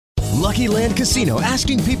Lucky Land Casino,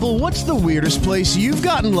 asking people, what's the weirdest place you've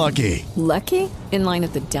gotten lucky? Lucky? In line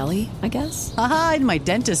at the deli, I guess? Aha, in my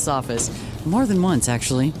dentist's office. More than once,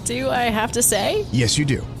 actually. Do I have to say? Yes, you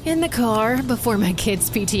do. In the car before my kids'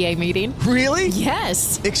 PTA meeting. Really?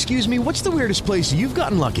 Yes. Excuse me, what's the weirdest place you've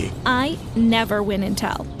gotten lucky? I never win and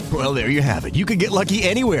tell. Well, there you have it. You can get lucky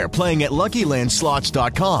anywhere, playing at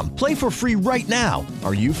LuckyLandSlots.com. Play for free right now.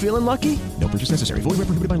 Are you feeling lucky? No purchase necessary. Void where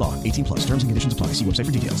prohibited by law. 18 plus. Terms and conditions apply. See website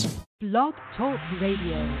for details. Blog Talk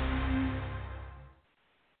Radio.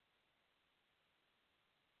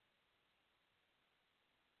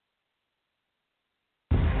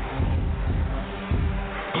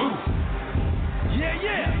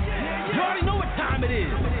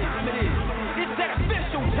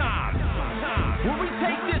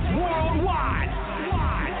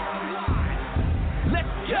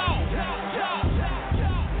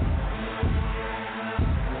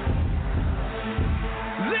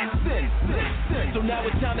 So now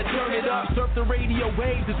it's time to turn it up, surf the radio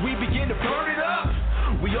waves as we begin to burn it up.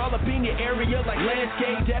 We all up in your area like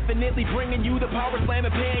landscape, definitely bringing you the power slam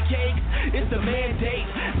and pancakes. It's the mandate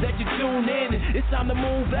that you tune in. It's time to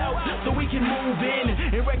move out so we can move in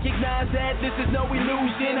and recognize that this is no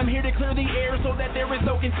illusion. I'm here to clear the air so that there is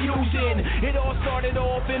no confusion. It all started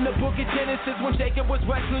off in the book of Genesis when Jacob was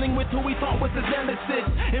wrestling with who he thought was his nemesis.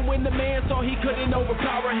 And when the man saw he couldn't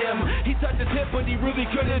overpower him, he touched his hip but he really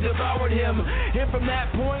could have devoured him. And from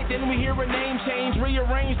that point, then we hear a name change,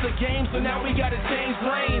 rearrange the game, so now we gotta change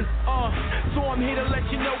lanes. So I'm here to let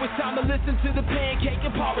you know it's time to listen to the Pancake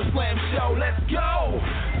and Power Slam show. Let's go!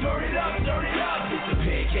 Turn it up, turn it up. It's the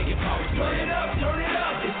Pancake and Power Slam. Turn it up, turn it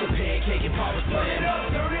up. It's the Pancake and Power Slam. Turn it up,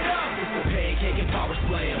 turn it up. It's the Pancake and Power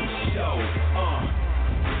Slam show.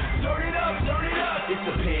 Turn it up, turn it up. It's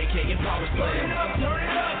the Pancake and Power Slam. Turn it up, turn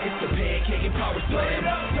it up. It's the Pancake and Power Slam. Turn it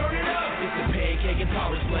up, turn it up. It's the Pancake and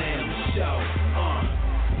Power Slam show.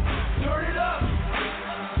 Turn it up.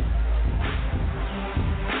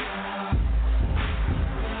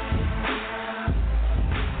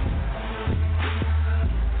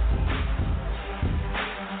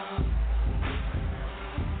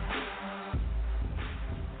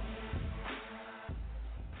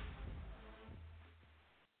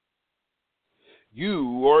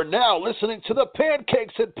 You are now listening to the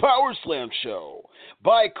Pancakes and Power Slam show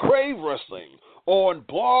by Crave Wrestling on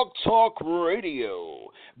Blog Talk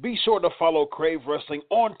Radio. Be sure to follow Crave Wrestling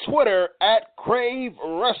on Twitter at Crave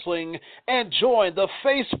Wrestling and join the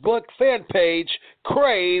Facebook fan page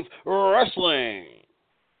Crave Wrestling.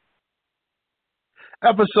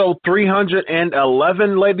 Episode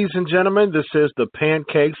 311, ladies and gentlemen. This is the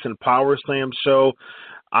Pancakes and Power Slam show.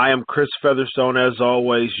 I am Chris Featherstone. As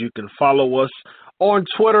always, you can follow us on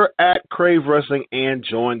Twitter at Crave Wrestling and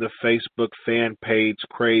join the Facebook fan page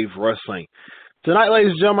Crave Wrestling. Tonight,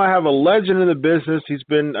 ladies and gentlemen, I have a legend in the business. He's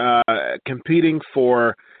been competing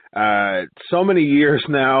for so many years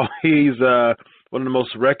now. He's one of the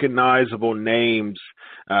most recognizable names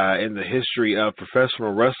in the history of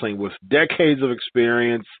professional wrestling with decades of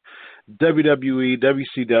experience, WWE,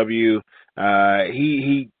 WCW.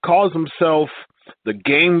 He calls himself the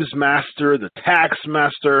Games Master, the Tax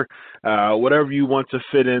Master, whatever you want to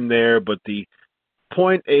fit in there. But the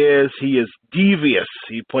point is, he is devious.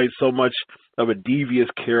 He played so much of a devious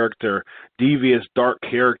character, devious, dark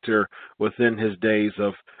character within his days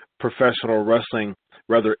of professional wrestling,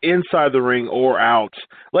 whether inside the ring or out.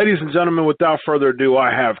 Ladies and gentlemen, without further ado,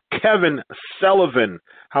 I have Kevin Sullivan.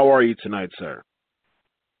 How are you tonight, sir?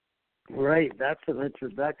 Great. That's an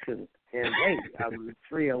introduction. And, hey, I'm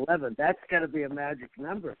 311. That's got to be a magic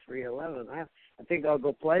number, 311. I think I'll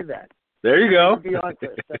go play that. There you go. Be on,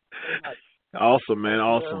 Chris. Thank you very much. Awesome, man.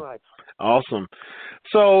 Awesome.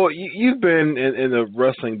 So you've been in the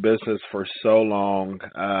wrestling business for so long.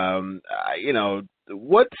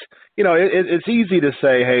 It's easy to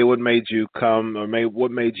say, hey, what made you come, or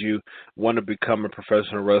what made you want to become a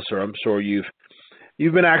professional wrestler? I'm sure you've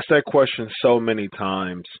been asked that question so many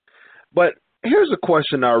times. But here's a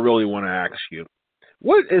question I really want to ask you.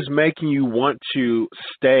 What is making you want to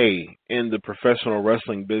stay in the professional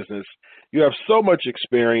wrestling business? You have so much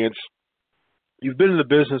experience. You've been in the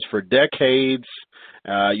business for decades.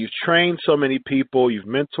 You've trained so many people. You've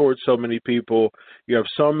mentored so many people. You have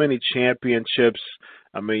so many championships.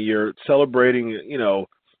 I mean, you're celebrating,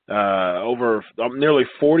 over nearly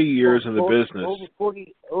 40 years in the business. Over 40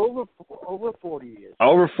 years.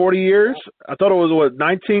 Over 40 years? I thought it was,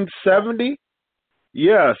 1970?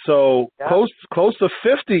 Yeah, so yeah. Close to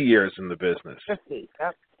 50 years in the business. 50,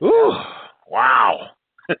 yeah. Ooh, wow.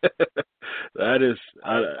 That is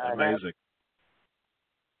amazing.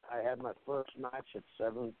 I had my first match at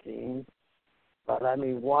 17. But I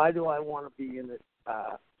mean, why do I want to be in it?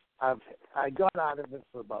 I got out of it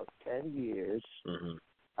for about 10 years. Mm-hmm.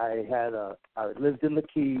 I lived in the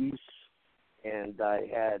Keys, and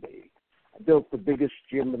I built the biggest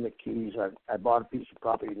gym in the Keys. I bought a piece of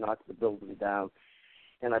property, knocked the building down,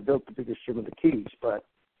 and I built the biggest gym in the Keys. But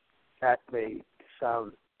that may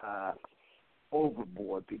sound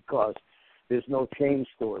overboard because there's no chain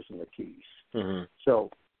stores in the Keys. Mm-hmm. So,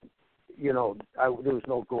 there was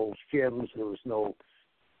no Gold's Gyms. There was no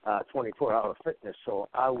 24-hour fitness. So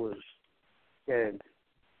I was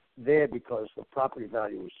there because the property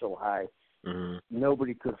value was so high. Mm-hmm.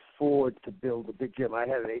 Nobody could afford to build a big gym. I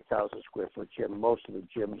had an 8,000 square foot gym. Most of the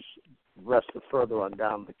gyms, rest of further on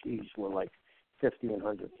down the Keys, were like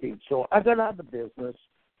 1,500 feet. So I got out of the business,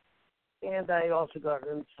 and I also got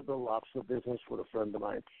into the lobster business with a friend of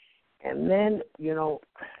mine. And then,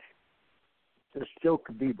 there's Joe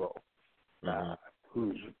Cabibbo,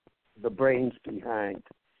 who's the brains behind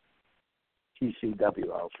TCW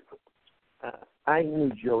Ultra. I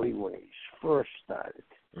knew Joey when he first started.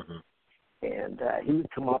 Mm-hmm. And he would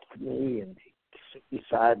come up to me and sit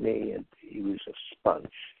beside me, and he was a sponge.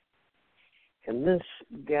 And this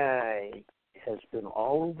guy has been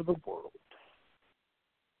all over the world,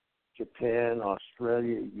 Japan,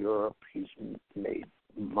 Australia, Europe. He's made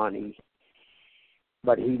money.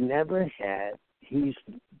 But he's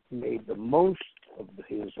made the most of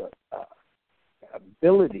his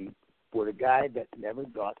ability with a guy that never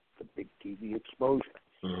got the big TV exposure.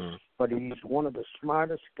 Mm-hmm. But he's one of the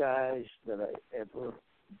smartest guys that I've ever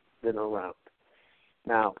been around.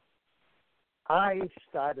 Now, I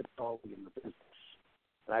started Paulie in the business,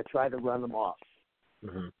 and I tried to run him off.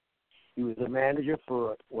 Mm-hmm. He was a manager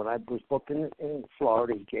when I was booking in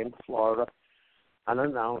Florida. He came to Florida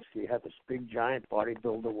unannounced. He had this big, giant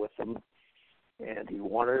bodybuilder with him, and he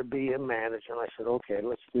wanted to be a manager. And I said, okay,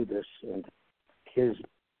 let's do this. And his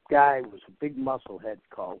guy was a big musclehead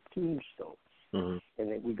called Tombstone. Mm-hmm.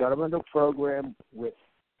 And then we got him in a program with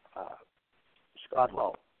Scott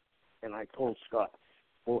Hall. And I told Scott,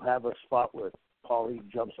 we'll have a spot where Paulie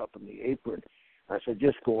jumps up in the apron. I said,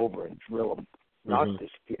 just go over and drill him. Knock this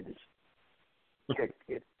kid.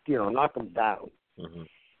 Knock him down. Mm-hmm.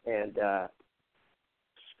 And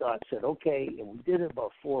Scott said, okay. And we did it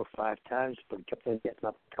about 4 or 5 times, but he kept on getting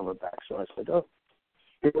up and coming back. So I said,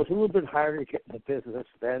 it was a little bit harder to get in the business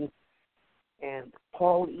then. And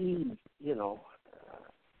Paul E.,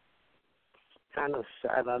 kind of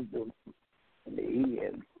sat under me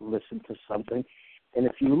and listened to something. And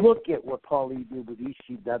if you look at what Paul E. did with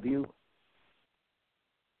ECW,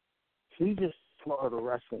 he just Florida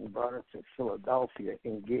wrestling brought it to Philadelphia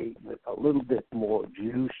and gave it a little bit more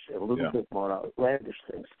juice, a little bit more outlandish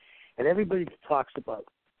things. And everybody talks about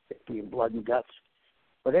it being blood and guts,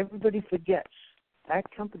 but everybody forgets that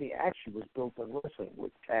company actually was built on wrestling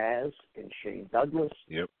with Taz and Shane Douglas.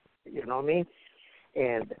 Yep. You know what I mean?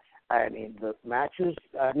 And the matches.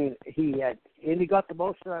 He got the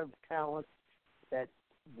most out of talent that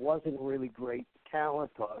wasn't really great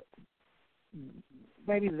talent, or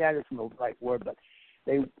maybe that isn't the right word, but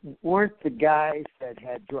they weren't the guys that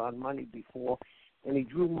had drawn money before. And he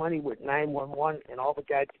drew money with 911, and all the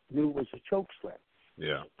guy knew was a choke slam.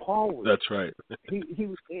 Yeah, Paul was. That's right.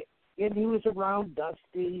 he was around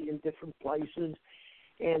Dusty in different places,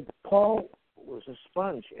 and Paul was a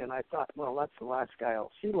sponge. And I thought, well, that's the last guy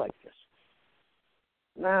I'll see like this.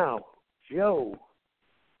 Now, Joe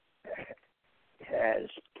has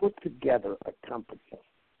put together a company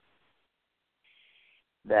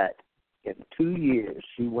that in 2 years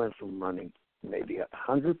he went from running maybe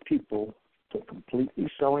 100 people to completely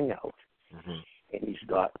selling out. Mm-hmm. And he's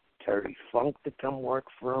got Terry Funk to come work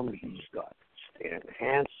for him. He's got Stan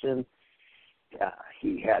Hansen.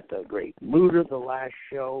 He had the great Luger the last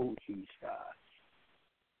show. He's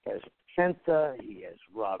has Kenta. He has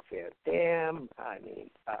Rob Van Dam.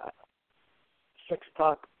 Six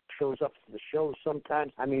Pac shows up to the show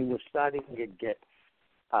sometimes. We're starting to get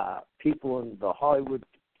people in the Hollywood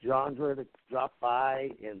genre to drop by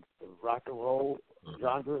and the rock and roll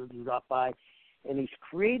genre to drop by. And he's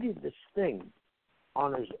created this thing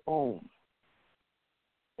on his own.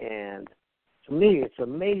 And to me, it's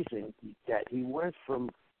amazing that he went from,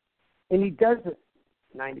 and he does it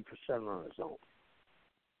 90% on his own.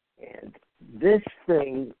 And this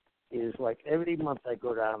thing is like every month I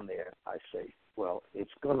go down there, I say, well,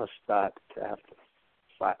 it's going to start to have to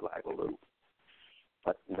flatline a little.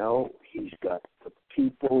 But no, he's got the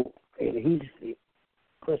people, and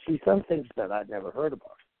because he's done things that I'd never heard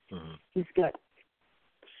about. Mm-hmm. He's got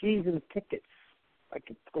season tickets, like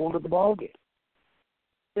going to the ball game.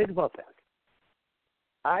 Think about that.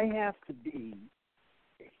 I have to be,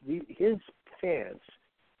 his fans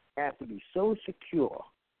have to be so secure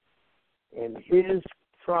in his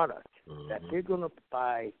product that they're going to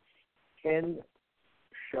buy 10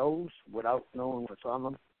 shows without knowing what's on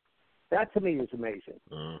them. That to me is amazing.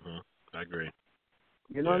 I agree.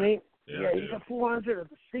 You know what I mean? Yeah, you got 400 of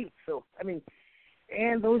the seats. So, I mean,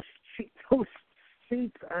 and those seats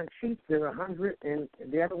aren't cheap. They're 100, and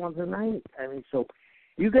the other ones are 90. I mean, so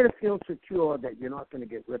you got to feel secure that you're not going to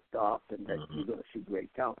get ripped off and that you're going to see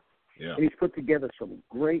great talent. Yeah. And he's put together some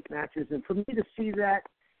great matches. And for me to see that,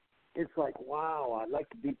 it's like, wow, I'd like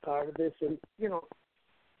to be part of this. And, you know,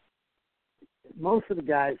 most of the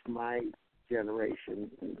guys my generation,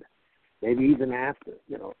 and maybe even after,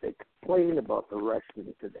 you know, they complain about the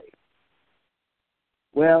wrestling today.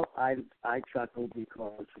 Well, I chuckled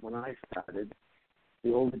because when I started,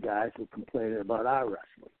 the older guys were complaining about our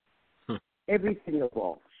wrestling. Everything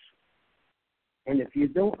evolves. And if you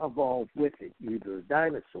don't evolve with it, you're either a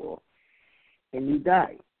dinosaur and you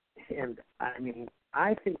die. And, I mean,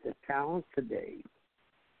 I think the talent today,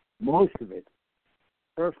 most of it,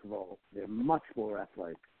 first of all, they're much more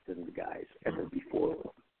athletic than the guys ever before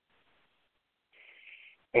them.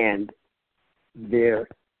 And they're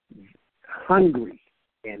hungry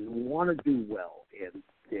and want to do well. And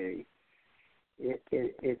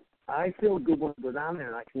I feel good when I go down there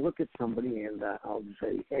and I can look at somebody and I'll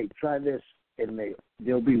say, hey, try this. And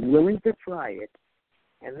they'll be willing to try it.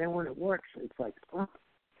 And then when it works, it's like, oh,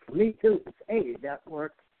 for me too, it's, hey, that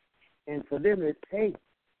worked. And for them, it's, hey,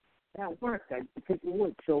 that worked. I think it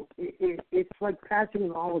would. So it's like passing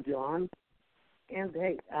knowledge on. And,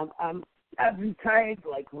 hey, I've retired,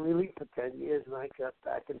 like, really for 10 years, and I got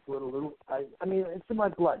back into it a little. I mean, it's in my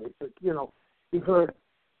blood. It's, like, you know, you've heard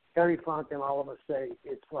Terry Funk and all of us say,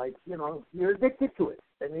 it's like, you know, you're addicted to it.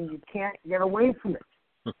 I mean, you can't get away from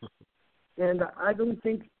it. And I don't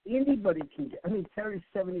think anybody can get. I mean, Terry's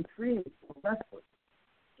 73 and wrestling.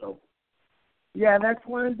 So, yeah, that's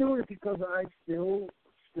why I'm doing it, because I still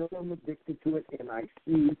am addicted to it, and I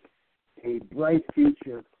see a bright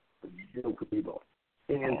future for Joe Khabib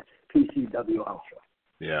and PCW Ultra.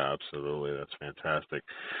 Yeah, absolutely. That's fantastic.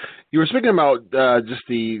 You were speaking about just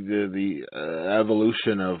the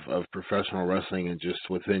evolution of professional wrestling, and just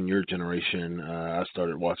within your generation. I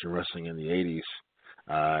started watching wrestling in the 80s.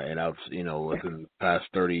 And I've, you know, within the past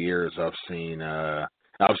 30 years, I've seen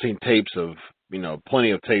tapes of, you know,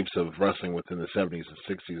 plenty of tapes of wrestling within the 70s and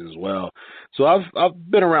 60s as well. So I've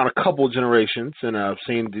been around a couple of generations, and I've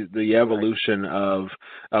seen the evolution of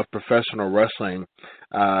professional wrestling.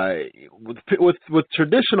 With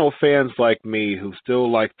traditional fans like me who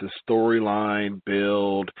still like the storyline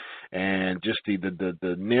build and just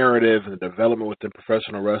the narrative and the development within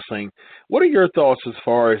professional wrestling, what are your thoughts as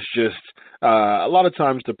far as just a lot of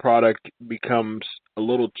times the product becomes a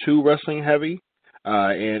little too wrestling heavy?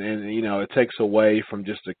 And you know, it takes away from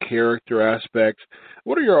just the character aspect.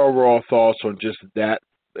 What are your overall thoughts on just that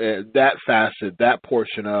facet, that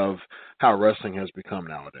portion of how wrestling has become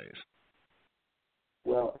nowadays?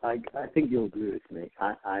 Well, I think you'll agree with me.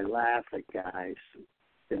 I laugh at guys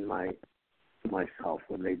in myself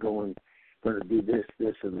when they going to do this,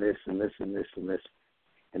 and this, and this, and this, and this,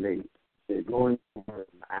 and they're going for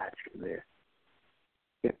a match, and they're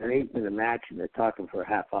an 8-minute match, and they're talking for a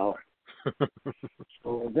half hour.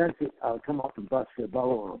 So eventually I'll come up and bust their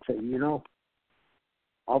bubble, and I'll say, you know,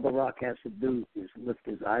 all The Rock has to do is lift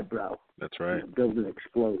his eyebrow. That's right. And the building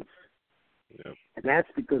explodes. Yep. And that's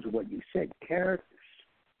because of what you said, characters.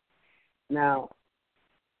 Now,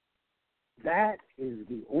 that is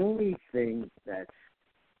the only thing that's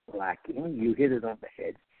lacking. You hit it on the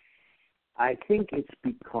head. I think it's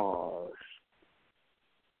because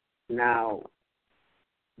now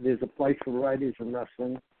there's a place for writers in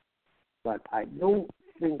wrestling, but I don't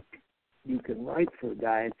think you can write for a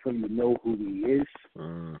guy until you know who he is.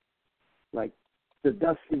 Like the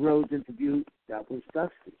Dusty Rhodes interview, that was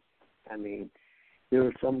Dusty. I mean, there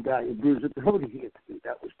was some guy, Bruiser Brody, he interviewed,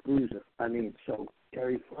 that was Bruiser. I mean, so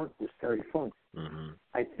Terry Funk was Terry Funk.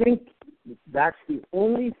 I think that's the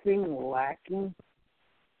only thing lacking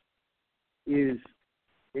is,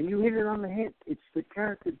 and you hit it on the head, it's the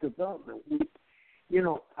character development. You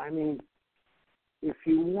know, I mean, if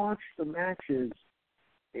you watch the matches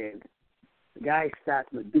and the guys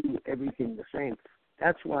starting to do everything the same,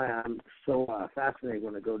 that's why I'm so fascinated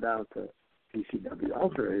when I go down to PCW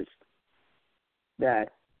Ultra, is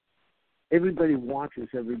that everybody watches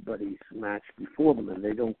everybody's match before them and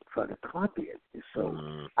they don't try to copy it. So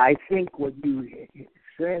I think what you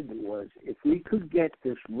said was, if we could get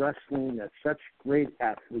this wrestling that's such great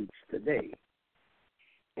athletes today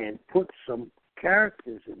and put some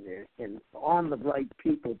characters in there and on the right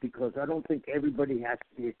people, because I don't think everybody has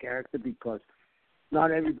to be a character, because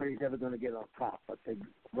not everybody's ever going to get on top. But the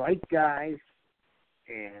right guys,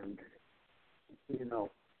 and, you know,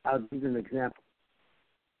 I'll give you an example.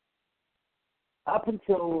 Up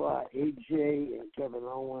until AJ and Kevin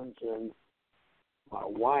Owens and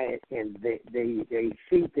Wyatt, and they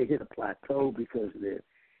think they hit a plateau because of the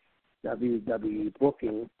WWE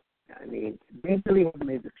booking. I mean, they really haven't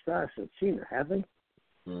made the stars since Cena, have they?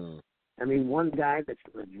 I mean, one guy that's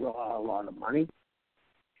going to draw a lot of money.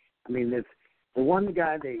 I mean, if the one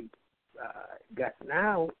guy they got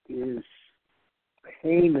now is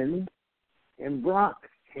Heyman and Brock.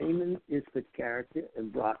 Heyman is the character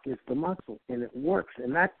and Brock is the muscle, and it works.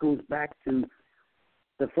 And that goes back to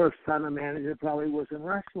the first time a manager probably was in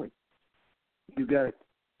wrestling. You got it.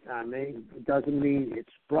 I mean, it doesn't mean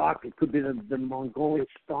it's Brock. It could be the Mongolian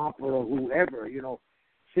Stomper or whoever, you know,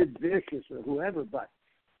 Sid Vicious or whoever, but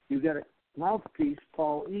you got a mouthpiece,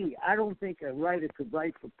 Paul E. I don't think a writer could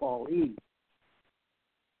write for Paul E.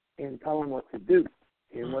 and tell him what to do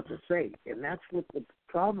and what to say. And that's what the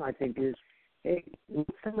problem, I think, is. Hey,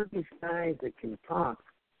 some of these guys that can talk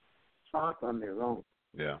on their own.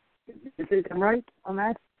 Yeah. Am I right on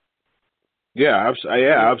that? Yeah,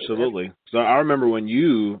 absolutely. So I remember when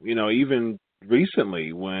you know, even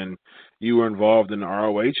recently when you were involved in the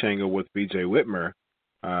ROH angle with B.J. Whitmer,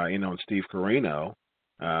 you know, and Steve Corino,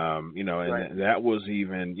 you know, and right. That was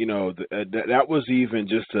even, you know, that was even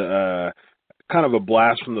just a kind of a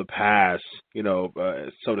blast from the past, you know,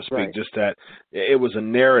 so to speak. Right. Just that it was a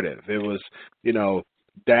narrative. It was, you know,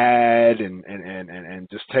 Dad and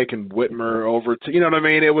just taking Whitmer over to, you know what I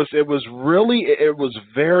mean? It was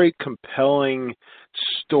very compelling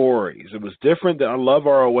stories. It was different than, I love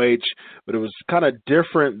ROH, but it was kind of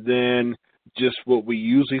different than just what we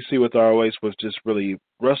usually see with ROH, was just really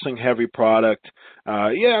wrestling heavy product.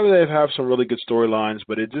 Yeah, they have some really good storylines,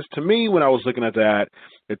 but it just, to me, when I was looking at that,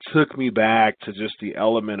 it took me back to just the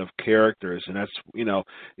element of characters. And that's, you know,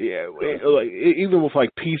 even with like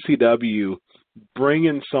PCW,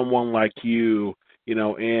 bringing someone like you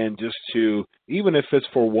know, in just to, even if it's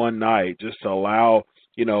for one night, just to allow,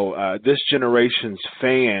 you know, this generation's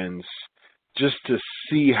fans just to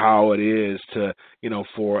see how it is to, you know,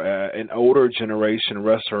 for an older generation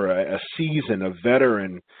wrestler, a seasoned, a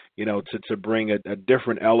veteran, you know, to bring a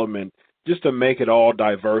different element, just to make it all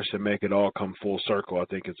diverse and make it all come full circle. I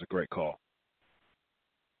think it's a great call.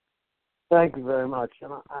 Thank you very much.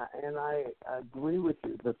 And I agree with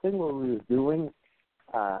you. The thing what we were doing,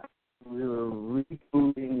 we were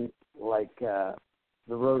rebooting like the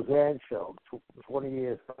Roseanne show 20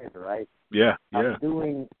 years later, right? Yeah.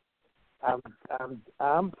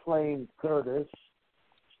 I'm playing Curtis,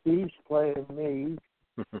 Steve's playing me,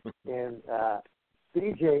 and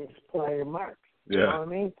DJ's playing Mark. You know what I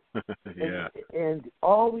mean? Yeah. And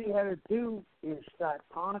all we had to do is start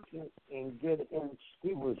talking and get it. And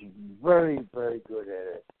Steve was very, very good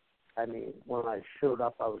at it. I mean, when I showed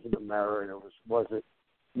up, I was in the mirror, and was it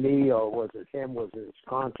me or was it him? Was it his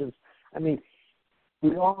conscience? I mean,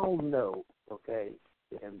 we all know, okay,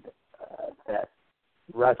 and that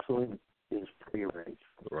wrestling is pre-arranged.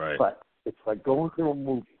 Right. But it's like going through a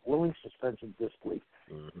movie, willing suspension disbelief.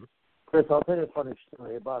 Mm-hmm. Chris, I'll tell you a funny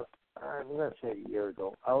story. About, I'm going to say a year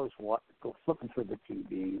ago, I was flipping through the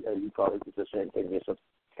TV. You probably did the same thing. So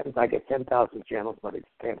I get 10,000 channels, but I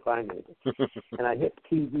can't find anything. And I hit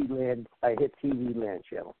TV Land. I hit TV Land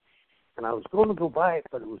channel. And I was going to go buy it,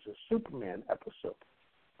 but it was a Superman episode.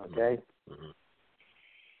 Okay? Mm-hmm.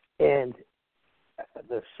 And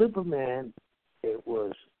the Superman, it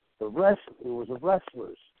was a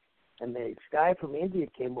wrestlers. And this guy from India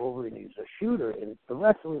came over, and he's a shooter. And the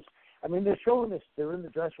wrestlers, I mean, they're showing this. They're in the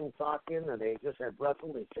dressing room talking, and they just had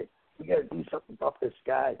wrestling. They say, we got to do something about this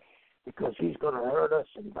guy because he's going to hurt us,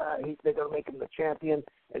 and they're going to make him the champion,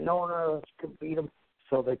 and no one else can beat him.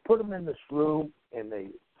 So they put him in this room, and they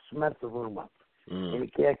cement the room up. And he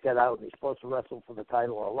can't get out, and he's supposed to wrestle for the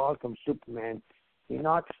title. Along comes Superman. He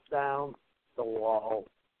knocks down the wall.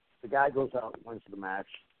 The guy goes out and wins the match.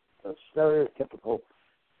 The stereotypical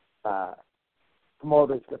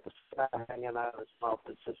promoter's got the sky hanging out of his mouth.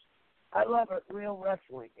 It says, I love it, real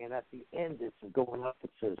wrestling. And at the end, it's going up.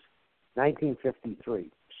 It says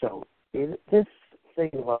 1953. So this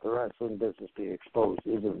thing about the wrestling business being exposed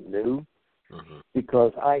isn't new,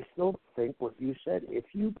 because I still think what you said, if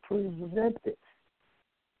you present it,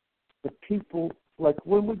 the people, like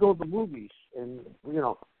when we go to the movies and, you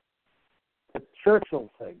know, the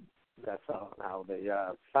Churchill thing that's out now,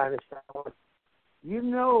 the finest hour, you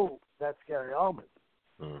know that's Gary Oldman.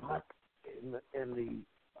 But in the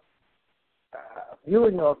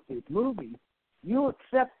viewing of the movie, you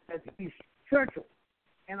accept that he's Churchill.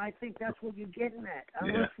 And I think that's what you're getting at.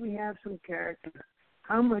 Unless we have some character,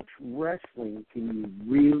 how much wrestling can you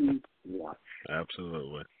really watch?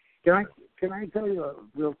 Absolutely. Can I tell you a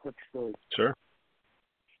real quick story? Sure.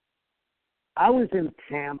 I was in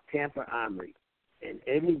Tampa Armory, and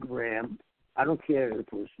Eddie Graham, I don't care if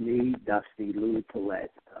it was me, Dusty, Louis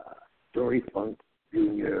Paulette, Dory Funk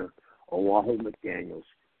Jr., or Wahoo McDaniels,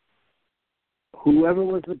 whoever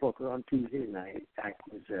was the booker on Tuesday night, I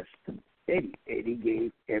possessed Eddie. Eddie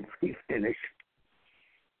gave every finish.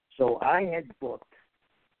 So I had booked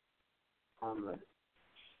on the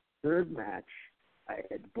third match, I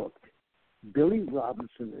had booked Billy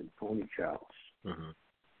Robinson and Tony Charles,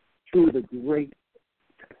 two of the great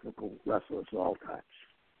technical wrestlers of all times.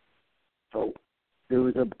 So there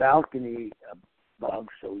was a balcony above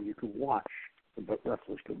so you could watch, but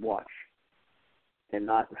wrestlers could watch and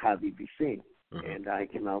not have you be seen. And I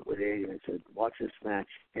came out with Eddie and I said, watch this match.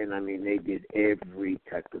 And, I mean, they did every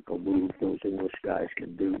technical move those English guys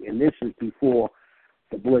can do. And this is before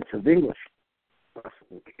the blitz of English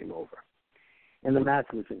wrestling came over. And the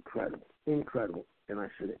match was incredible. And I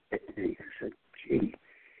said, Eddie, gee,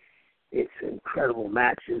 it's an incredible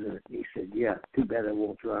match, isn't it? And he said, yeah, too bad I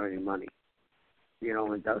won't draw any money. You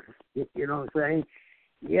know, and you know what I'm saying?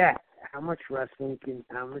 Yeah. How much wrestling can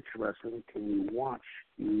you watch?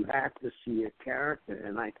 You have to see a character,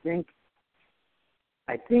 and I think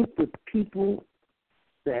the people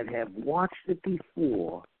that have watched it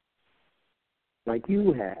before, like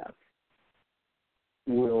you have,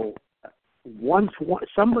 will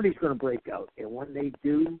somebody's going to break out, and when they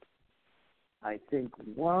do, I think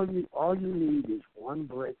all you need is one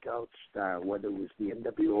breakout star, whether it was the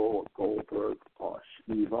NWO or Goldberg or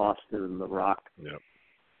Steve Austin and The Rock. Yep.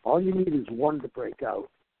 All you need is one to break out,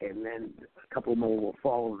 and then a couple more will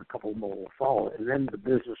follow, and a couple more will follow, and then the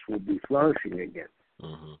business will be flourishing again.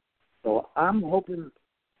 So I'm hoping,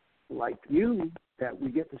 like you, that we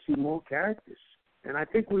get to see more characters, and I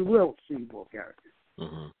think we will see more characters.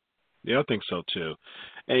 Yeah, I think so too.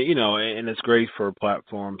 And you know, and it's great for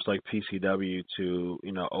platforms like PCW to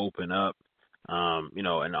open up,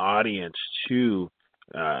 an audience to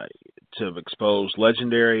expose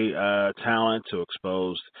legendary talent, to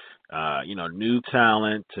expose new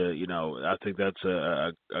talent. I think that's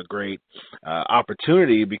a great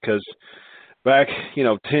opportunity because back 10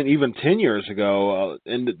 years ago,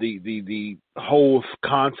 in the whole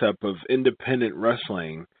concept of independent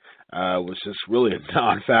wrestling was just really a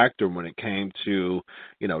non-factor when it came to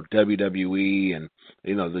WWE and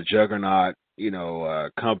the juggernaut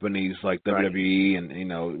companies like WWE and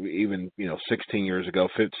even 16 years ago,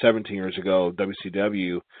 17 years ago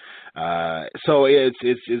WCW. So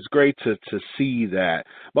it's great to see that.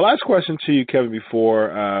 My last question to you, Kevin,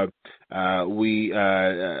 before we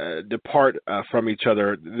depart from each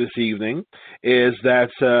other this evening, is that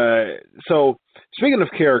so speaking of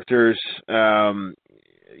characters.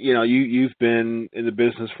 You've been in the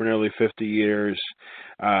business for nearly 50 years,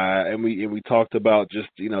 and we talked about just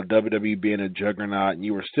WWE being a juggernaut, and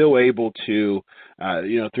you were still able to,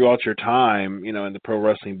 throughout your time, in the pro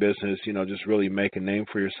wrestling business, just really make a name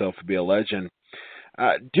for yourself to be a legend.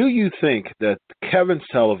 Do you think that Kevin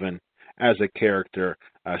Sullivan, as a character,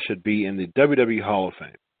 should be in the WWE Hall of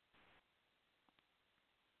Fame?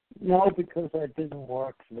 No, because that didn't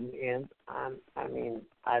work for them, and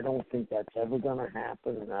I don't think that's ever going to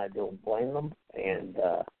happen, and I don't blame them. And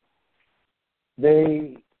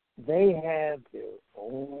they have their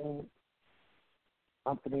own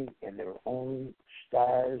company and their own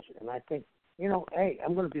stars, and I think hey,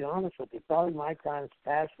 I'm going to be honest with you. Probably my time's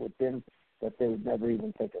passed with them that they would never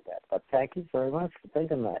even think of that. But thank you very much for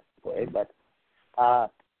thinking that way. But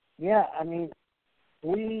yeah,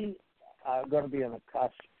 we are going to be on the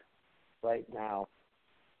cusp right now.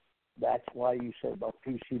 That's why you said about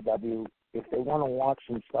PCW. If they want to watch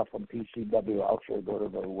some stuff on PCW, Ultra, go to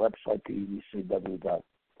the website,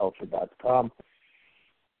 pvcw.ultra.com.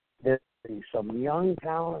 There's some young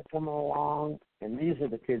talent coming along, and these are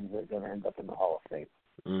the kids that are going to end up in the Hall of Fame.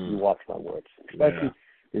 You watch my words. Especially,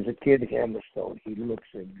 there's a kid, Hammerstone. He looks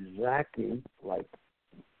exactly like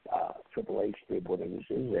Triple H did when he was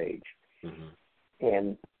his age.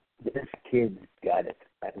 And this kid got it.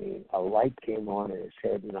 A light came on in his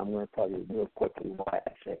head, and I'm going to tell you real quickly why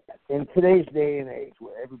I say that. In today's day and age,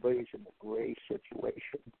 where everybody's in a gray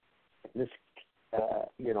situation, this,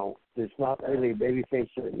 there's not really a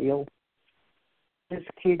babyface or a heel. This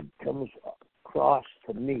kid comes across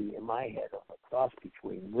to me in my head of a cross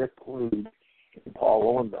between Rick Rude and Paul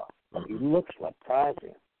Orndorff. He looks like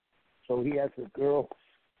Tarzan. So he has the girls,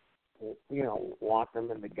 want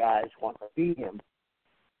him, and the guys want to be him.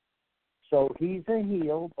 So he's a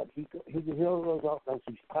heel, but he's a heel goes off does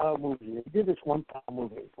these power moves. And he did this one power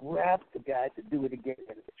move. He grabbed the guy to do it again,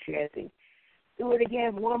 and chanting, "Do it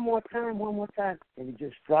again, one more time." And he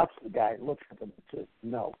just drops the guy and looks at him and says,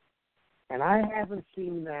 "No." And I haven't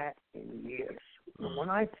seen that in years. And when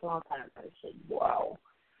I saw that, I said, wow,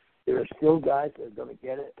 there are still guys that are going to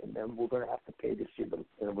get it, and then we're going to have to pay to see them.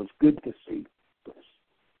 And it was good to see this.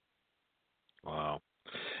 Wow.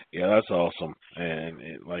 Yeah, that's awesome.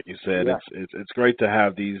 And like you said, it's great to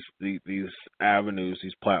have these avenues,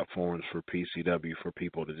 these platforms for PCW for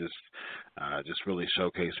people to just really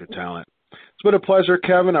showcase their talent. It's been a pleasure,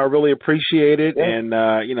 Kevin. I really appreciate it. Yeah.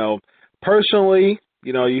 And personally,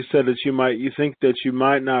 you said that you think that you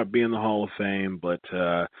might not be in the Hall of Fame, but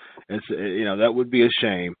it's that would be a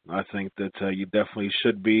shame. I think that you definitely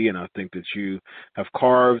should be, and I think that you have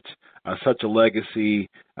carved such a legacy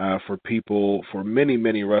for people, for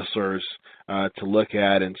many wrestlers to look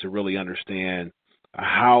at and to really understand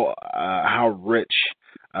how rich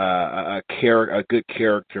a good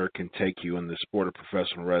character can take you in the sport of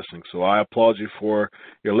professional wrestling. So I applaud you for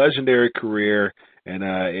your legendary career. And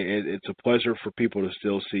it's a pleasure for people to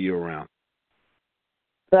still see you around.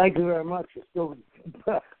 Thank you very much. It's still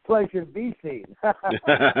a pleasure to be seen.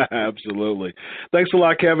 Absolutely. Thanks a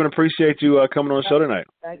lot, Kevin. Appreciate you coming on the show tonight.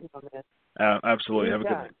 Thank you, my man. Absolutely. Have a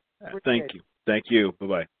good night. Thank you. Thank you.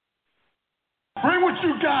 Bye-bye. Bring what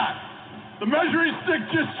you got. The measuring stick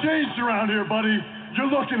just changed around here, buddy. You're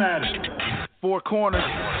looking at it. Four corners,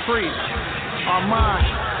 free. Armand,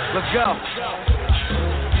 let's go.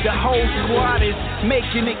 The whole squad is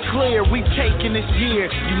making it clear we taking this year.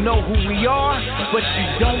 You know who we are, but you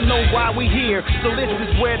don't know why we here. So this is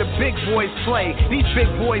where the big boys play. These big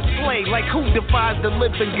boys play like who defies the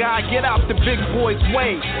living God? Get out the big boys'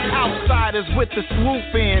 way. Outsiders with the swoop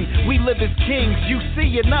in. We live as kings, you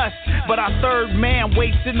seeing us, but our third man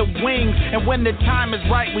waits in the wings. And when the time is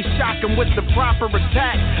right, we shock him with the proper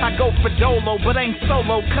attack. I go for Dolo, but ain't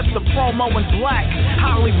solo. Cut the promo in black.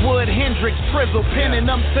 Hollywood, Hendrix, Frizzle, pinning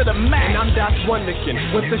them to the max. And I'm Das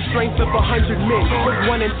Wonderkin with the strength of 100 men, with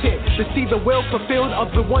 1 intent to see the will fulfilled of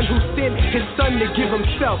the one who sent his son to give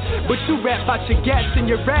himself. But you rap out your gas and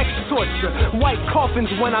your rags torture. White coffins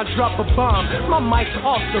when I drop a bomb. My mic's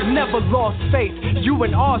awesome, never lost faith. You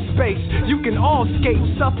in our space, you can all skate,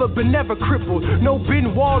 suffer but never crippled. No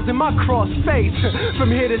bin walls in my cross face. From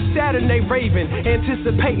here to Saturday raving,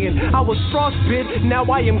 anticipating. I was frostbit, now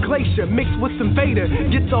I am glacier, mixed with some Vader.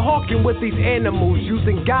 Get to hawking with these animals,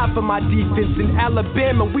 using God for my defense. In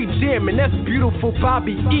Alabama, we jamming. That's beautiful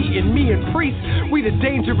Bobby Eaton, me and Priest. We the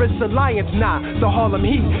dangerous alliance, nah, the Harlem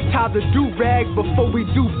Heat. Tie the do-rag before we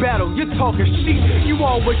do battle. You're talking shit, you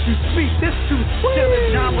all what you speak. This too sweet. Till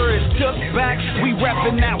the genre is took back, we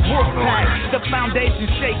reppin' that wolf pack. The foundation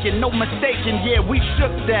shaking, no mistaking, yeah, we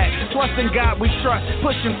shook that. Trust in God we trust,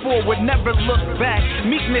 pushing forward, never look back.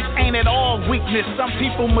 Meekness ain't at all weakness, some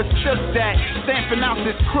people mistook that. Stamping out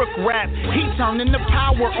this crook rap, he turning the power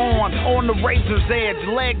on the razor's edge,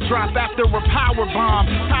 leg drop after a power bomb.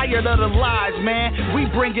 Tired of the lies, man, we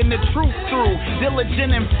bringing the truth through.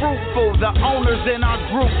 Diligent and fruitful, the owners in our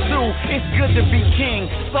group too. It's good to be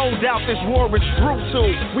king, sold out, this war is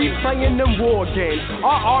brutal. We playing them war games,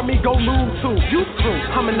 our army go lose too. You through,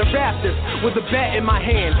 I'm in the rafters with a bat in my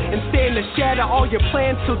hand, and stand to shatter all your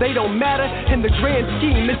plans till they don't matter. In the grand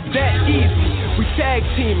scheme, it's that easy. We tag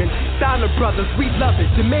teaming, Steiner brothers, we love it.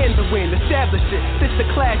 Demand the win, establish it. This the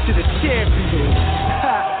clash of the champions.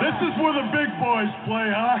 This is where the big boys play,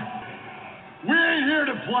 huh? We ain't here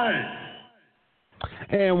to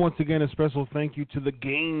play. And once again, a special thank you to the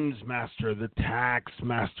Games Master, the Tax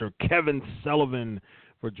Master, Kevin Sullivan,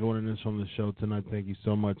 for joining us on the show tonight. Thank you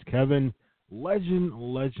so much, Kevin. Legend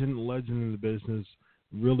in the business.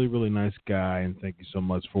 Really nice guy, and thank you so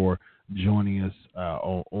much for joining us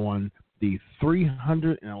on the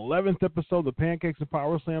 311th episode of the Pancakes and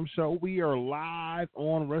Powerslams show. We are live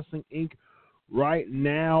on Wrestling Inc. right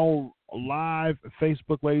now, live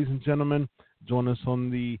Facebook, ladies and gentlemen. Join us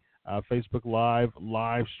on the Facebook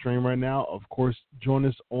live stream right now. Of course, join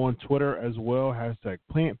us on Twitter as well, hashtag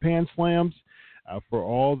Pancakes. For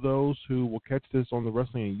all those who will catch this on the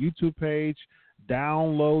Wrestling YouTube page,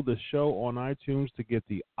 download the show on iTunes to get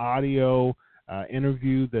the audio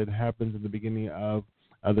interview that happens in the beginning of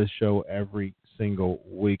the show every single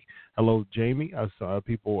week. Hello, Jamie. I saw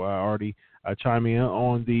people already chiming in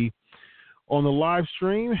on the live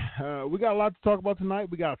stream. We got a lot to talk about tonight.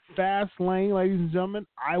 We got Fastlane, ladies and gentlemen.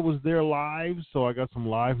 I was there live, so I got some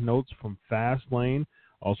live notes from Fastlane.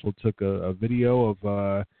 Also took a video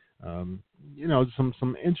of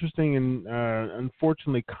some interesting and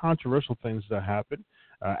unfortunately controversial things that happened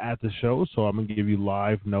at the show, so I'm going to give you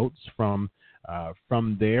live notes from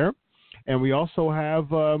there. And we also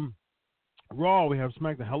have Raw. We have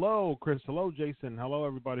SmackDown. Hello, Chris. Hello, Jason. Hello,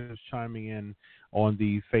 everybody who's chiming in on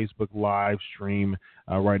the Facebook live stream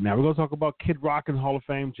right now. We're going to talk about Kid Rock and Hall of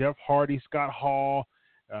Fame, Jeff Hardy, Scott Hall,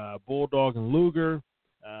 Bulldog, and Luger.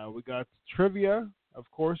 We got trivia. Of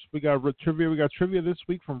course, we got trivia. We got trivia this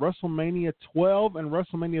week from WrestleMania 12 and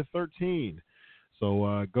WrestleMania 13.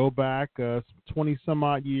 So go back 20 some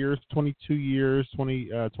odd years, 22 years,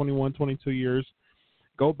 21, 22 years.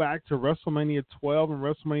 Go back to WrestleMania 12 and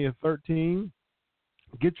WrestleMania 13.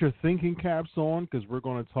 Get your thinking caps on, because we're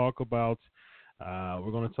going to talk about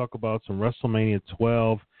some WrestleMania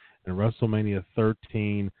 12 and WrestleMania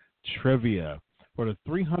 13 trivia for the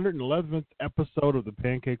 311th episode of the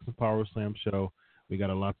Pancakes and Powerslam show. We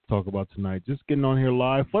got a lot to talk about tonight. Just getting on here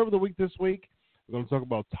live. Flavor of the week this week, we're going to talk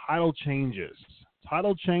about title changes.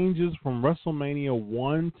 Title changes from WrestleMania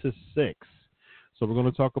 1 to 6. So we're going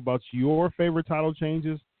to talk about your favorite title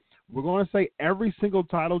changes. We're going to say every single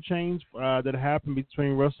title change that happened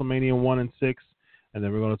between WrestleMania 1 and 6. And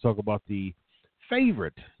then we're going to talk about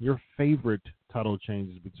your favorite title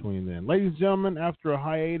changes between then. Ladies and gentlemen, after a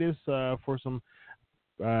hiatus for some,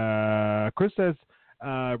 Chris says,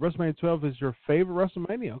 WrestleMania 12 is your favorite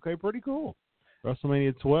WrestleMania. Okay, pretty cool.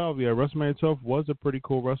 WrestleMania 12, yeah, WrestleMania 12 was a pretty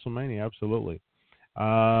cool WrestleMania, absolutely.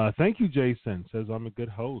 Thank you, Jason. Says I'm a good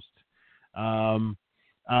host. Well,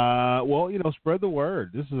 spread the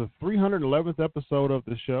word. This is the 311th episode of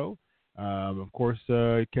the show. Of course,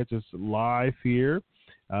 catch us live here.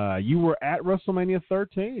 You were at WrestleMania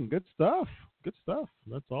 13. Good stuff.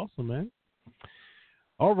 That's awesome, man.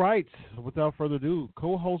 All right. Without further ado,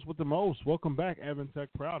 co-host with the most. Welcome back, Evan Tech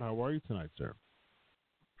Proud. How are you tonight, sir?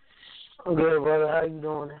 I'm good, brother. How you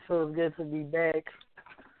doing? It feels good to be back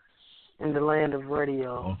in the land of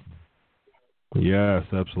radio. Yes,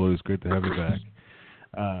 absolutely. It's great to have you back.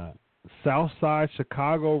 Southside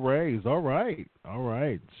Chicago Rays. All right.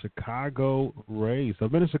 Chicago Rays.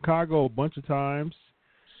 I've been to Chicago a bunch of times.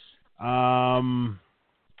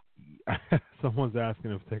 Someone's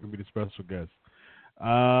asking if they can be the special guest.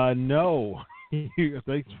 No.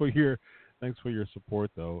 Thanks for your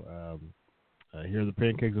support, though. Here at the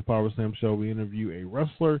Pancakes and Powerslam show, we interview a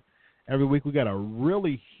wrestler every week. We got a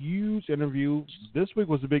really huge interview. This week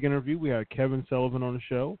was a big interview. We had Kevin Sullivan on the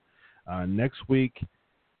show. Next week,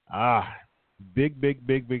 big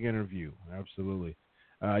interview. Absolutely.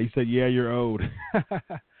 You said, yeah, you're owed.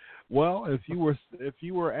 Well, if you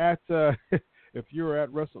were at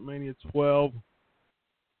WrestleMania 12,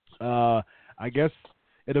 I guess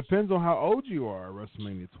it depends on how old you are at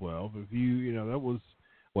WrestleMania 12. If that was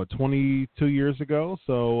 22 years ago.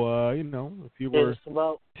 So if you were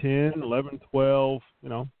 10, 11, 12,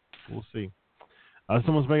 we'll see.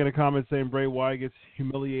 Someone's making a comment saying Bray Wyatt gets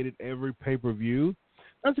humiliated every pay-per-view.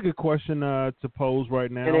 That's a good question to pose right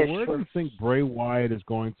now. Where do you think Bray Wyatt is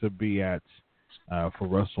going to be at for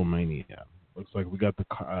WrestleMania? Looks like we got the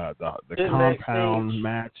compound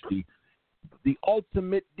match, the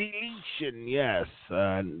ultimate deletion. Yes,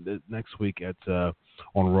 next week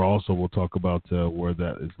on Raw. So we'll talk about where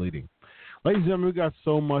that is leading. Ladies and gentlemen, we got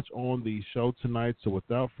so much on the show tonight. So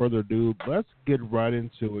without further ado, let's get right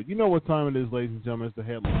into it. You know what time it is, ladies and gentlemen. It's the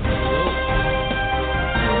headline.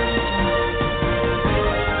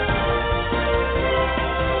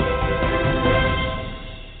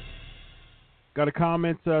 Got a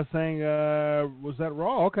comment saying, was that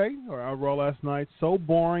Raw? Okay. Raw last night. So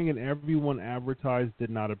boring and everyone advertised did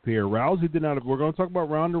not appear. Rousey did not. We're going to talk about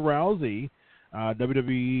Ronda Rousey.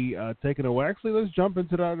 WWE taking away. Actually, let's jump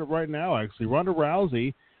into that right now, actually. Ronda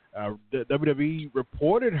Rousey, WWE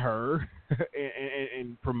reported her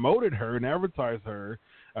and promoted her and advertised her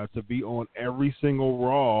to be on every single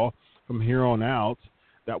Raw from here on out.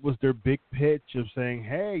 That was their big pitch of saying,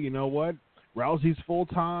 hey, you know what? Rousey's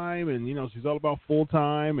full-time, and, she's all about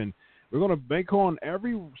full-time, and we're going to make her on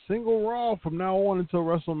every single Raw from now on until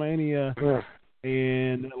WrestleMania. Yeah.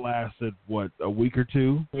 And it lasted, a week or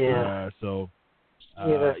two? Yeah. That's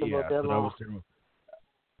about that long.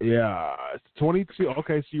 Yeah, it's 22.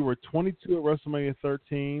 Okay, so you were 22 at WrestleMania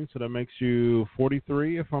 13, so that makes you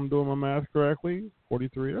 43, if I'm doing my math correctly.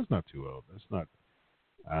 43, that's not too old. That's not,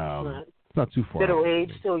 it's not too far. Middle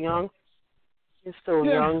age, still young. You're still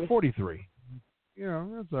young. 43.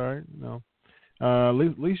 That's all right. At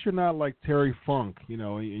least you're not like Terry Funk,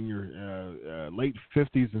 in your late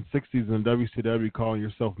 50s and 60s in WCW, calling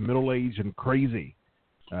yourself middle-aged and crazy.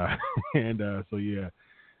 So, yeah.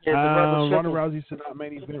 Ronda Rousey should not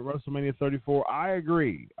main event WrestleMania 34. I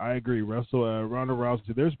agree. Ronda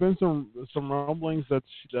Rousey. There's been some rumblings that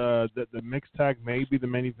that the mixed tag may be the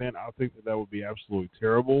main event. I think that would be absolutely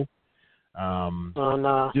terrible.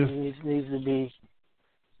 No, it needs to be.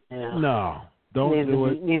 Yeah. No, don't do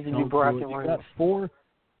it. Needs to be Brock and Reigns.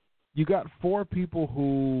 You got four people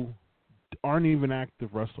who aren't even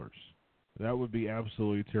active wrestlers. That would be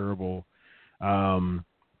absolutely terrible.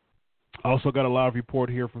 Also got a live report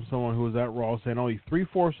here from someone who was at Raw saying only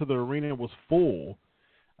 3/4 of the arena was full.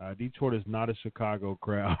 Detroit is not a Chicago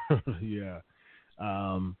crowd. Yeah.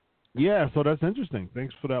 So that's interesting.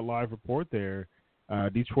 Thanks for that live report there.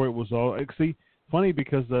 Detroit was all actually funny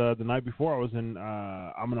because the night before I was in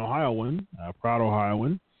I'm an Ohioan, proud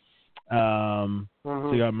Ohioan.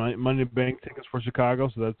 So you got Money Bank tickets for Chicago,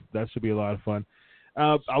 so that should be a lot of fun.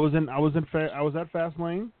 I was at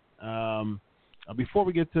Fastlane. Before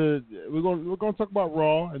we get to, we're going to talk about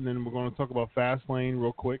Raw, and then we're going to talk about Fastlane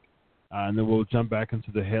real quick, and then we'll jump back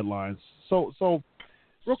into the headlines. So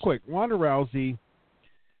real quick, Ronda Rousey.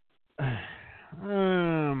 I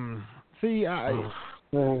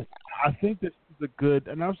think this is a good,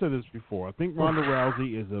 and I've said this before. I think Ronda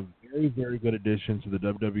Rousey is a very, very good addition to the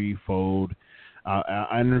WWE fold.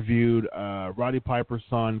 I interviewed Roddy Piper's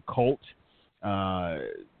son Colt a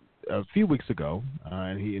few weeks ago,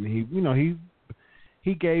 and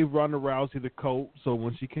he gave Ronda Rousey the coat. So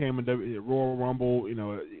when she came in Royal Rumble,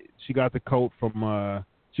 she got the coat from Colt.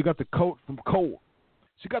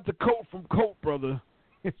 She got the coat from Colt, brother.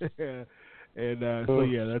 And so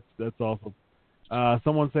yeah, that's awesome.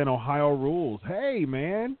 Someone saying Ohio rules. Hey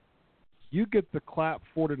man, you get the clap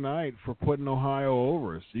for tonight for putting Ohio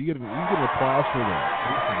over. So you get applause for that.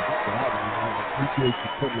 I appreciate you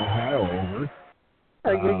putting Ohio over.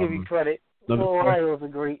 I gotta give you credit. Ohio is a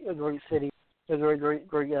great city. A great.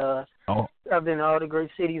 I've been to all the great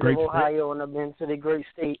cities of Ohio, and I've been to the great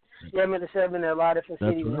state. Yeah, I've been to a lot of different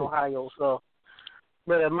cities in Ohio. So,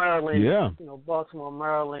 but Maryland, Baltimore,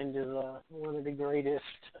 Maryland is one of the greatest.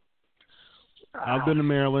 I've been to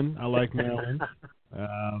Maryland. I like Maryland,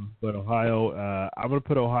 but Ohio, I'm gonna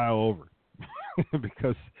put Ohio over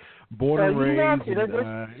because born and raised.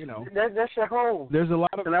 That's your home. There's a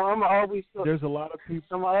lot of. And I'm always. There's a lot of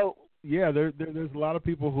people. Yeah, there's a lot of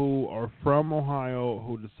people who are from Ohio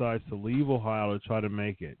who decides to leave Ohio to try to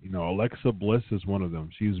make it. Alexa Bliss is one of them.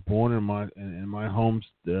 She was born in my home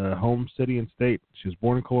city and state. She was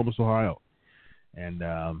born in Columbus, Ohio, and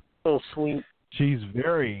so sweet. She's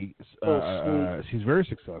very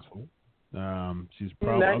successful. She's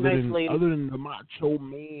probably other than the Macho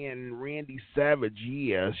Man Randy Savage.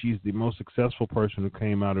 Yeah, she's the most successful person who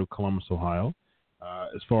came out of Columbus, Ohio,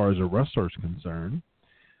 as far as a wrestler is concerned.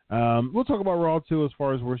 We'll talk about Raw too, as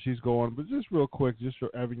far as where she's going. But just real quick, just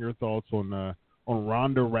having your thoughts on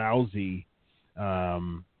Ronda Rousey.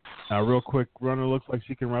 Real quick, Ronda looks like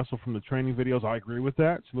she can wrestle from the training videos. I agree with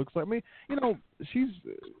that. She looks like me. She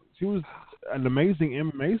was an amazing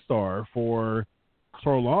MMA star for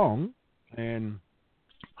so long, and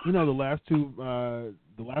the last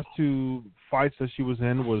two fights that she was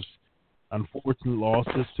in was unfortunate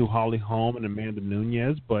losses to Holly Holm and Amanda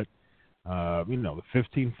Nunes, but the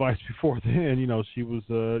 15 fights before then, she was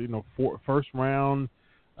first round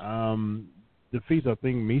defeats. I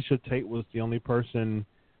think Miesha Tate was the only person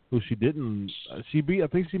who she didn't. She beat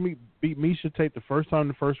Miesha Tate the first time in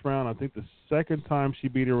the first round. I think the second time she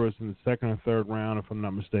beat her was in the second or third round, if I'm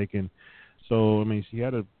not mistaken. So she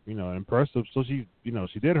had an impressive. So she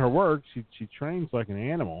did her work. She trains like an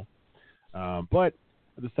animal, but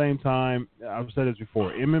at the same time, I've said this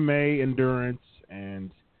before: MMA endurance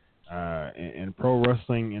and pro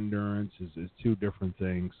wrestling endurance is two different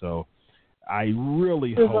things. So I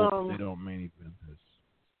really hope they don't main event this.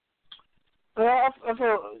 Well, I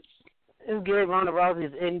feel it's good Ronda Rousey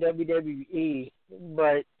is in WWE,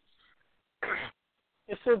 but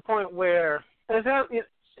it's to the point where it's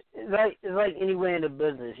like anywhere in the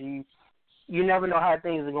business. You never know how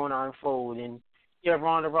things are going to unfold, and you have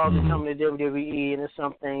Ronda Rousey coming to WWE, and there's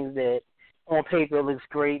some things that on paper looks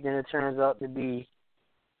great, then it turns out to be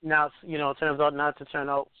not to turn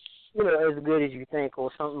out as good as you think,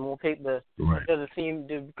 or something on paper doesn't seem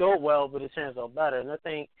to go well, but it turns out better. And I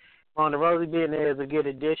think Ronda Rousey being there is a good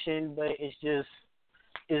addition, but is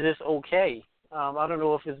this okay? I don't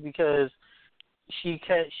know if it's because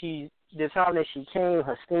the time that she came,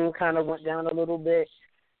 her steam kind of went down a little bit,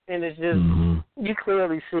 and it's just you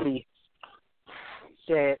clearly see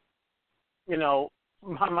that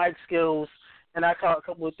her mic skills, and I caught a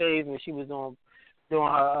couple of things when she was doing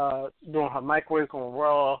her mic work on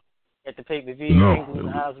Raw, at the pay-per-view. No. His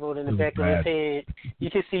eyes rolled in the back of his head. You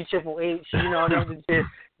can see Triple H, you know, this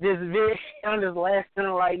big on his last thing,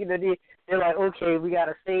 like, you know, they're like, okay, we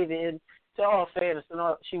gotta save it. And to all fairness,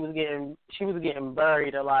 she was getting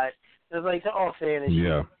buried a lot. It was like, to all fairness,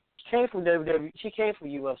 she came from WWE. She came from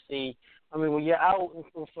UFC. I mean, when you're out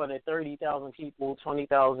in front of 30,000 people,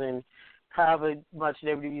 20,000, however much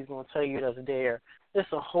WWE is going to tell you that's there,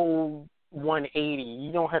 it's a whole 180.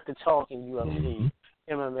 You don't have to talk in UFC,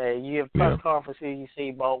 MMA. You have press conferences, you say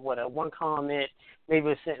about one comment,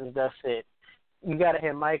 maybe a sentence, that's it. You got to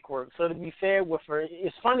have mic work. So to be fair with her,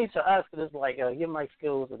 it's funny to us because it's like, your mic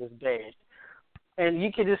skills are this bad. And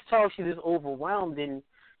you can just tell she's just overwhelmed, and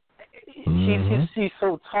she's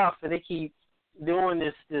so tough, and they keep doing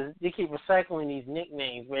this, they keep recycling these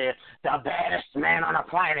nicknames where the baddest man on the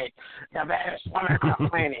planet, the baddest woman on the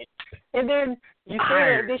planet. And then you say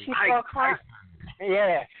that, then she starts crying.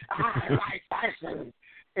 Yeah, Mike Tyson.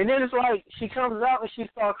 And then it's like she comes out and she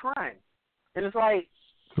starts crying. And it's like,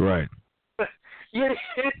 right. Yeah,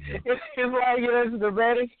 it's like, you know, it's the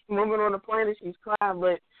baddest woman on the planet, she's crying.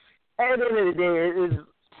 But at the end of the day,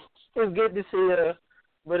 it's good to see her,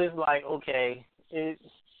 but it's like, okay,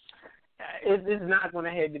 it's not going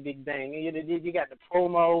to have the big bang. You got the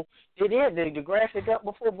promo. They did the graphic up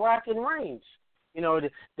before Brock and Reigns. You know,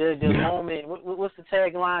 the moment, what's the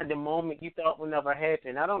tagline? The moment you thought would never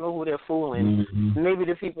happen. I don't know who they're fooling. Maybe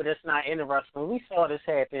the people that's not into wrestling. We saw this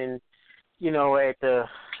happen, you know, at the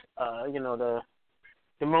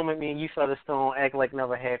moment me and you saw the Stone act like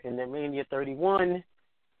never happened. At Mania 31,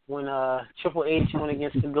 when Triple H went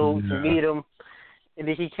against the GOAT to beat him. And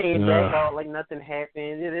then he came back out like nothing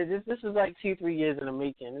happened. This is like 2-3 years in the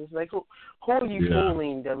making. It's like, who are you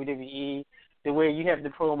fooling, WWE? The way you have the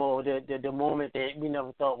promo, the moment that we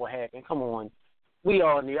never thought would happen. Come on. We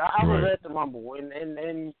all knew. I was at the Rumble,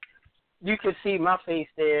 and you could see my face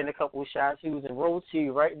there in a couple of shots. He was in row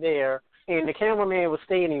 2 right there, and the cameraman was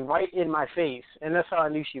standing right in my face, and that's how I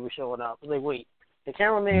knew she was showing up. I was like, wait, the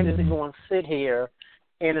cameraman isn't going to sit here,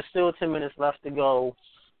 and there's still 10 minutes left to go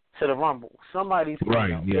to the Rumble. Somebody's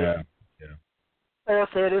right. Like I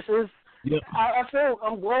said, this is. Yep.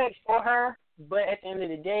 I'm glad for her, but at the end of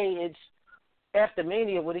the day, it's after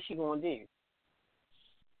Mania. What is she going to do?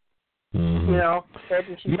 You know,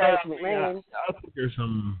 after she fights McMahon. I think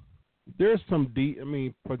there's some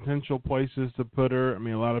potential places to put her. I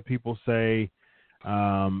mean, a lot of people say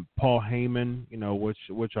Paul Heyman, you know,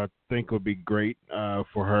 which I think would be great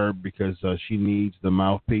for her because she needs the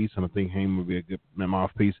mouthpiece, and I think Heyman would be a good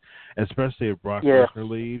mouthpiece, especially if Brock Lesnar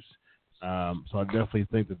leaves. So I definitely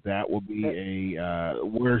think that will be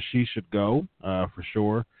where she should go for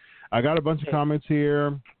sure. I got a bunch of comments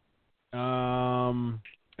here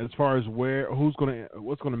as far as what's going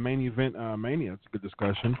to main event Mania. It's a good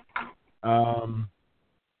discussion.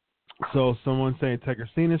 So someone saying Taker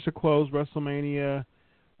Cena should close WrestleMania.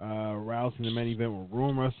 Rousey in the main event will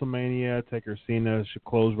ruin WrestleMania. Taker Cena should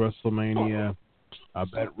close WrestleMania. I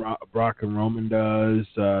bet Brock and Roman does.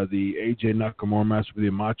 The AJ Nakamura match with the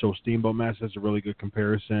Macho Steamboat match, that's a really good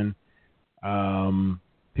comparison.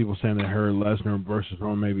 People saying that her Lesnar versus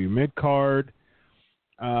Roman may be mid-card.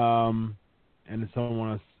 And then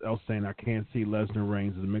someone else saying I can't see Lesnar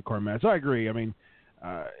Reigns as a mid-card match. I agree. I mean,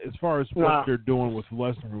 as far as what they're doing with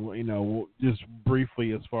Lesnar, you know, just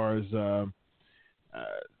briefly as far as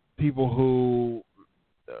people who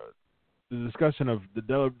the discussion of the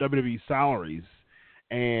WWE salaries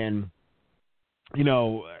and, you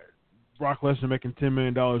know, Brock Lesnar making $10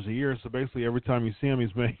 million a year. So basically every time you see him,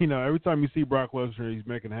 he's making, you know, every time you see Brock Lesnar, he's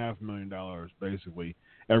making $500,000 basically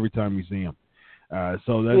every time you see him.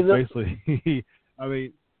 So that's basically, I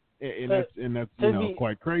mean, and that's you know,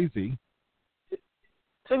 quite crazy.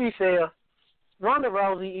 To be fair, Ronda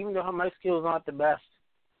Rousey, even though her mic skills aren't the best,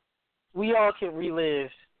 we all can relive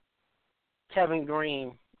Kevin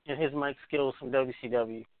Green and his mic skills from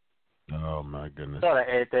WCW. Oh, my goodness. Thought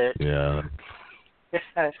I had that. Yeah.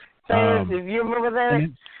 If you remember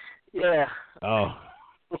that, yeah. Oh,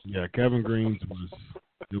 yeah. Kevin Green's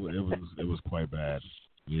it was quite bad.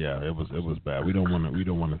 Yeah, it was bad. We don't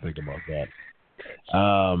want to think about that.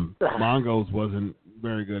 Mongo's wasn't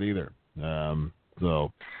very good either.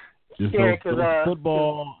 So just those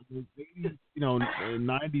football, you know,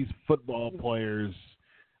 90s football players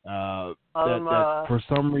that for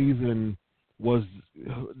some reason the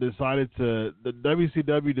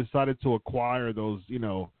WCW decided to acquire those, you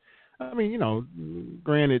know, I mean, you know,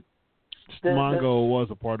 granted, Mongo was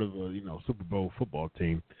a part of a, you know, Super Bowl football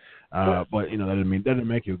team, but you know that didn't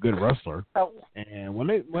make you a good wrestler. And when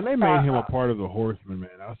they made him a part of the Horsemen,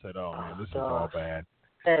 man, I said, oh man, this is all bad.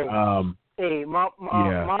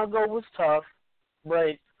 Mongo was tough,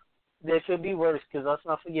 but there could be worse because let's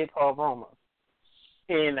not forget Paul Roma.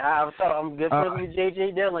 And I'm good friends with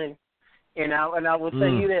J.J. Dillon, and I will tell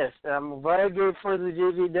you this: I'm very good friends with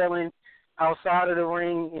J.J. Dillon outside of the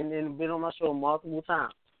ring, and been on my show multiple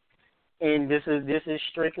times. And this is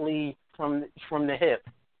strictly from the hip.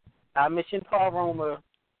 I mentioned Paul Roma.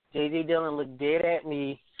 J.J. Dillon looked dead at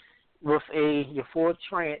me with a euphoric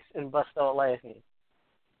trance and bust out laughing.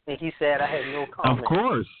 And he said I had no comment. Of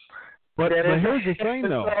course. But here's the thing,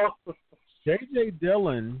 though. J.J.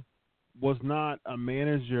 Dillon was not a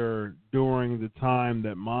manager during the time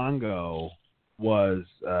that Mongo was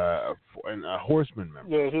a Horseman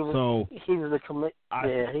member. Yeah, he was the commissioner.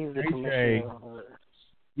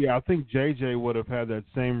 Yeah, I think JJ would have had that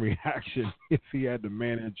same reaction if he had to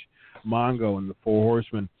manage Mongo and the Four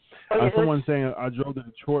Horsemen. Someone saying I drove to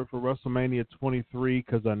Detroit for WrestleMania 23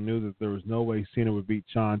 because I knew that there was no way Cena would beat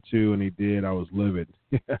Shawn 2, and he did. I was livid.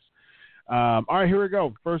 All right, here we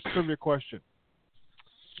go. First trivia question.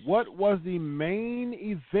 What was the main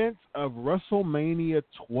event of WrestleMania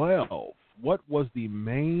 12? What was the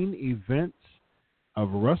main event of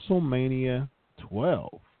WrestleMania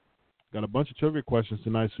 12? Got a bunch of trivia questions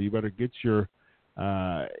tonight, so you better get your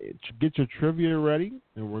trivia ready,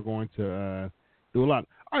 and we're going to do a lot.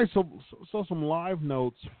 All right, so some live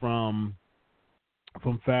notes from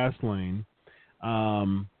Fastlane.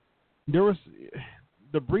 There was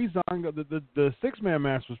the Breezango, the 6-man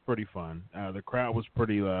match was pretty fun. The crowd was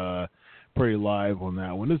pretty live on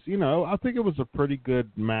that one. It's, I think it was a pretty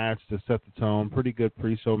good match to set the tone. Pretty good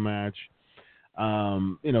pre-show match.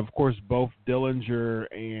 Of course, both Dillinger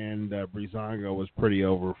and Breezango was pretty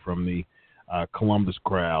over from the Columbus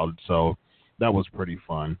crowd, so that was pretty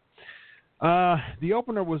fun. The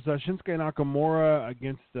opener was Shinsuke Nakamura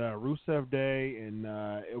against Rusev Day, and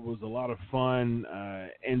it was a lot of fun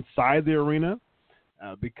inside the arena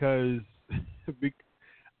because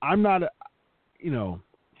I'm not,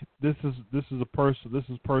 this is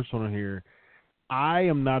personal here. I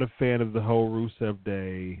am not a fan of the whole Rusev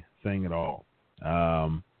Day thing at all.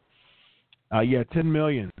 10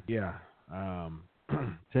 million. Yeah.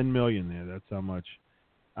 10 million there. That's how much.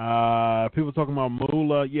 People talking about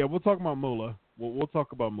Moolah. Yeah, we'll talk about Moolah. We'll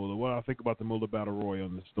talk about Moolah. What I think about the Moolah Battle Royal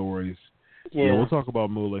and the stories. Yeah, we'll talk about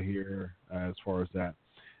Moolah here as far as that.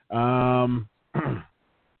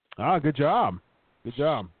 Good job. Good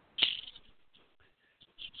job.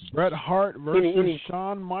 Bret Hart versus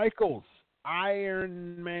Shawn Michaels.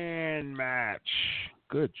 Iron Man match.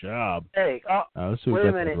 Good job. Hey, let's see wait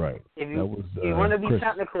a that minute. Right. If you want to be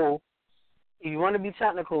technical,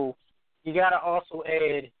 you gotta also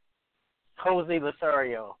add Jose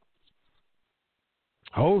Lothario.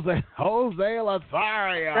 Jose Lothario,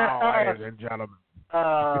 ladies and gentlemen.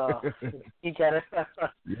 You gotta.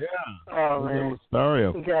 Yeah. Oh man.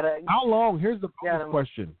 Lothario. You gotta. How long? Here's the bonus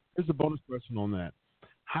question. Here's the bonus question on that.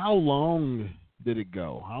 How long did it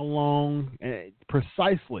go? How long?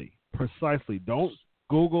 Precisely. Don't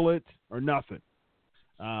Google it or nothing.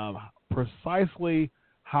 Precisely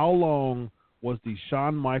how long was the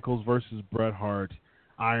Shawn Michaels versus Bret Hart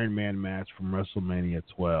Iron Man match from WrestleMania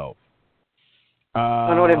 12?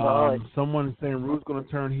 Someone saying Rude's going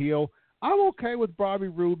to turn heel. I'm okay with Bobby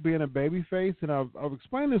Roode being a babyface, and I've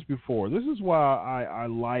explained this before. This is why I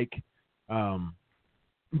like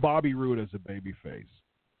Bobby Roode as a babyface,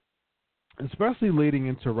 especially leading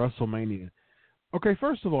into WrestleMania. Okay,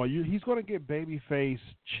 first of all, he's going to get babyface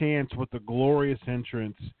chance with the glorious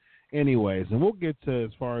entrance anyways, and we'll get to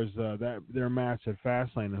as far as their match at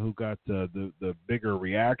Fastlane and who got the bigger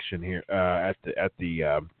reaction here at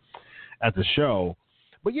the show.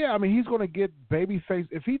 But yeah, I mean, he's going to get babyface.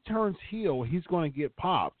 If he turns heel, he's going to get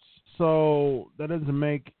pops. So that doesn't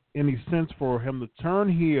make any sense for him to turn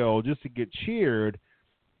heel just to get cheered.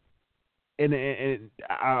 And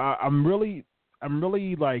I'm really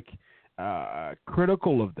like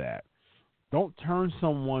critical of that. Don't turn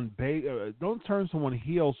someone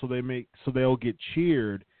heel so they'll get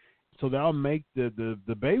cheered. So they'll make the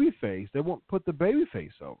baby face. They won't put the baby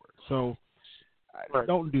face over. So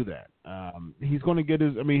don't do that. He's going to get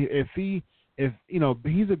his. I mean, if he's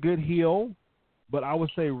a good heel, but I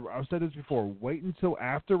would say I've said this before. Wait until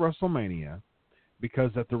after WrestleMania,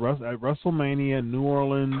 because at WrestleMania New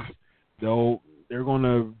Orleans, they're going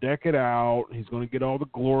to deck it out. He's going to get all the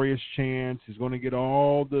glorious chants. He's going to get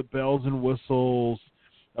all the bells and whistles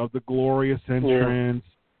of the glorious entrance.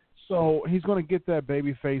 Yeah. So he's going to get that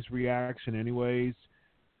babyface reaction anyways.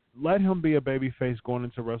 Let him be a babyface going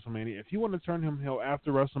into WrestleMania. If you want to turn him heel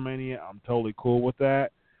after WrestleMania, I'm totally cool with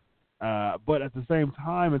that. But at the same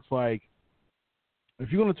time, it's like,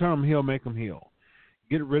 if you're going to turn him heel, make him heel.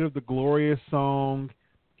 Get rid of the glorious song.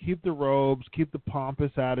 keep the robes, keep the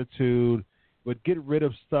pompous attitude, but get rid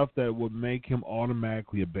of stuff that would make him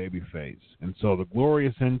automatically a babyface. And so the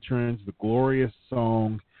glorious entrance, the glorious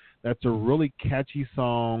song, that's a really catchy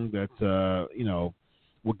song that,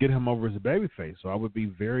 will get him over as a babyface. So I would be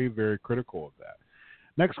very, very critical of that.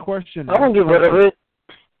 Next question. I won't get rid of it.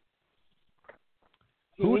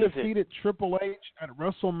 Who defeated Triple H at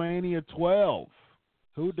WrestleMania 12?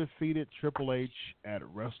 Who defeated Triple H at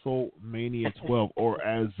WrestleMania 12? Or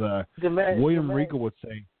as William Regal would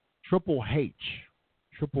say, Triple H.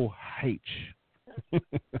 Triple H.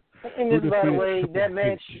 And this, by the way, that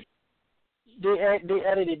match, they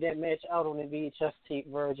edited that match out on the VHS tape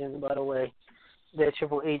version, by the way. That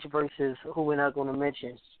Triple H versus who we're not going to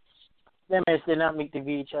mention. That match did not make the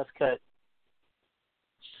VHS cut.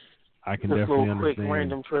 I can Just definitely a little quick understand.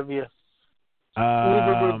 random trivia.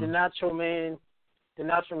 Neither did the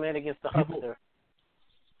Nacho Man against the Huckster.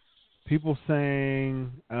 People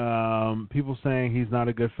saying he's not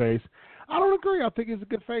a good face. I don't agree. I think he's a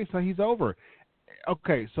good face. He's over.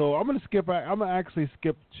 Okay, so I'm gonna actually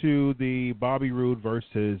skip to the Bobby Roode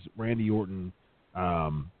versus Randy Orton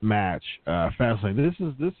match. Fastlane. This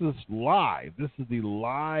is live. This is the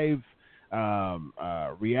live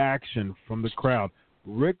reaction from the crowd.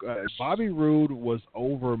 Bobby Roode was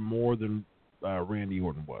over more than Randy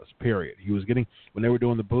Orton was. Period. He was getting, when they were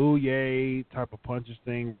doing the boo yay type of punches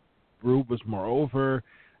thing, Roode was more over.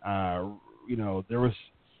 There was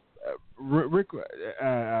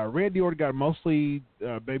Randy Orton got mostly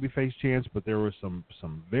babyface chants, but there were some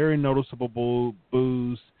very noticeable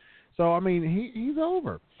boos. So I mean, he's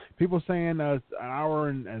over. People saying an hour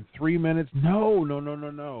and 3 minutes.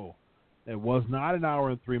 No. It was not an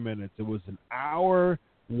hour and 3 minutes. It was an hour,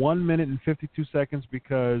 1 minute and 52 seconds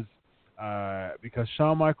because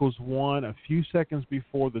Shawn Michaels won a few seconds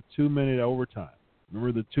before the 2-minute overtime.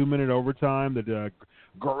 Remember the 2-minute overtime that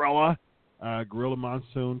Gorilla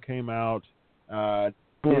Monsoon came out,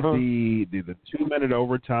 did the 2-minute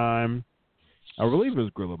overtime. I believe it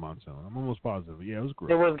was Gorilla Monsoon. I'm almost positive. Yeah, it was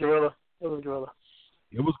Gorilla.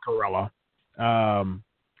 It was Gorilla.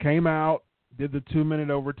 Came out, did the 2-minute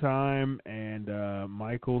overtime, and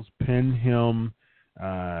Michaels pinned him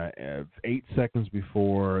 8 seconds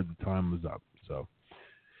before the time was up. So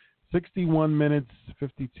 61 minutes,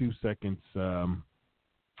 52 seconds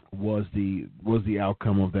was the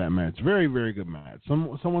outcome of that match. Very, very good match.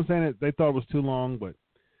 Someone saying that they thought it was too long, but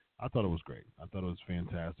I thought it was great. I thought it was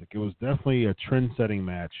fantastic. It was definitely a trend-setting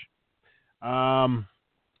match.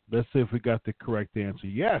 Let's see if we got the correct answer.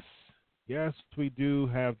 Yes, we do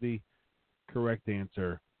have the correct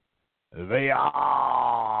answer. The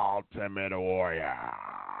Ultimate Warrior.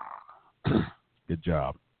 Good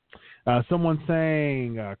job. Someone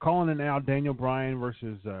saying, calling it out, Daniel Bryan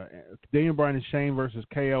and Shane versus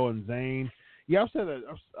KO and Zayn. Yeah, I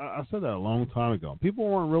said that a long time ago. People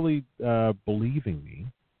weren't really believing me,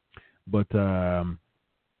 but I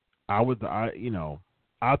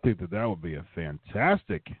think that would be a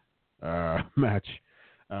fantastic match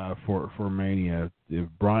for Mania. If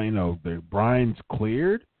Bryan's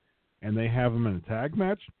cleared and they have him in a tag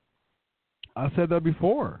match. I said that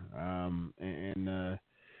before, and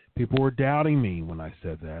people were doubting me when I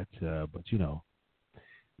said that, but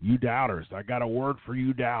you doubters, I got a word for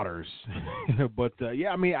you doubters. But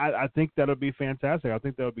I think that would be fantastic. I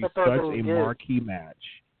think that would be such a marquee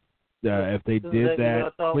match. If they did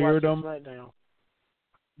that, cleared them.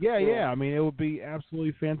 Yeah. I mean, it would be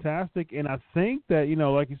absolutely fantastic. And I think that,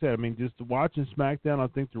 like you said, I mean, just watching SmackDown, I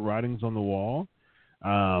think the writing's on the wall.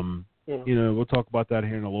 We'll talk about that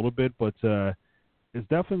here in a little bit, but it's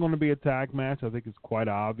definitely going to be a tag match. I think it's quite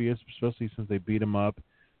obvious, especially since they beat him up.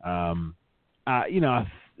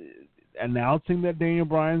 Announcing that Daniel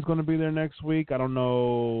Bryan's going to be there next week, I don't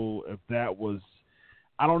know that would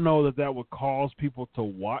cause people to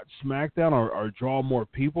watch SmackDown or draw more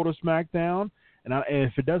people to SmackDown. And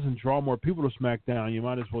if it doesn't draw more people to SmackDown, you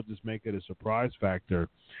might as well just make it a surprise factor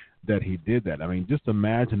that he did that. I mean, just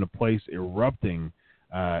imagine the place erupting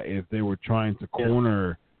if they were trying to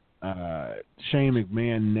corner Shane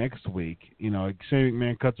McMahon next week. Shane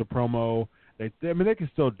McMahon cuts a promo. They can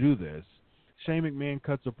still do this. Shane McMahon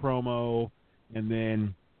cuts a promo, and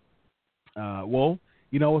then,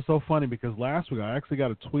 it's so funny because last week I actually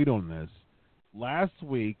got a tweet on this. Last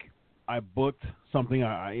week I booked something.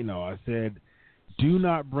 I said, do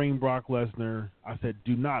not bring Brock Lesnar. I said,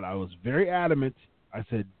 do not. I was very adamant. I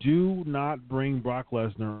said, do not bring Brock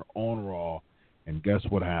Lesnar on Raw. And guess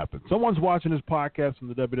what happened? Someone's watching this podcast from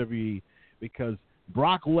the WWE because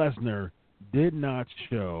Brock Lesnar did not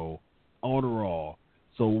show on Raw.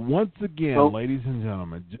 So once again, ladies and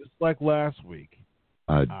gentlemen, just like last week,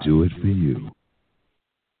 I do it for you.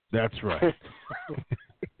 That's right.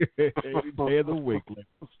 Any day of the week,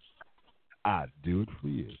 I do it for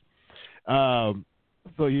you.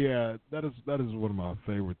 So yeah, that is one of my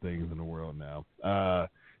favorite things in the world now.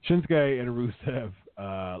 Shinsuke and Rusev,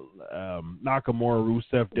 Nakamura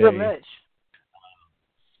Rusev Day. Good match.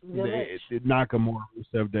 Nakamura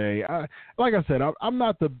Rusev Day. Like I said, I'm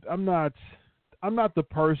not the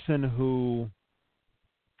person who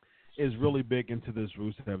is really big into this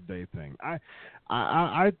Rusev Day thing.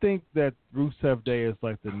 I think that Rusev Day is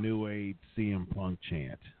like the new age CM Punk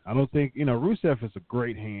chant. I don't think, Rusev is a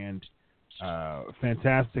great hand,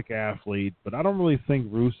 fantastic athlete, but I don't really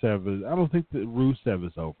think Rusev is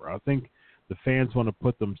over. I think the fans want to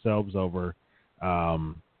put themselves over,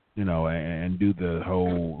 and do the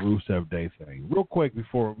whole Rusev Day thing. Real quick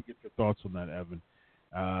before we get your thoughts on that, Evan.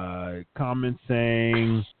 Comment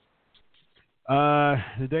saying,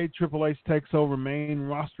 the day Triple H takes over main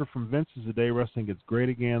roster from Vince is the day wrestling gets great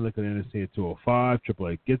again. Look at NXT at 205. Triple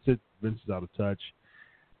H gets it. Vince is out of touch.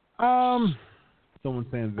 Someone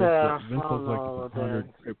saying Vince looks like a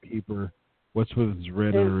 100 crypt keeper. What's with his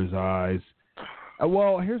red under his eyes?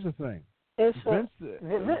 Well, here's the thing. The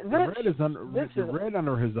red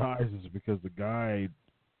under his eyes is because the guy,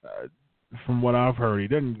 from what I've heard, he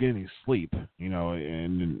doesn't get any sleep.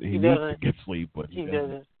 And he needs to get sleep, but he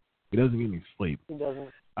doesn't. He doesn't get any sleep. He doesn't.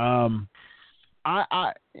 I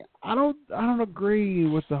don't agree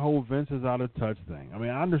with the whole Vince is out of touch thing. I mean,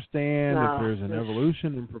 I understand that there's an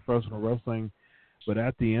evolution in professional wrestling, but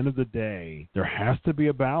at the end of the day, there has to be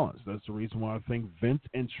a balance. That's the reason why I think Vince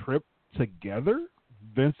and Triple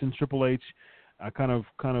H, kind of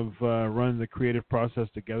run the creative process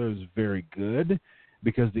together is very good,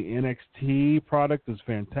 because the NXT product is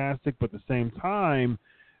fantastic, but at the same time,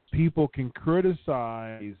 people can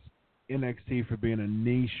criticize NXT for being a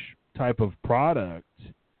niche type of product,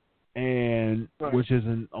 and which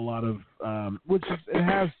isn't a lot of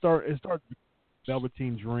it started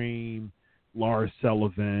Velveteen Dream, Lars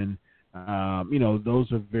Sullivan,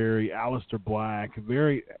 those are very Aleister Black,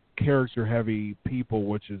 very character heavy people,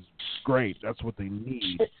 which is great. That's what they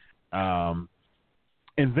need. And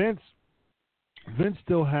Vince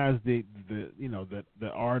still has the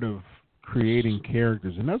art of creating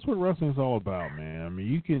characters, and that's what wrestling is all about, man. I mean,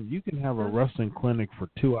 you can have a wrestling clinic for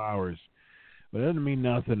 2 hours, but it doesn't mean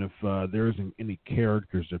nothing if there isn't any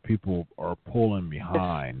characters that people are pulling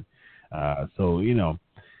behind. So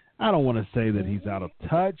I don't want to say that he's out of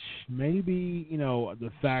touch. Maybe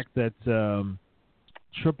the fact that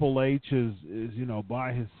Triple H is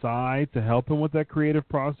by his side to help him with that creative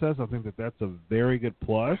process. I think that's a very good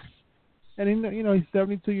plus. And he's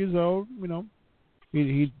 72 years old.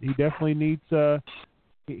 He definitely needs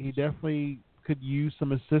he definitely could use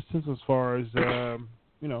some assistance as far as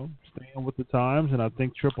staying with the times. And I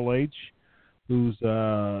think Triple H, who's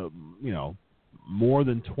more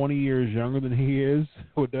than 20 years younger than he is,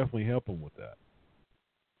 would definitely help him with that.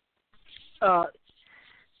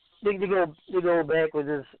 To go back with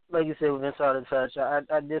this, like you said, with Vince out of touch,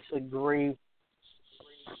 I disagree.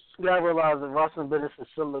 You gotta realize the wrestling business is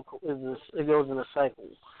it goes in a cycle.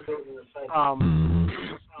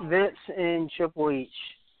 Vince and Triple H,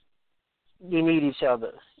 they need each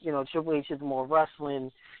other. Triple H is more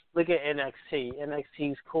wrestling. Look at NXT.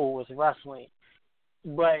 NXT's cool, it's wrestling.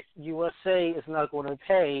 But USA is not going to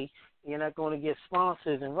pay. You're not going to get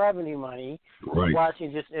sponsors and revenue money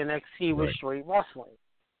watching just NXT with straight wrestling.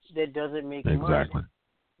 That doesn't make money.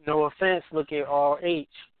 No offense, look at RH.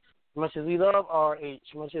 As much as we love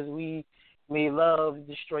RH, much as we may love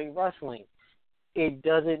the straight wrestling, it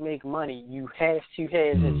doesn't make money. You have to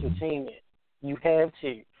have entertainment. You have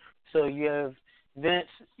to. So you have Vince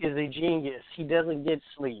is a genius. He doesn't get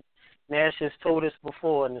sleep. Nash has told us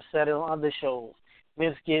before and said it on other shows.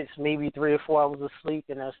 Vince gets maybe 3 or 4 hours of sleep,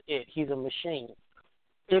 and that's it. He's a machine.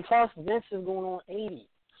 And plus, Vince is going on 80.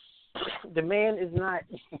 The man is not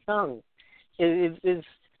young.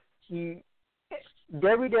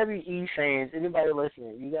 WWE fans, anybody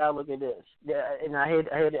listening, you gotta look at this. And I had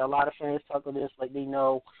a lot of fans talk on this like they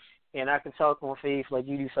know, and I can talk on faith like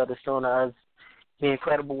you do, Featherstone, as being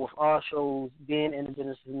credible with our shows, being in the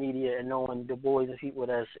business of media, and knowing the boys and people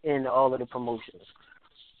that's in all of the promotions.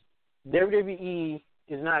 WWE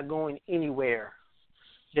is not going anywhere.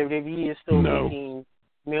 WWE is still making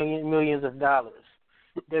millions of dollars.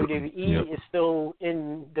 WWE is still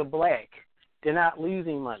in the black. They're not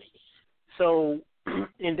losing money. So,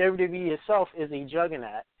 and WWE itself is a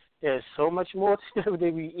juggernaut. There's so much more to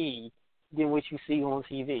WWE than what you see on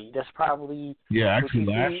TV. That's probably actually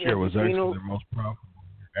last year was actually their most profitable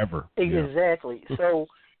year ever. Exactly. So,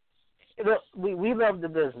 look, we love the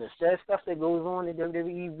business. That stuff that goes on in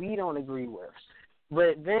WWE, we don't agree with.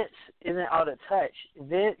 But Vince isn't out of touch.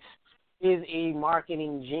 Vince is a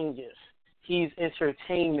marketing genius. He's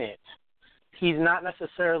entertainment. He's not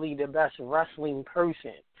necessarily the best wrestling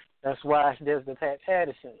person. That's why there's the Pat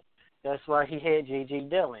Patterson. That's why he had J.J.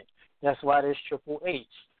 Dillon. That's why there's Triple H.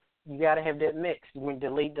 You got to have that mix. When the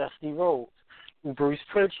late Dusty Rhodes, Bruce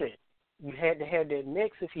Pritchard, you had to have that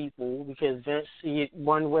mix of people because Vince see it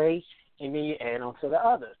one way and then you add on to the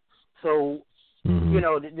other. So, you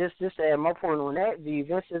know, just to add my point on that,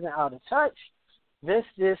 Vince isn't out of touch. Vince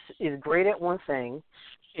just is great at one thing,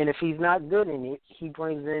 and if he's not good in it, he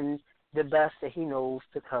brings in the best that he knows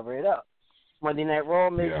to cover it up. Monday Night Raw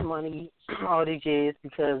makes money all these years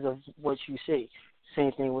because of what you see.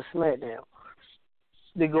 Same thing with SmackDown.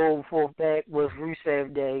 The go forth back with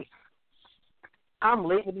Rusev Day. I'm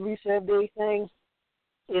late with the Rusev Day thing.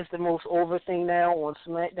 It's the most over thing now on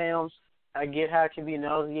SmackDown. I get how it can be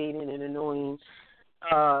nauseating and annoying.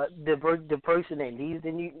 The person that needs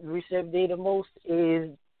the new Rusev Day the most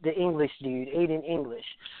is the English dude, Aiden English.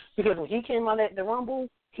 Because when he came out at the Rumble,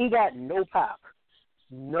 he got no pop.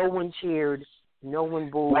 No one cheered. No one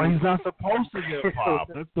booed. Well, he's not supposed to get pop.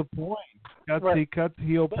 That's the point. He cut the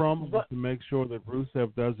heel promos to make sure that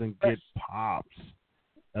Rusev doesn't get pops.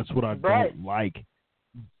 That's what I don't like.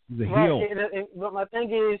 He's a heel. But my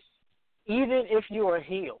thing is, even if you're a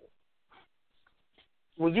heel,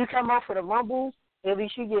 when you come out for the Rumble, at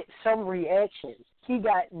least you get some reaction. He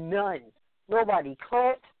got none. Nobody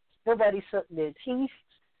clapped. Nobody sucked their teeth.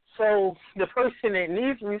 So the person that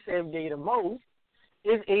needs Rusev Day the most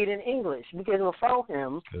is Aiden English, because without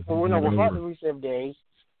him, without the Rusev Day,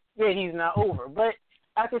 he's not over. But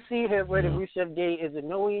I can see that where the Rusev Day is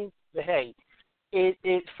annoying, but hey,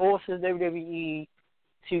 it forces WWE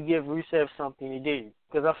to give Rusev something to do.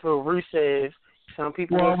 Because I feel Rusev, some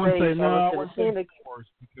people I would say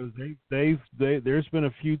because there's been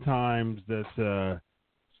a few times that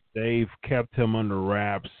they've kept him under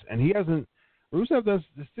wraps, and he hasn't. Rusev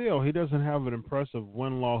he doesn't have an impressive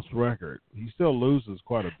win-loss record. He still loses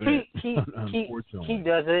quite a bit. Unfortunately, he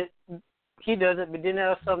does it. But then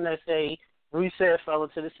there's some that say Rusev fell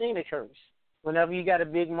into the Cena curse. Whenever you got a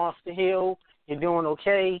big monster heel, you're doing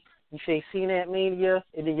okay. You face Cena at Mania,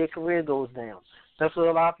 and then your career goes down. That's what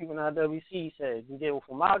a lot of people in IWC said. You did it with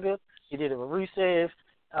Umaga, you did it with Rusev,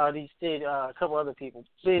 you did a couple other people.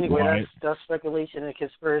 But anyway, that's speculation and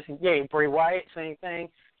conspiracy. Yeah, Bray Wyatt, same thing.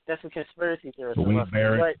 That's a conspiracy theory. Wade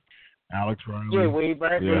Barrett, Alex Riley. Yeah, Wade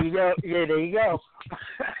Barrett. Yeah. There you go. Yeah, there you go.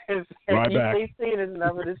 Ryback. Cena is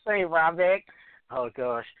never the same. Ryback. Oh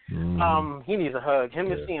gosh. He needs a hug.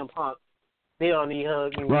 Him and CM Punk. They all need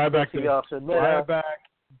hugs. Ryback.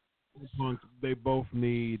 They both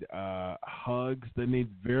need hugs. They need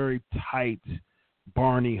very tight,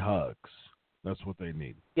 Barney hugs. That's what they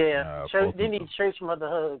need. Yeah, they need church mother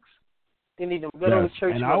hugs. They need them good old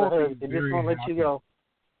church mother hugs. They just won't let you go.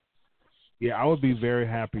 Yeah, I would be very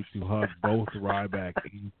happy to hug both Ryback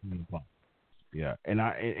and CM Punk. Yeah, and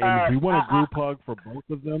if you want a group hug for both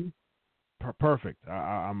of them, perfect.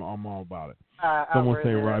 I'm all about it. Someone say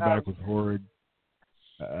Ryback was horrid.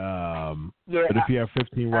 But if you have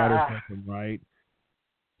 15 riders left and right,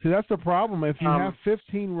 see that's the problem. If you have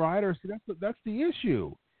 15 riders, see, that's the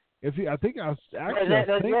issue. I think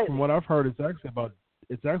from what I've heard, it's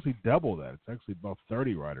actually double that. It's actually about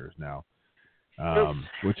 30 riders now,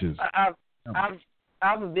 which is.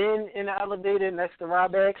 I've been in the elevator next to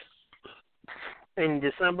Ryback in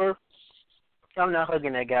December. I'm not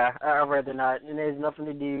hugging that guy. I'd rather not. And there's nothing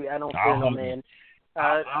to do. I don't feel no man.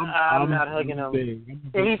 I'm not hugging him.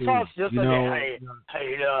 And he talks just like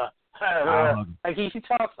that. Like he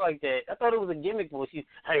talks like that. I thought it was a gimmick voice.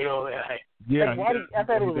 I thought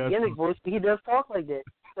it was a gimmick voice, but he does talk like that.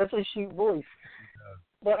 That's his shoot voice.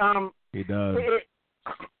 But he does.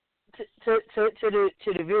 To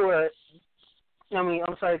the viewer,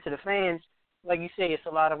 to the fans, like you say, it's a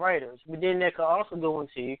lot of writers. But then that could also go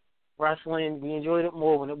into wrestling. We enjoyed it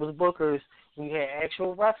more when it was bookers. We had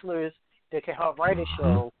actual wrestlers that could help write a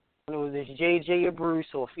show. When it was this JJ or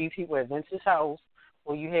Bruce or a few people at Vince's house,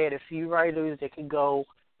 or you had a few writers that could go,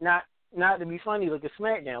 not to be funny, look at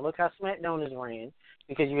SmackDown. Look how SmackDown is ran,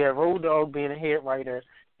 because you have Road Dogg being a head writer,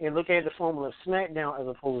 and look at the formula of SmackDown as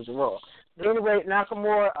opposed to Raw. But anyway,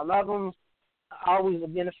 Nakamura, I love him. I always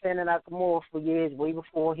have been a fan of Nakamura for years, way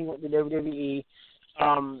before he went to WWE.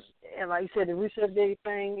 And like you said, the Rusev Day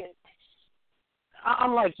thing,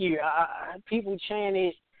 I'm like you. People chant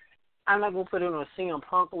it. I'm not going to put it on a CM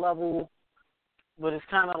Punk level, but it's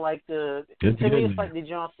kind of like it's like the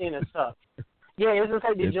John Cena stuff. Yeah, it's just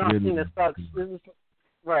like the John Cena stuff.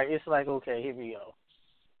 Right, it's like, okay, here we go.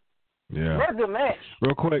 Yeah. That's a good match.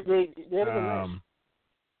 Real quick. That's a good match.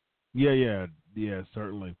 Yeah. Yeah,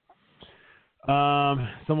 certainly.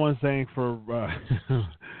 Someone's saying for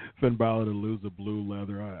Finn Balor to lose the blue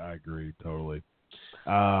leather. I agree totally.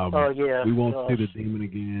 We won't see the Demon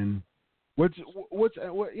again. Which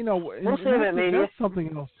you know, that's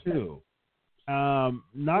something else too.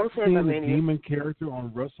 Not seeing the Demon character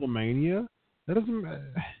on WrestleMania. That doesn't.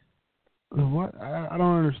 What I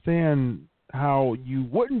don't understand how you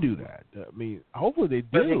wouldn't do that. I mean, hopefully they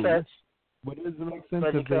do. But it doesn't make sense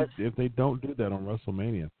if they don't do that on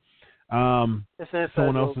WrestleMania.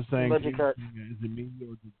 Someone else is saying, is it me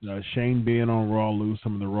or Shane being on Raw lose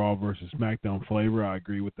some of the Raw versus SmackDown flavor? I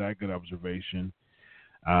agree with that. Good observation.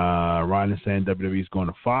 Ryan is saying WWE is going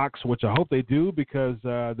to Fox, which I hope they do because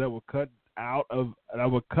that would cut out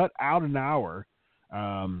an hour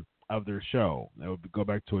of their show. That would go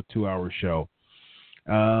back to a 2-hour show,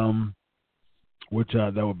 which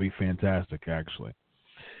that would be fantastic, actually.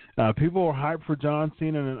 People are hyped for John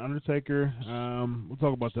Cena and Undertaker. We'll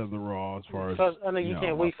talk about that in the Raw as far as. I know you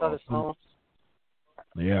can't wait for the song.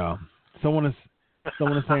 Yeah, someone is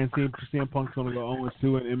saying CM Punk's going to go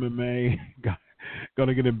 0-2 in MMA. Going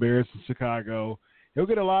to get embarrassed in Chicago. He'll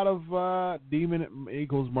get a lot of Demon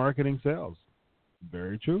equals marketing sales.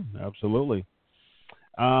 Very true, absolutely.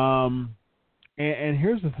 And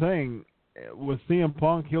here's the thing with CM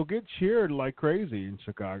Punk, he'll get cheered like crazy in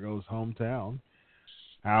Chicago's hometown.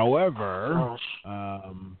 However,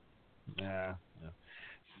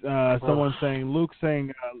 someone's saying, Luke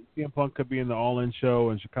saying CM Punk could be in the All-In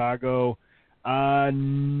show in Chicago.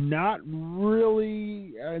 Not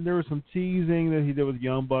really. There was some teasing that he did with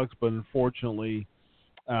Young Bucks, but unfortunately,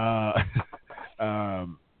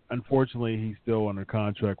 he's still under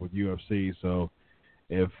contract with UFC. So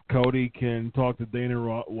if Cody can talk to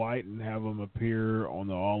Dana White and have him appear on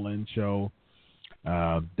the All-In show,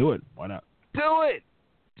 do it. Why not? Do it.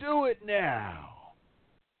 Do it now.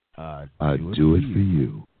 I'd do it for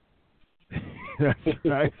you. That's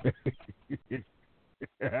right.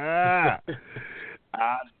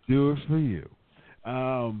 I'd do it for you.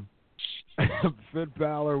 Finn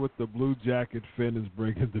Balor with the blue jacket. Finn is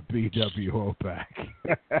bringing the BWO back.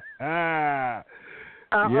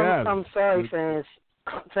 I'm sorry, fans.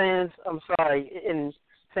 Fans, I'm sorry. And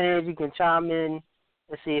fans, you can chime in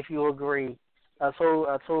and see if you agree. I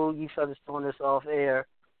told you fellas throwing this off air.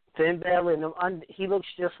 Finn Balor, he looks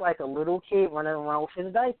just like a little kid running around with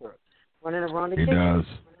his diaper, running around the kitchen. He does.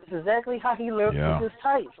 It's exactly how he looks with his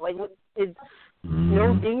tights. Like,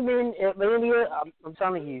 no Demon at Mania. I'm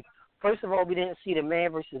telling you. First of all, we didn't see the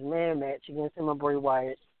man versus man match against him and Bray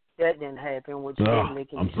Wyatt. That didn't happen, which didn't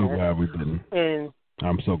make any sense. I'm so glad we didn't. And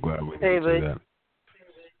I'm so glad we didn't see that.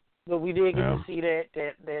 But we did get to see that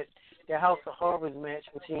House of Horrors match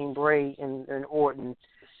between Bray and Orton,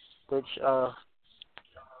 which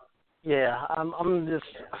it's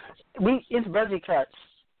budget cuts.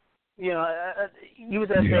 You know, you was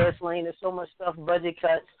at Fastlane. There's so much stuff, budget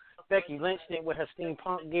cuts. Becky Lynch did with her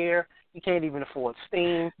steampunk gear. You can't even afford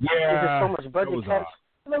steam. There's just so much budget cuts.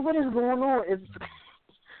 Like, what is going on? It's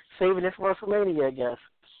saving it for WrestleMania, I guess.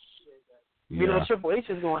 You know, Triple H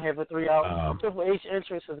is going to have a 3-hour. Triple H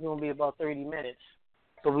entrance is going to be about 30 minutes.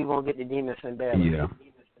 So we won't get the Demon Finn Balor. Yeah.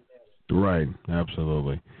 Right.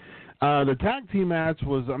 Absolutely. The tag team match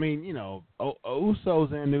was, I mean, you know,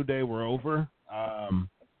 Usos and New Day were over.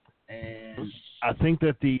 And I think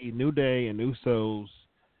that the New Day and Usos,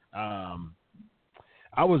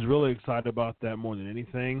 I was really excited about that more than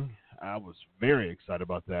anything. I was very excited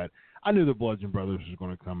about that. I knew the Bludgeon Brothers was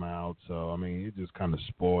going to come out, so, I mean, it just kind of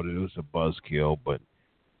spoiled it. It was a buzzkill, but,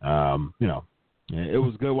 you know, it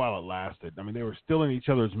was good while it lasted. I mean, they were stealing each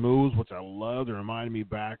other's moves, which I loved. It reminded me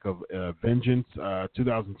back of Vengeance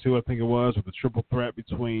 2002, I think it was, with the triple threat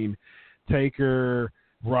between Taker,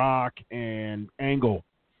 Rock, and Angle.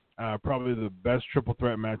 Probably the best triple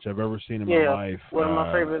threat match I've ever seen in my life. One of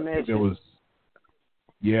my favorite matches.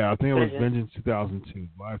 I think it was Vengeance 2002,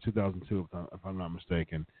 Live 2002, if I'm not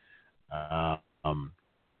mistaken.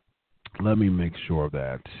 Let me make sure of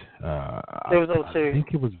that. It was 02. I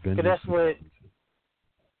think it was Vengeance.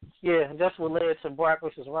 That's what led to Brock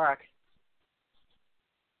versus Rock.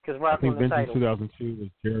 Because Rock I think won the Vengeance title. 2002 was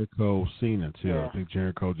Jericho Cena too. Yeah. I think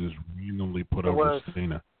Jericho just randomly put over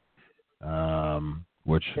Cena.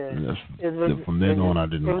 Which from then on I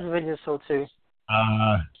didn't know. It was Vengeance 02.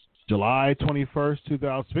 July 21st,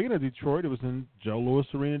 2000. Speaking of Detroit, it was in Joe Louis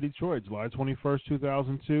Arena, Detroit. July 21st,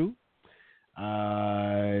 2002.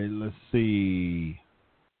 Let's see.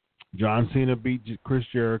 John Cena beat Chris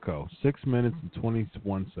Jericho, 6 minutes and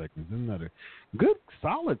 21 seconds. Isn't that a good,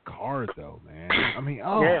 solid card, though, man? I mean,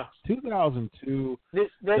 2002,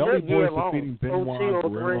 Dudley Boyz defeating Benoit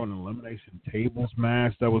Guerrero in an elimination tables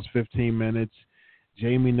match. That was 15 minutes.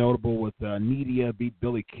 Jamie Notable with Nidia beat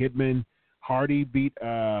Billy Kidman. Hardy beat,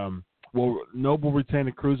 Noble retained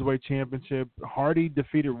the Cruiserweight Championship. Hardy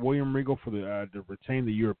defeated William Regal for to retain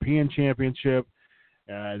the European Championship.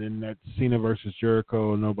 Then that Cena versus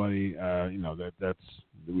Jericho. Nobody, that's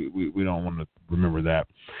we don't want to remember that.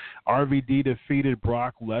 RVD defeated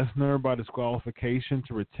Brock Lesnar by disqualification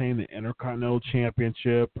to retain the Intercontinental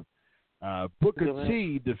Championship. Booker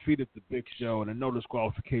T defeated the Big Show in a no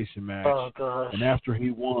disqualification match. Oh gosh! And after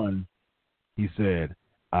he won, he said,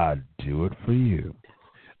 "I'd do it for you."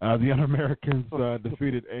 The Un-Americans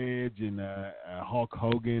defeated Edge and Hulk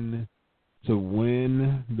Hogan to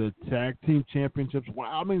win the tag team championships.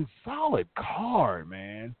 Wow, I mean, solid card,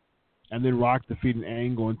 man. And then Rock defeated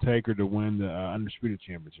Angle and Taker to win the Undisputed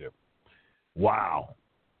Championship. Wow.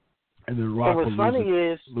 And then Rock will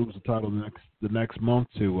lose the title the next month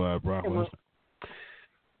to Brock Lesnar.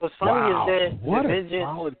 What's funny is that what a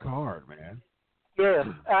solid card, man. Yeah,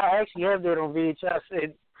 I actually have that on VHS.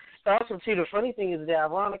 And also, too, the funny thing is that,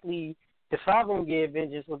 ironically, the 5-on-Gear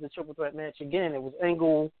Vengeance was a triple threat match again. It was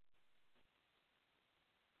Angle,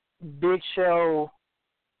 Big Show.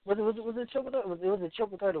 Was it triple threat? It was a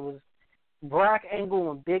triple threat. It was Brock,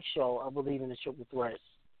 Angle, and Big Show, I believe, in the triple threat.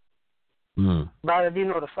 But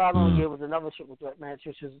the 5-on-Gear was another triple threat match,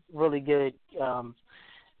 which was really good.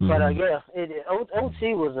 But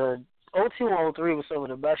OT was 02 and 03 was some of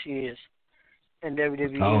the best years in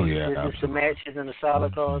WWE. Oh yeah, just the matches and the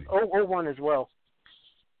solid cards. 01 as well.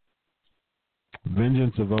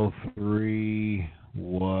 Vengeance of 03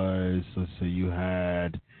 was, let's see, you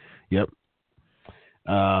had,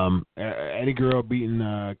 Eddie Guerrero beating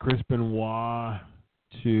Chris Benoit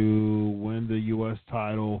to win the U.S.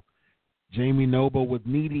 title. Jamie Noble with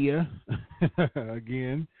Nidia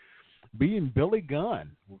again, beating Billy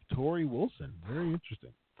Gunn with Tori Wilson. Very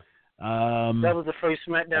interesting. That was the first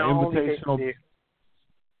SmackDown Invitational.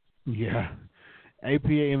 Yeah. APA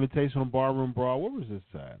Invitational Barroom Brawl. Where was this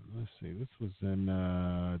at? Let's see. This was in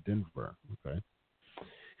Denver. Okay.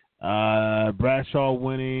 Bradshaw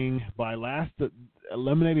winning by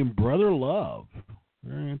eliminating Brother Love.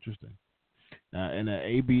 Very interesting. In an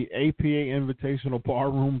APA Invitational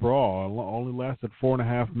Barroom Brawl. Only lasted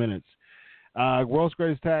 4.5 minutes. World's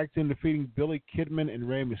Greatest Tag Team defeating Billy Kidman and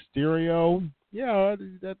Rey Mysterio. Yeah,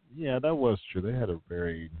 that was true. They had a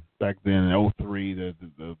very, back then in 03,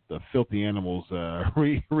 the Filthy Animals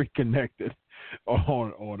reconnected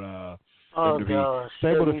on WWE.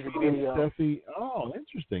 Sable defeating Stephanie. Oh,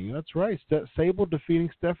 interesting. That's right. Sable defeating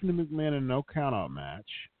Stephanie McMahon in a no countout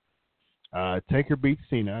match. Taker beat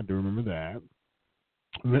Cena. I do remember that.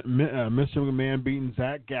 Mr. McMahon beating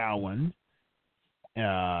Zach Gowen.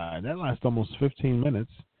 That lasted almost 15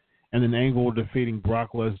 minutes. And then Angle defeating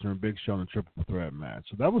Brock Lesnar and Big Show in a triple threat match.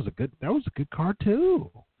 So that was a good card too.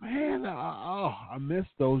 Man, I miss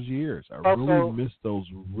those years. I really miss those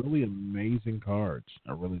really amazing cards.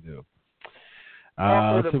 I really do.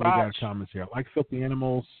 Let's see if we got comments here. I like Filthy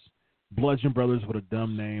Animals. Bludgeon Brothers with a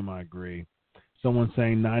dumb name. I agree. Someone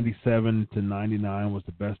saying 97 to 99 was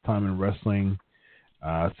the best time in wrestling.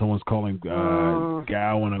 Someone's calling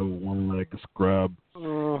Gowen a one-leg scrub.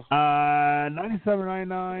 97,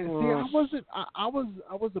 99. See, I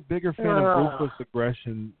was a bigger fan of Ruthless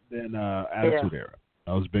Aggression than Attitude Era.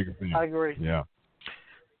 I was a bigger fan. I agree. Yeah.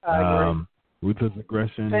 I agree. Ruthless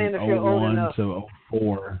Aggression 01 to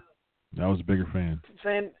 04. I was a bigger fan.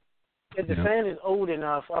 If the fan is old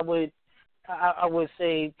enough, I would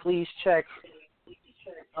say please check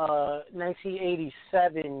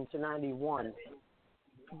 1987 to 91.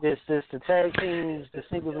 The tag teams, the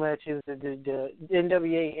singles matches, the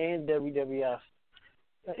NWA and WWF.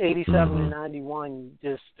 87 and 91,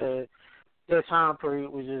 just their time period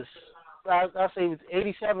was just. I say it was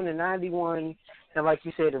 87 and 91, and like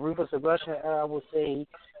you said, the Ruthless Aggression. I would say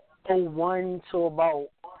 01 to about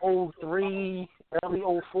 03, early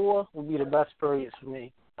 04 would be the best periods for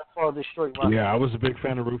me. For the straight run. Yeah, I was a big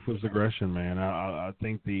fan of Ruthless Aggression, man. I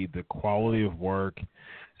think the quality of work.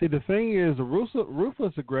 See, the thing is,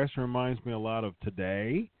 Ruthless Aggression reminds me a lot of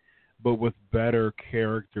today, but with better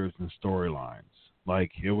characters and storylines.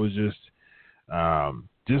 Like, it was I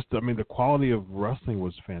mean, the quality of wrestling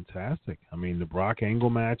was fantastic. I mean, the Brock Angle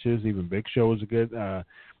matches, even Big Show was a good,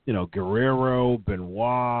 Guerrero,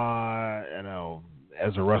 Benoit,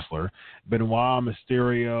 as a wrestler, Benoit,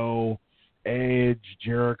 Mysterio, Edge,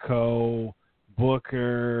 Jericho,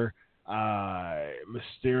 Booker,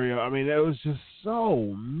 Mysterio. I mean, there was just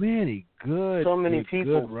so many good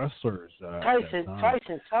wrestlers. Tyson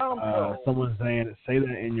Tom. Someone saying, say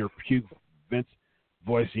that in your puke Vince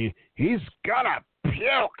voice. He's gonna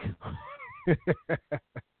puke.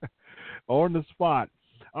 On the spot.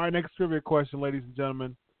 All right, next trivia question, ladies and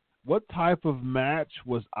gentlemen. What type of match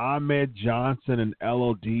was Ahmed Johnson and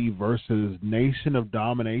LOD versus Nation of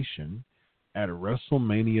Domination at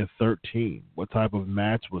WrestleMania 13? What type of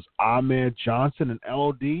match was Ahmed Johnson and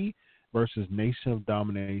LOD versus Nation of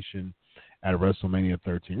Domination at WrestleMania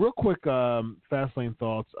 13? Real quick, Fastlane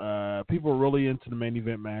thoughts. People were really into the main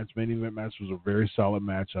event match. Main event match was a very solid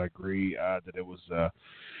match. I agree that it was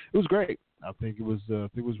great. I think it was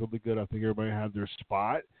really good. I think everybody had their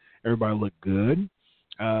spot. Everybody looked good.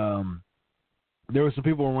 There were some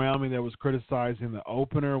people around me that was criticizing the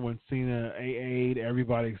opener when Cena AA'd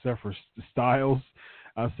everybody except for Styles.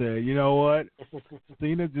 I said, you know what?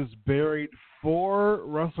 Cena just buried 4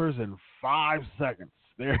 wrestlers in 5 seconds.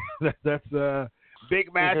 That's a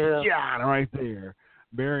big match, John, right there.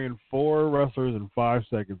 Burying 4 wrestlers in 5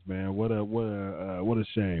 seconds, man. What a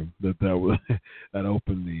shame that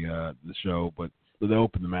opened the show, but they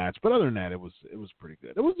opened the match. But other than that, it was pretty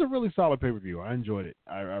good. It was a really solid pay-per-view. I enjoyed it.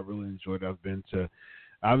 I really enjoyed it.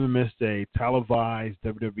 I haven't missed a televised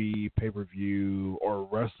WWE pay-per-view or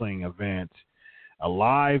wrestling event, a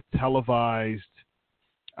live televised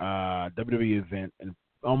WWE event in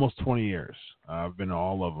almost 20 years. I've been to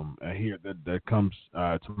all of them here that comes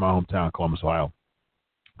to my hometown, Columbus, Ohio.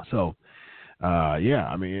 So, yeah,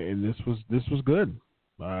 I mean, and this was good.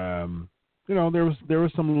 There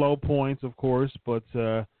was some low points, of course, but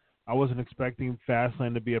I wasn't expecting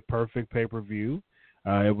Fastlane to be a perfect pay-per-view.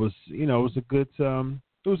 It was a good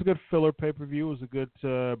filler pay-per-view. It was a good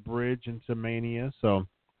bridge into Mania, so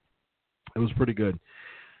it was pretty good.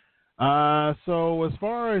 So as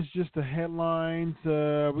far as just the headlines,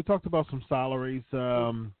 we talked about some salaries.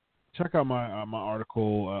 Check out my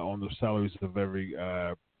article on the salaries of every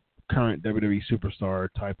current WWE superstar.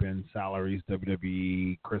 Type in salaries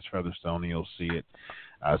WWE Chris Featherstone, and you'll see it.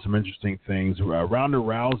 Some interesting things. Ronda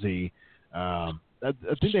Rousey. I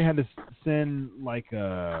think they had to send like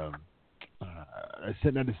a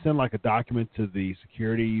document to the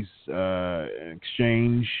Securities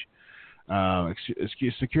Exchange.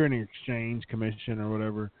 Security and Exchange Commission or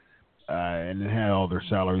whatever, and it had all their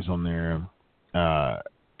salaries on there.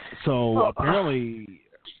 So apparently,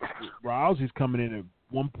 Rousey's coming in at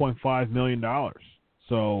 $1.5 million.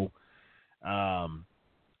 So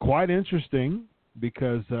quite interesting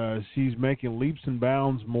because she's making leaps and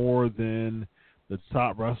bounds more than the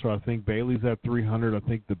top wrestler. I think Bayley's at 300. I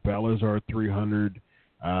think the Bellas are at 300.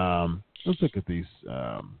 Let's look at these.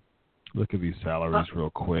 Look at these salaries real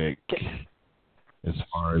quick. As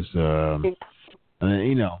far as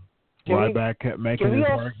Ryback kept making his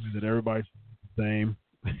argument that everybody's the same,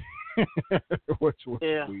 which was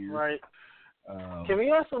weird. Right. Can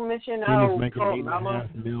we also mention how making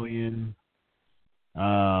 $8.5 million?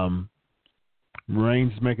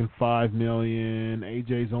 Reigns making $5 million.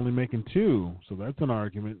 AJ's only making $2 million, so that's an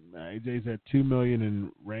argument. AJ's at $2 million,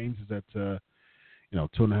 and Reigns is at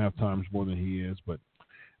 2.5 times more than he is, but.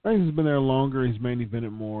 Reigns has been there longer. He's main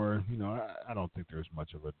evented more. I don't think there's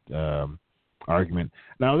much of a argument.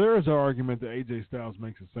 Now, there is an argument that AJ Styles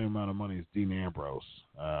makes the same amount of money as Dean Ambrose.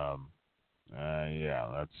 Yeah,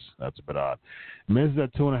 that's a bit odd. Miz is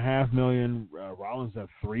at $2.5 million. Rollins at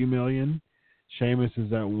 $3 million. Sheamus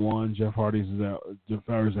is at $1 million. Jeff Hardy's is at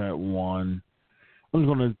 $1 million. I'm just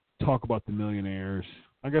going to talk about the millionaires.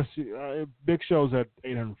 I guess Big Show's at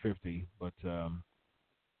 $850,000, but.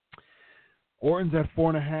 Orton's at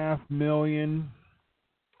 $4.5 million.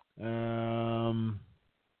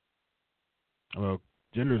 Well,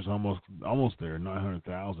 Jinder's almost there,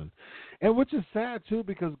 $900,000, and which is sad too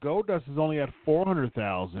because Goldust is only at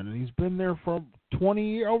 $400,000, and he's been there for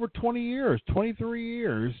over 20 years, 23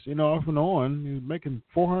 years, off and on. He's making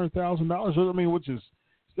 $400,000. I mean, which is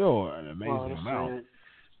still an amazing amount.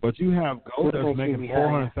 But you have Goldust making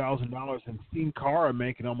 $400,000 and Sin Cara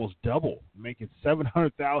making almost double, making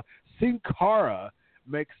 $700,000. Sin Cara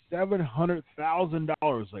makes $700,000,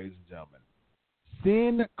 ladies and gentlemen.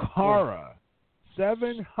 Sin Cara,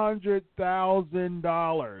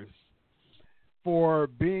 $700,000 for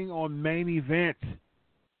being on main event.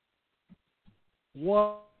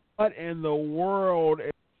 What in the world?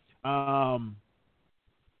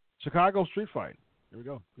 Chicago Street Fight. Here we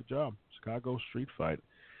go. Good job, Chicago Street Fight.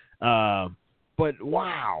 But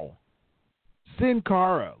wow, Sin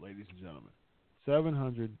Cara, ladies and gentlemen,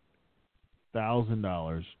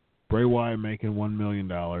 $700,000. Bray Wyatt making $1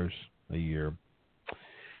 million a year.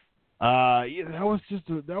 That was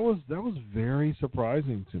very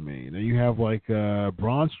surprising to me. Now you have like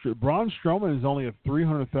Braun Strowman is only at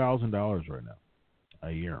 $300,000 right now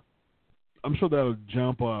a year. I'm sure that'll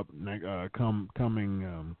jump up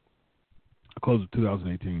coming close to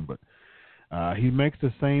 2018, but he makes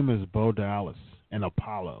the same as Bo Dallas and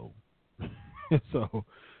Apollo. So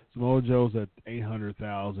Samoa Joe's at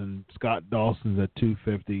 $800,000, Scott Dawson's at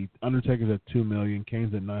 $250,000, Undertaker's at $2 million,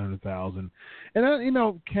 Kane's at $900,000,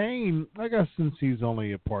 and Kane, I guess since he's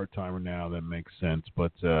only a part timer now, that makes sense.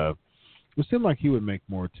 But it seemed like he would make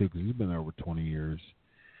more too because he's been there over 20 years.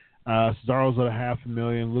 Cesaro's at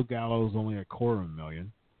 $500,000, Luke Gallows only at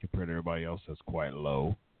 $250,000 compared to everybody else. That's quite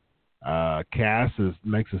low. Cass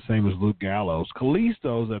makes the same as Luke Gallows.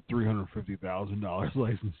 Kalisto's at $350,000,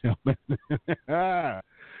 ladies and gentlemen.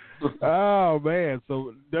 Oh man!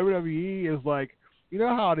 So WWE is like, you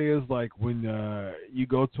know how it is, like when you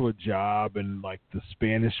go to a job and like the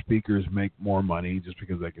Spanish speakers make more money just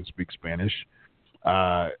because they can speak Spanish.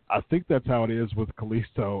 I think that's how it is with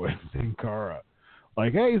Kalisto and Sin Cara.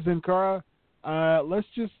 Like, hey, Sin Cara, let's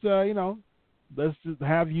just let's just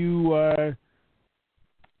have you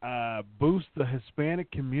boost the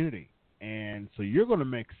Hispanic community. And so you're going to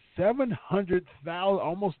make $700,000,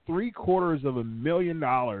 almost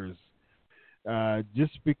 $750,000,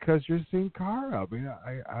 just because you're Sin Cara. I mean,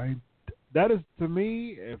 I that is, to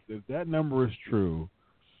me, if that number is true,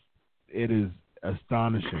 it is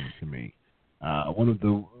astonishing to me.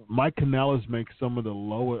 Mike Kanellis makes one of the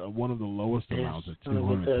lowest amounts at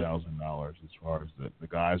 $200,000 as far as the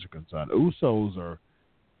guys are concerned. Usos are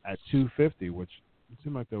at $250,000, which it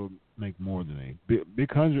seems like they would make more than a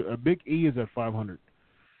Big E is at $500,000.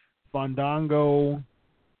 Fandango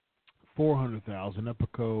 $400,000.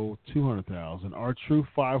 Epico $200,000. R-Truth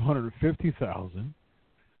 $550,000.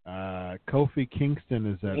 Kofi Kingston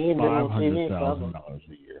is at $500,000 a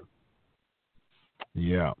year.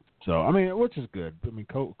 Yeah. So I mean, which is good. I mean,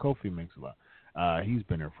 Kofi makes a lot. He's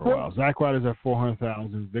been here for a while. Zack Ryder's at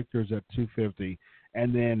 $400,000. Victor's at $250,000.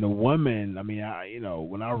 And then the women, I mean,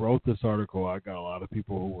 when I wrote this article, I got a lot of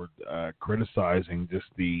people who were criticizing just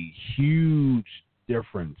the huge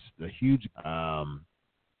difference,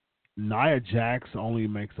 Nia Jax only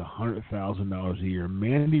makes $100,000 a year.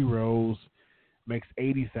 Mandy Rose makes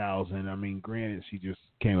 $80,000. I mean, granted, she just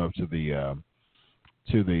came up to the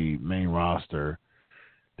main roster.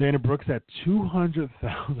 Dana Brooks at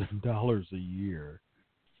 $200,000 a year.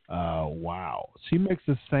 Wow, she makes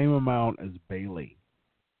the same amount as Bayley.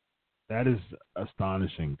 That is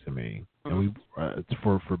astonishing to me. And we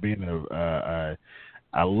for being a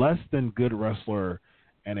less than good wrestler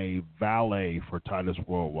and a valet for Titus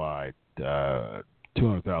Worldwide,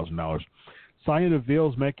 $200,000. Sonya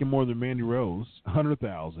Deville's making more than Mandy Rose,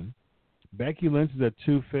 $100,000. Becky Lynch is at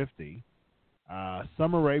 $250,000.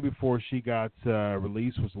 Summer Rae, before she got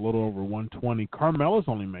released, was a little over $120,000. Carmella's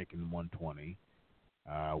only making $120,000,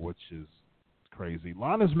 which is crazy.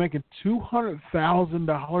 Lana's making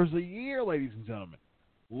 $200,000 a year, ladies and gentlemen.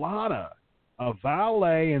 Lana, a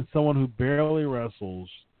valet and someone who barely wrestles,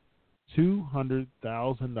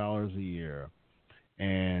 $200,000 a year.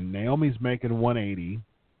 And Naomi's making $180,000,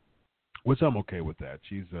 which I'm okay with that.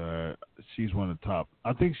 She's one of the top.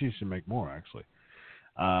 I think she should make more, actually.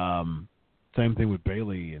 Same thing with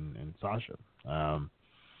Bayley and Sasha.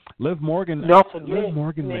 Liv Morgan. Liv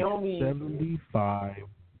Morgan makes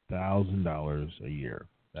 $75,000 a year.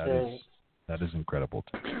 That is incredible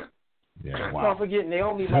to me. Yeah, wow. Don't forget,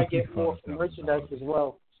 Naomi might get more merchandise as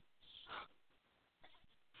well.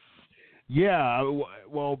 Yeah,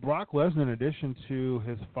 well, Brock Lesnar, in addition to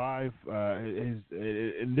his $10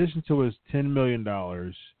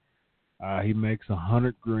 million, he makes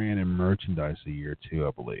 $100,000 in merchandise a year too,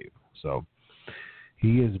 I believe. So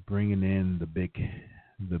he is bringing in the big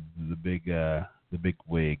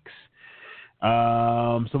wigs.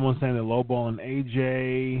 Someone saying that lowballing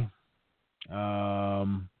AJ,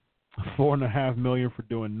 $4.5 million for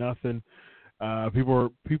doing nothing. They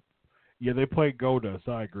played Goldust.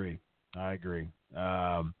 I agree.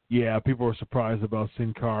 People were surprised about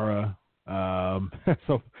Sin Cara.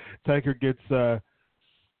 So Taker gets $2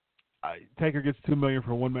 million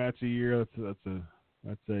for one match a year.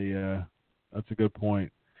 That's a good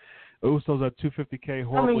point. Usos at $250,000,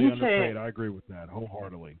 horribly underpaid. I agree with that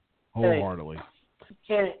wholeheartedly.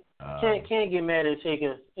 Can't get mad at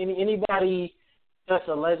Taker. Anybody that's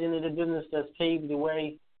a legend in the business that's paved the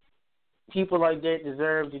way, people like that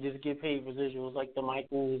deserve to just get paid residuals, like the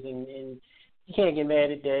Michaels, and you can't get mad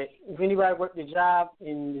at that. If anybody worked the job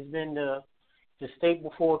and has been the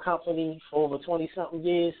staple for a company for over 20-something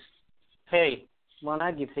years, hey, why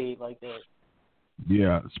not get paid like that?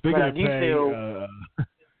 Yeah. Speaking of pay,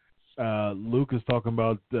 Luke is talking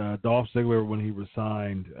about Dolph Ziggler when he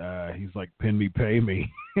resigned. He's like, pin me, pay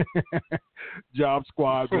me. Job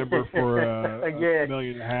squad member for $1.5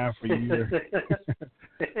 million a year.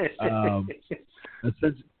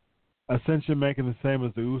 Ascension making the same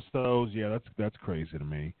as the Usos. Yeah, that's crazy to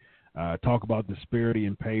me. Talk about disparity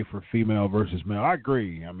in pay for female versus male. I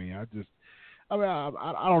agree. I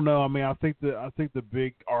don't know. I mean, I think the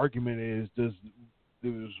big argument is does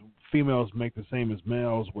females make the same as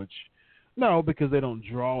males, which no, because they don't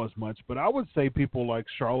draw as much. But I would say people like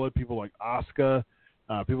Charlotte, people like Asuka,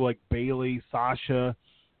 people like Bayley, Sasha,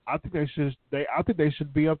 I think they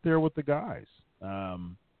should be up there with the guys.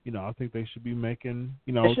 I think they should be making,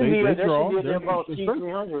 they draw. They should be about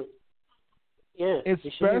T300. Yeah,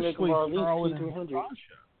 especially Charlotte and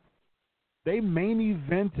Sasha. They main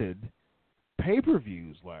evented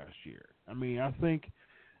pay-per-views last year. I mean, I think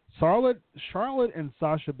Charlotte and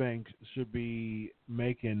Sasha Banks should be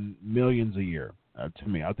making millions a year. To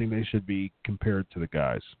me, I think they should be compared to the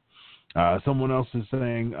guys. Someone else is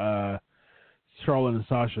saying Charlotte and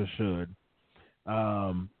Sasha should.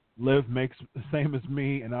 Liv makes the same as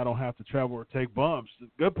me, and I don't have to travel or take bumps.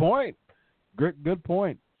 Good point. Good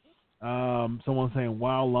point. Someone's saying,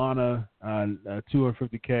 wow, Lana,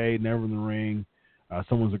 $250K, never in the ring.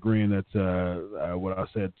 Someone's agreeing that what I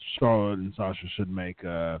said, Charlotte and Sasha should make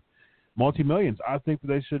multi-millions. I think that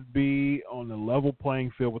they should be on the level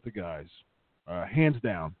playing field with the guys. Hands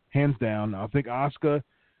down. I think Asuka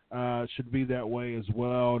should be that way as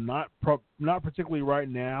well. Not particularly right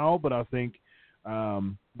now, but I think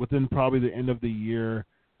within probably the end of the year,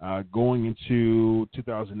 going into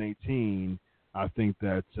 2018, I think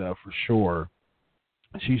that for sure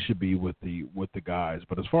she should be with the guys.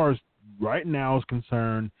 But as far as right now is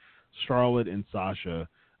concerned, Charlotte and Sasha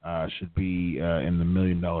should be in the $1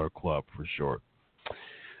 million club for sure.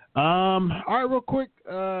 All right, real quick.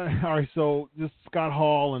 All right, so just Scott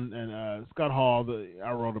Hall and Scott Hall.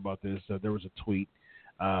 I wrote about this. There was a tweet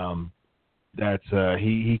that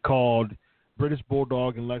he called British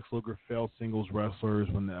Bulldog and Lex Luger failed singles wrestlers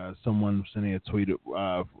when someone sending a tweet at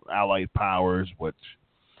Allied Powers, which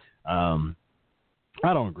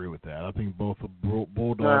I don't agree with that. I think both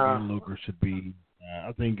Bulldog and Luger should be.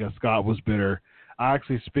 I think Scott was bitter. I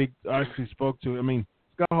actually spoke to. I mean,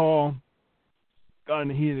 Scott Hall got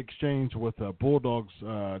in a heated exchange with Bulldog's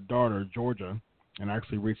daughter Georgia, and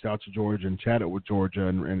actually reached out to Georgia and chatted with Georgia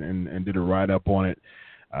and did a write up on it.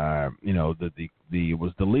 The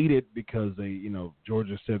was deleted because they,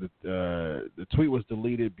 Georgia said that the tweet was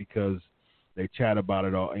deleted because they chat about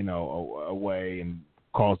it all, away and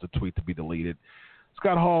caused the tweet to be deleted.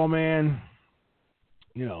 Scott Hall, man,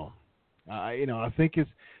 I think it's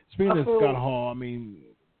speaking of Scott Hall. I mean,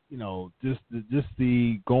 just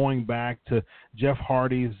the going back to Jeff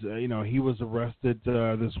Hardy's. He was arrested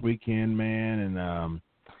this weekend, man, and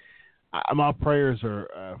my prayers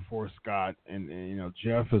are for Scott and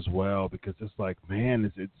Jeff as well, because it's like,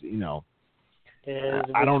 man, it's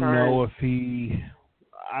I don't know if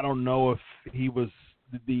he was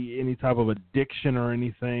any type of addiction or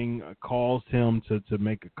anything caused him to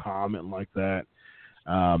make a comment like that,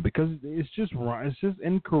 because it's just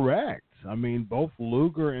incorrect. I mean, both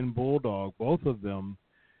Luger and Bulldog, both of them,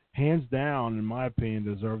 hands down, in my opinion,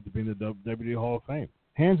 deserve to be in the WWE Hall of Fame.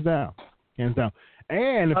 Hands down.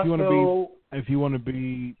 And if you want to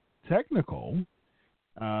be technical,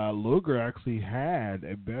 Luger actually had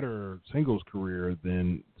a better singles career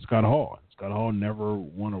than Scott Hall. Scott Hall never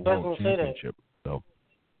won a world championship. So,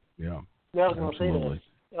 yeah. I was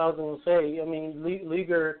going to say, I mean,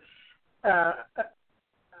 Luger,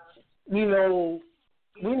 we know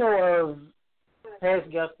of past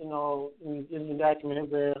guests and all in the document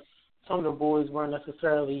where some of the boys weren't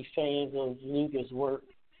necessarily fans of Luger's work.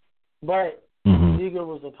 But Luger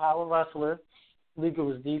was a power wrestler. Luger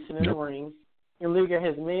was decent in the ring. And Luger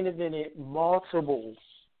has main evented multiple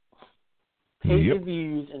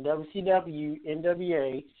pay-per-views in WCW,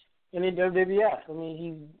 NWA, and in WWF. I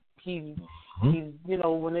mean, he's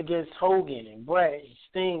went against Hogan and Bret and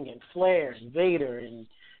Sting and Flair and Vader and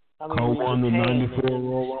co-won the '94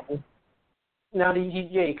 Royal Rumble.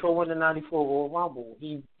 He co-won the '94 Royal Rumble.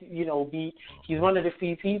 He's one of the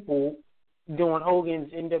few people doing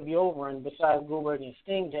Hogan's NWO run besides Goldberg and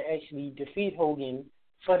Sting to actually defeat Hogan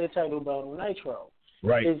for the title belt on Nitro.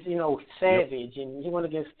 Right. It's, Savage, and he went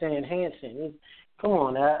against Stan Hansen. Come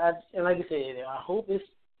on. And like I said, I hope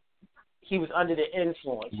he was under the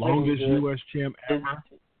influence. Longest U.S. champ ever,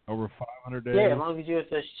 over 500 days. Yeah, longest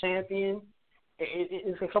U.S. champion.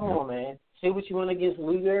 It's come on, man. Say what you want against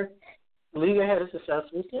Luger. Luger had a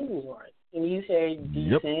successful singles run, and he's had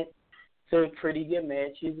decent to pretty good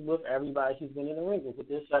matches with everybody who's been in the ring, with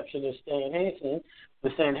the exception of Stan Hansen. The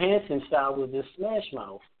Stan Hansen style was this smash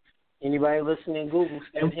mouth. Anybody listening, Google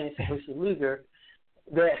Stan Hansen versus Luger.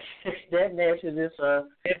 That match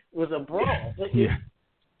was a brawl. Yeah.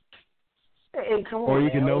 And come or on, you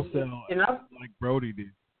can man. no-sell like Brody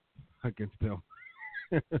did against them.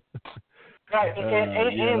 Right,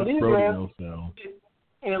 and Luger, no-sell.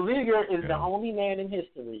 And Luger is the only man in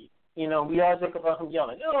history. You know, we always think about him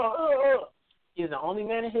yelling, oh. He's the only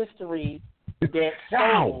man in history that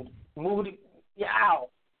sold,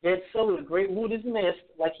 that sold a great move is missed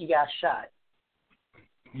like he got shot.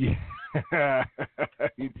 Yeah,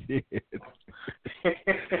 he did.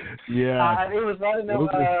 Yeah. It was not enough.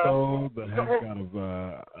 Sold the heck out of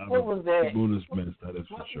what was that? Muda's missed, that is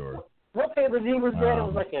for sure. What pay-per-view was that? It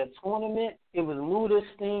was like a tournament. It was Muda,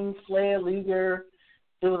 Sting, Flair, Luger.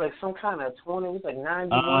 It was like some kind of tournament. It was like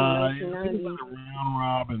 91, 1990. It was like a round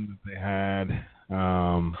robin that they had.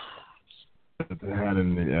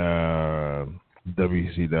 In the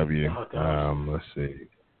WCW. Let's see.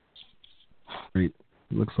 Great.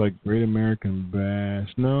 Looks like Great American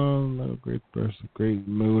Bash. No, Great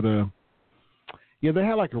Muda. Yeah, they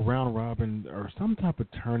had like a round robin or some type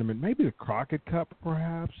of tournament. Maybe the Crockett Cup,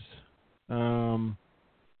 perhaps.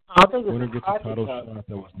 I think winner it's gets a title shot.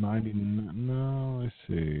 That was 99. No, let's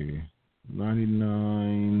see.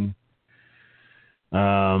 99.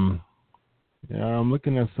 Yeah, I'm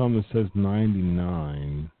looking at something that says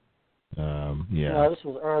 99. Yeah. No, this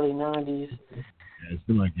was early 90s. Yeah, it's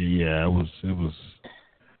been like, it was.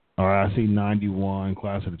 All right, I see 91,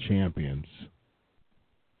 Clash of the Champions.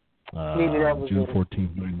 Maybe that was June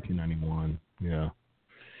 14th, 1991. Yeah.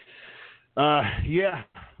 Yeah,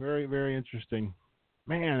 very, very interesting.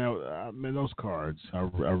 Man, those cards. I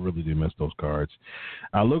really do miss those cards.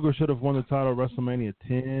 Luger should have won the title at WrestleMania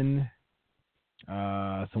 10.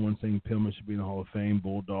 Someone saying Pillman should be in the Hall of Fame.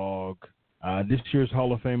 Bulldog. This year's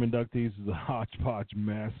Hall of Fame inductees is a hodgepodge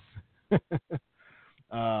mess.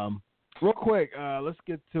 Real quick, let's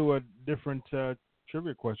get to a different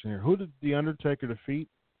trivia question here. Who did The Undertaker defeat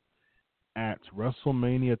at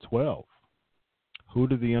WrestleMania 12? Who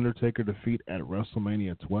did The Undertaker defeat at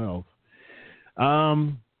WrestleMania 12?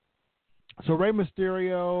 So Rey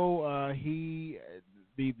Mysterio,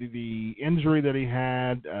 the injury that he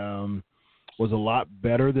had was a lot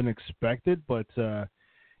better than expected, but there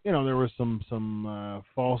were some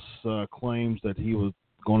false claims that he was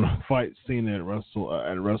going to fight Cena at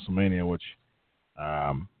WrestleMania, which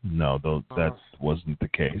that wasn't the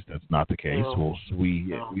case. That's not the case. Well,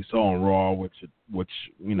 we saw on Raw, which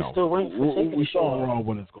we saw on Raw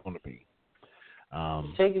when it's going to be.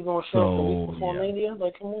 Taker's going to show up before Mania?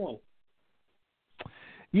 Like, come on.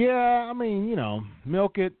 Yeah, I mean,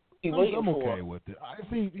 milk it. I'm okay with it. I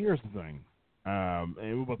think here's the thing, and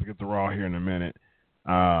we're about to get to Raw here in a minute.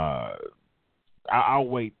 I'll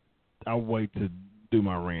wait to do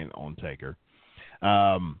my rant on Taker,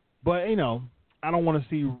 but I don't want to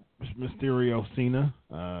see Mysterio Cena,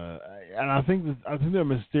 and I think that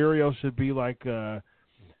Mysterio should be like I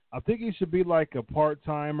think he should be like a part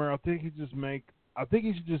timer. I think he should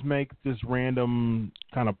just make this random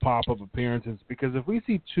kind of pop-up appearances, because if we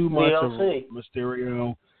see too much of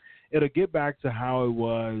Mysterio, it'll get back to how it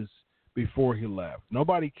was before he left.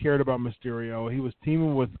 Nobody cared about Mysterio. He was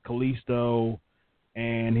teaming with Kalisto,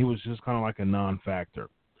 and he was just kind of like a non-factor.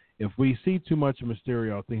 If we see too much of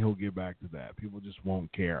Mysterio, I think he'll get back to that. People just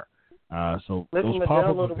won't care. So those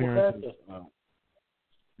pop-up appearances,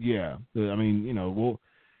 yeah. I mean, we'll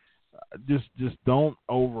just don't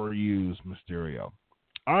overuse Mysterio.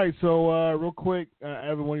 All right, so real quick,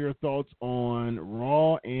 Evan, what are your thoughts on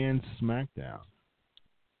Raw and SmackDown?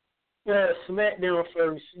 Yeah, SmackDown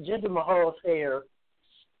first. Jinder Mahal's hair,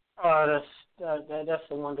 that's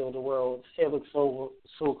the wonder of the world. His hair looks so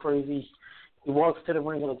crazy. He walks to the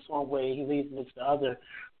ring and looks one way. He leaves and looks the other.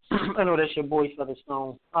 I know that's your boy,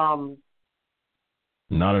 Featherstone.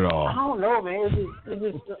 Not at all. I don't know, man.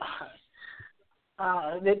 It's just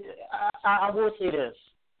I will say this.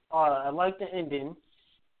 I like the ending.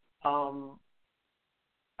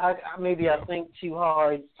 I think too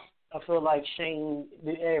hard. I feel like Shane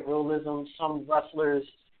did add realism. Some wrestlers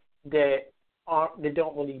that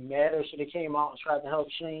don't really matter should have came out and tried to help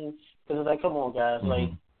Shane. Because it's like, come on, guys. Mm-hmm. Like,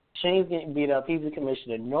 Shane's getting beat up. He's the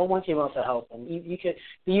commissioner. No one came out to help him. You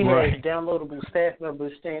had downloadable staff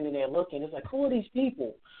members standing there looking. It's like, who are these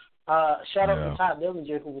people? Shout out to Todd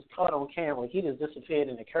Dillinger, who was caught on camera. He just disappeared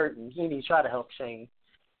in the curtain. He didn't even try to help Shane.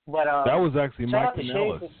 But that was actually Mike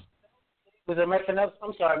Kanellis. Was it Mike Kanellis?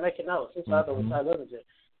 I'm sorry, Mike Kanellis. I thought it was Todd Dillinger.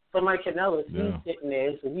 So Mike Kanellis, he's sitting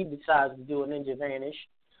there, so he decides to do a Ninja Vanish.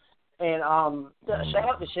 And shout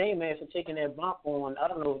out to Shane, man, for taking that bump on, I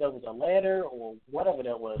don't know if that was a ladder or whatever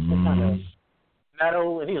that was, some kind of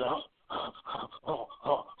metal, and he was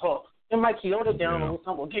like, and Mike Chioda down on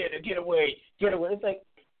someone, get away. It's like,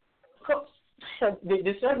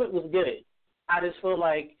 the segment was good. I just feel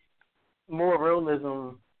like more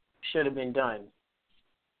realism should have been done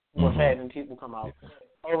with having people come out.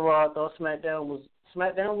 Overall, I thought SmackDown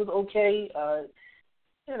was okay.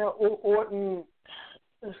 Orton,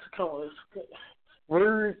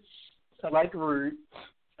 Rude. I like Rude.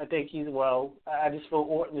 I think he's well. I just feel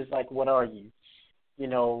Orton is like, what are you? You're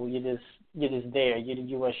just there. You're the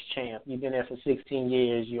U.S. champ. You've been there for 16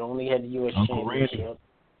 years. You only had the U.S. championship.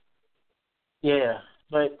 Yeah,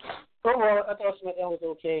 but overall, I thought SmackDown was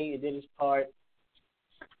okay. It did its part.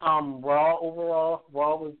 Raw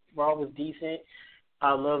was decent.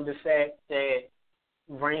 I love the fact that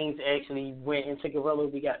Reigns actually went into Gorilla.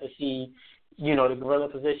 We got to see, the Gorilla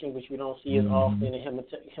position, which we don't see as often, and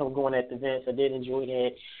him going at the events. I did enjoy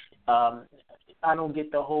that. I don't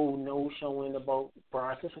get the whole no-showing about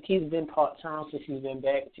Brock. It's like he's been part-time since he's been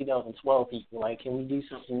back in 2012. People, like, can we do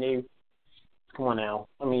something new? Come on now.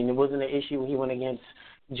 I mean, it wasn't an issue when he went against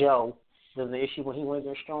Joe. There's an issue when he went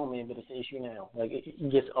against Strowman, but it's an issue now. Like,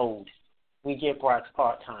 it gets old. We get Brock's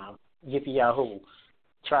part-time. Yippee Yahoo.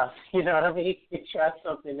 Try, you know what I mean? Try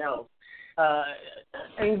something else.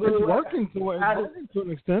 It's working to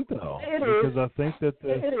an extent, though, because I think that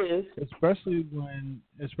it is, especially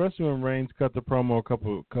when Reigns cut the promo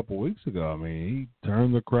a couple weeks ago. I mean, he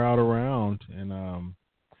turned the crowd around, and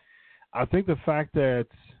I think the fact that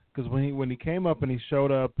because when he came up and he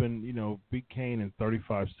showed up and beat Kane in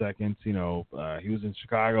 35 seconds, he was in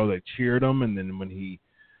Chicago, they cheered him, and then when he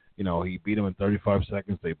beat him in 35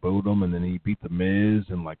 seconds, they booed him, and then he beat The Miz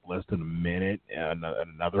in like less than a minute at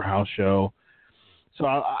another house show. So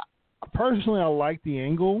I personally like the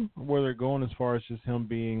angle where they're going as far as just him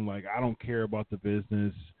being like, I don't care about the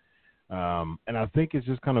business. And I think it's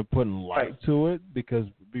just kind of putting light to it because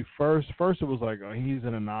first it was like, oh, he's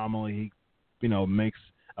an anomaly. He, makes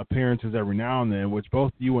appearances every now and then, which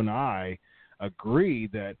both you and I agree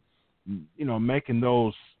that, making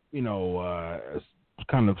those,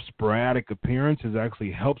 kind of sporadic appearances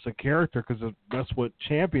actually helps a character because that's what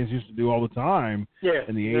champions used to do all the time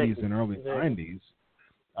in the 80s and early 90s.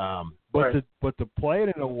 But to play it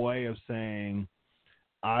in a way of saying,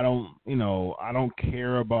 I don't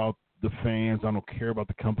care about the fans, I don't care about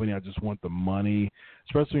the company, I just want the money.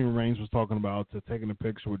 Especially when Reigns was talking about taking a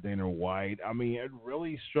picture with Dana White. I mean, it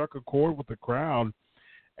really struck a chord with the crowd,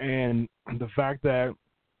 and the fact that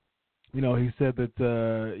he said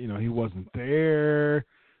that he wasn't there.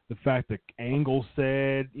 The fact that Angle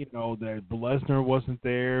said that Lesnar wasn't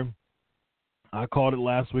there. I called it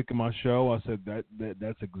last week in my show. I said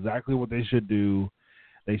that's exactly what they should do.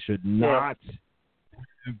 They should not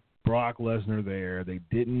have Brock Lesnar there. They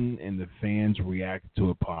didn't, and the fans reacted to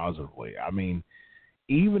it positively. I mean,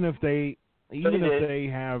 even if they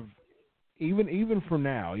have, even for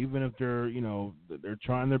now, even if they're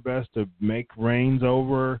trying their best to make Reigns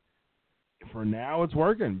over. For now, it's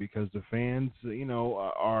working because the fans,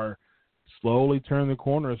 are slowly turning the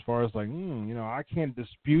corner as far as like, I can't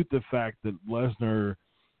dispute the fact that Lesnar.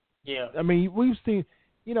 Yeah. I mean, we've seen,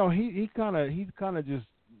 he kind of just,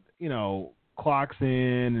 clocks in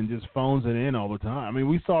and just phones it in all the time. I mean,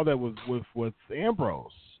 we saw that with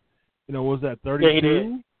Ambrose. Was that 32? Yeah, he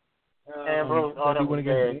did. Ambrose. That was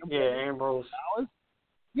bad. Yeah, Ambrose.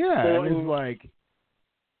 Yeah, and it's like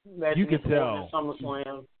you could tell.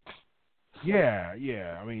 SummerSlam.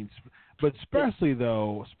 Yeah. I mean, but especially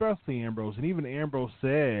Ambrose, and even Ambrose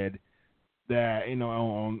said that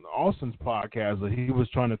on Austin's podcast that he was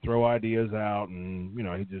trying to throw ideas out, and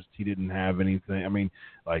he didn't have anything. I mean,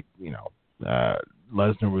 like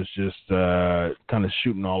Lesnar was just kind of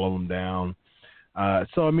shooting all of them down.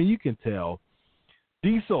 So I mean, you can tell.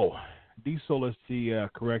 Diesel is the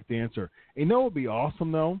correct answer. It would be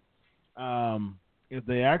awesome though if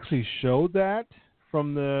they actually showed that.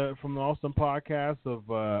 From the Austin podcast of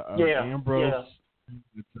Ambrose,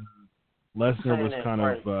 Lesnar was kind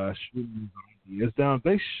of shooting his ideas down. If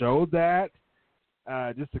they showed that,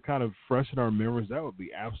 just to kind of freshen our memories, that would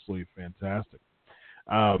be absolutely fantastic.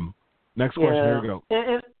 Next question, here we go.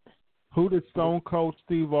 Who did Stone Cold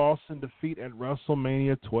Steve Austin defeat at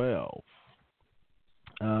WrestleMania 12?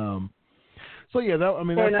 That's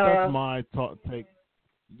my take.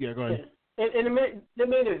 Yeah, go ahead. And the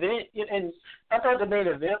main event, and I thought the main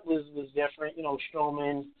event was different.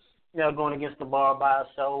 Strowman, going against the bar by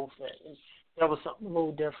himself. That was something a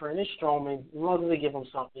little different. It's Strowman. As long as they give him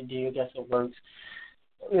something to do, I guess it works.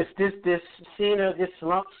 It's this Cena, this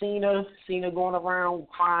slump Cena going around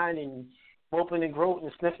crying and moping and groaning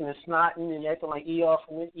and sniffing and snotting and acting like Eeyore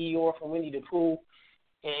from Winnie the Pooh.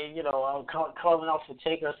 And, I'm calling out for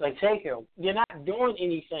Taker. It's like, Taker, you're not doing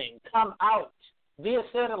anything. Come out. Be a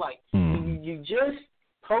satellite. You just,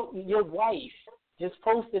 your wife just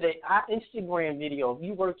posted an Instagram video of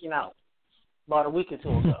you working out about a week or two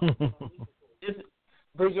ago.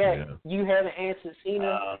 But yet, you haven't answered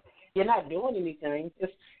Cena. You're not doing anything.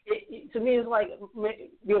 To me, it's like,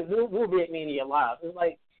 we'll be at Mania Live. It's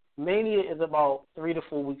like, Mania is about 3 to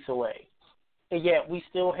 4 weeks away. And yet, we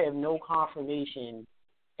still have no confirmation,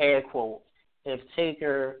 air quote, if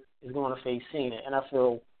Taker is going to face Cena. And I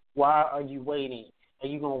feel, why are you waiting? Are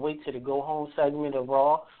you going to wait to the go-home segment of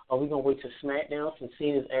Raw? Are we going to wait to SmackDown since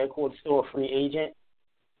Cena's air quote still a free agent?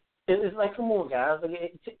 It's like, come on, guys.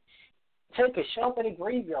 Like, take a show at the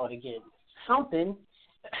graveyard again. Something.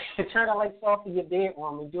 Turn the lights off in your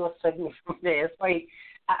bedroom and do a segment from there. It's like,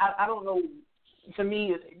 I don't know. To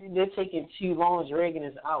me, they're taking too long, dragging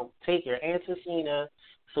us out. Taker, answer Cena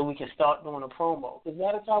so we can start doing a promo. Because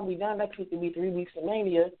by the time we're done, next week will be 3 weeks of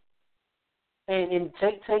Mania. And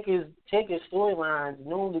Taker's storylines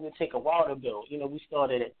normally would take a while to build. We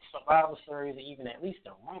started at Survivor Series and even at least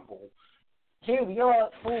a Rumble. Here we are,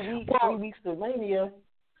 4 weeks, 3 weeks to Mania.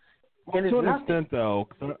 And to an extent, though,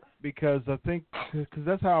 because I think because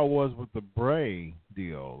that's how it was with the Bray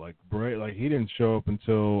deal. Like Bray, he didn't show up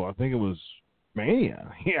until I think it was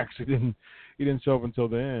Mania. He actually didn't show up until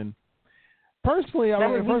then. Personally,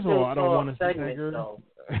 first of all, I don't want to see Taker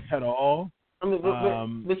at all.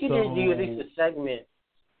 But he didn't do at least a segment.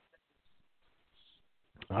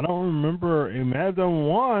 I don't remember. He may have done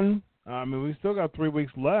one. We still got 3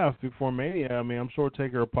 weeks left before Mania. I'm sure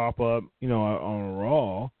Taker will pop up, on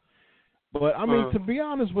Raw. But to be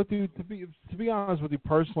honest with you,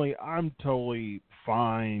 personally, I'm totally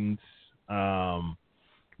fine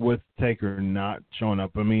with Taker not showing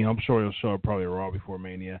up. I'm sure he'll show up probably Raw before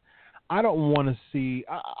Mania. I don't want to see.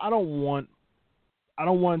 I don't want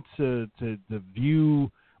to view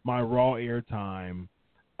my Raw airtime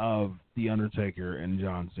of The Undertaker and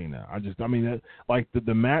John Cena.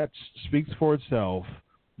 The match speaks for itself.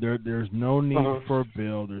 There's no need for a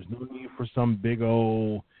build. There's no need for some big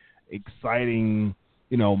old exciting,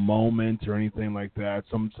 moment or anything like that.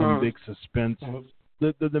 Some big suspense.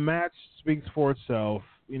 The match speaks for itself.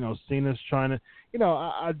 Cena's trying to.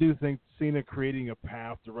 I do think Cena creating a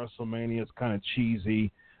path to WrestleMania is kind of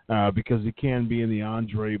cheesy. Because he can be in the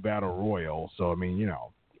Andre Battle Royal. So,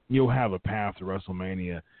 you'll have a path to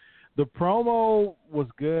WrestleMania. The promo was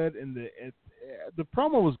good, and the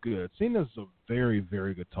promo was good. Cena's a very,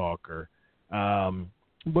 very good talker.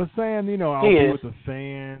 But saying, I'll be with the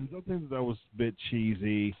fans, I think that was a bit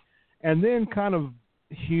cheesy. And then kind of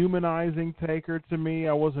humanizing Taker to me,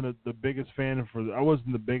 I wasn't the biggest fan of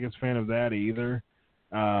that either.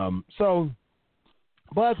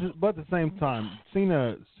 But at the same time,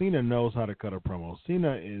 Cena knows how to cut a promo.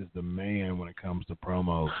 Cena is the man when it comes to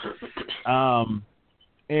promos.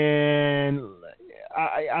 And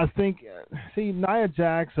I think, Nia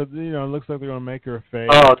Jax, it looks like they're going to make her a face.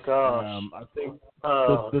 Oh, gosh. I think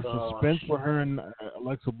the suspense for her and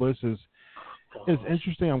Alexa Bliss is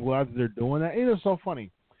interesting. I'm glad that they're doing that. It's so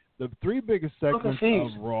funny. The 3 biggest segments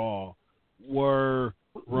of Raw were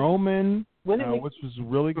Roman, which was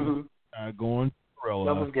really good, going Gorilla,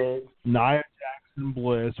 that was good. Nia Jax and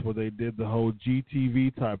Bliss, where they did the whole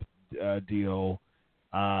GTV type deal,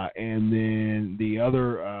 and then the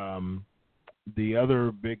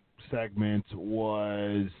other big segment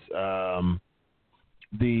was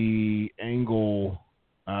the Angle.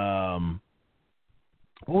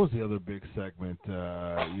 What was the other big segment?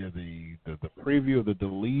 The preview of the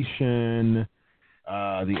deletion,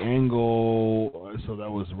 the Angle. So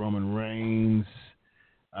that was Roman Reigns.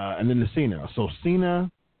 And then the Cena. So Cena,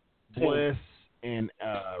 Bliss, and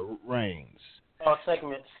Reigns. All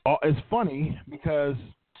segments. It's funny because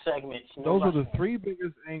segments. Those are the 3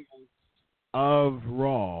 biggest angles of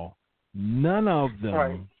Raw. None of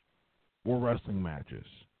them were wrestling matches.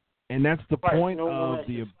 And that's the point of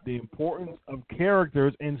the importance of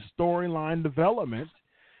characters and storyline development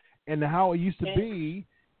and how it used to be.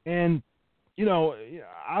 And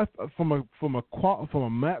from a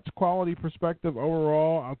match quality perspective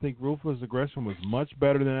overall, I think Ruthless Aggression was much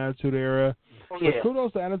better than Attitude Era. But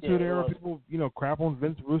kudos to Attitude Era. People, crap on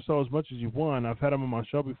Vince Russo as much as you want. I've had him on my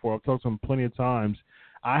show before. I've talked to him plenty of times.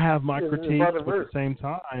 I have my critiques, but at the same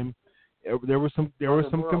time, there was some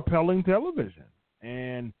compelling television,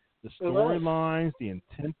 and the storylines, the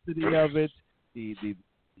intensity of it, the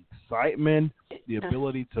excitement, the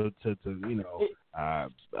ability to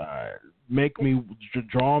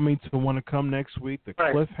draw me to want to come next week. The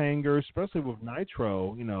cliffhanger, especially with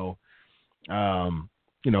Nitro,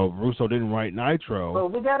 Russo didn't write Nitro. Well,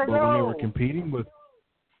 we gotta but go. When they were competing with,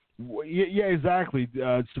 yeah, exactly,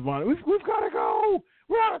 Stefan, we've got to go.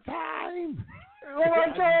 We're out of time. Oh my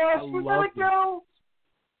gosh, we gotta go.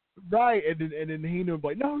 Right, and then he knew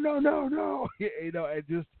like no. And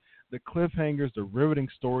just the cliffhangers, the riveting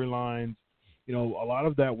storylines. A lot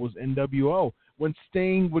of that was NWO. When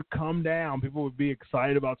Sting would come down, people would be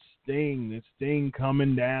excited about Sting. And Sting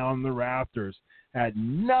coming down the rafters had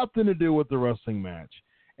nothing to do with the wrestling match.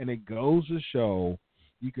 And it goes to show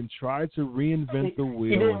you can try to reinvent the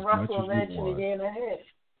wheel as much as you want.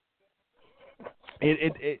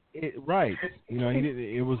 Right.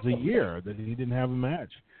 It was a year that he didn't have a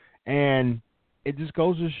match. And it just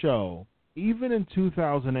goes to show, even in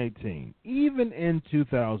 2018,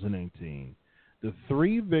 the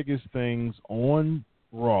three biggest things on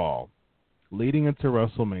Raw leading into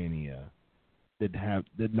WrestleMania did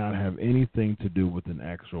not have anything to do with an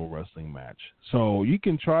actual wrestling match. So you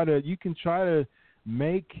can try to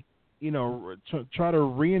make, try to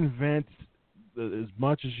reinvent as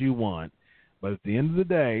much as you want, but at the end of the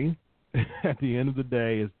day,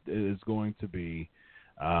 it's going to be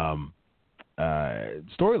storylines.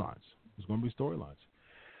 It's going to be storylines.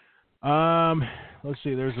 Let's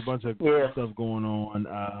see. There's a bunch of stuff going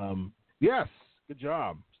on. Yes, good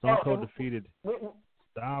job. Stone Cold defeated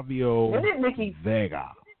Savio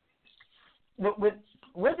Vega.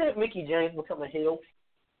 When did Mickey James become a heel?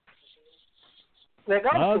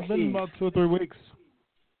 It's been about 2 or 3 weeks.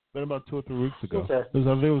 Been about 2 or 3 weeks ago. Okay. It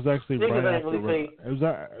was actually right after. It was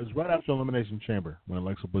right after Elimination Chamber when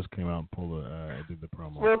Alexa Bliss came out and did the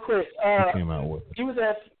promo. Real quick, came out with it.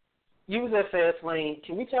 You was at Fastlane.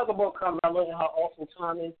 Can we talk about Carmella and how awful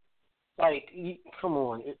timing? Like, come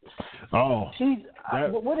on. What did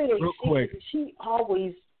they? Real quick. She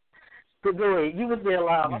always. Go ahead. You was there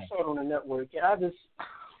live. Yeah. I saw it on the network. I just.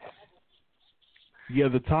 Yeah,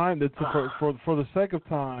 the time for the sake of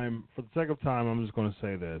time, I'm just going to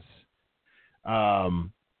say this.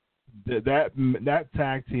 That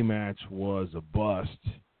tag team match was a bust,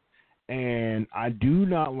 and I do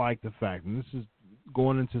not like the fact, and this is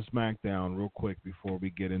going into SmackDown real quick before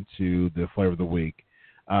we get into the flavor of the week.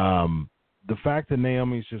 The fact that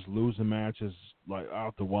Naomi's just losing matches like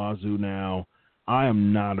out the wazoo now, I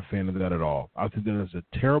am not a fan of that at all. I think that is a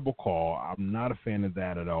terrible call. I'm not a fan of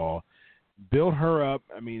that at all. Build her up.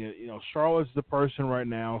 I mean, Charlotte's the person right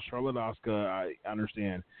now. Charlotte Asuka, I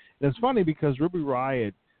understand. And it's funny because Ruby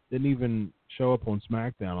Riott didn't even show up on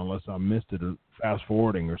SmackDown unless I missed it or fast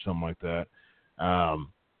forwarding or something like that.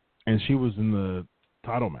 And she was in the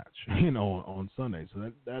title match, on Sunday. So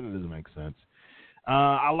that doesn't make sense.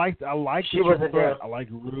 I like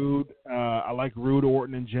Rude. I like Rude,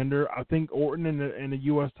 Orton, and Jinder. I think Orton in the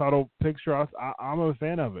U.S. title picture, I'm a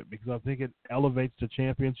fan of it because I think it elevates the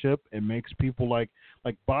championship. It makes people like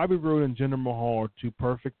Bobby Roode and Jinder Mahal are two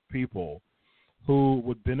perfect people who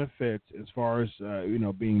would benefit as far as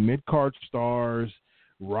being mid-card stars,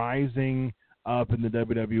 rising up in the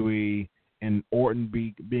WWE, and Orton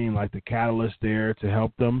being like the catalyst there to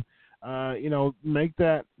help them. Make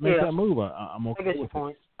that move. I'm okay with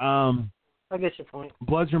it. I get your point.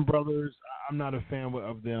 Bludgeon Brothers, I'm not a fan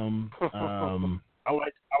of them. I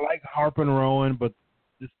like Harp and Rowan, but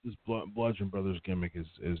this Bludgeon Brothers gimmick is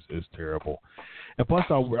terrible. And plus,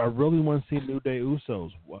 I really want to see New Day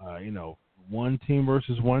Usos. One team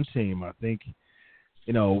versus one team. I think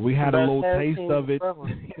we had a little taste of it.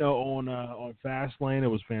 On Fastlane, it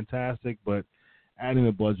was fantastic, but adding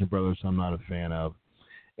the Bludgeon Brothers, I'm not a fan of.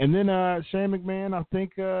 And then Shane McMahon, I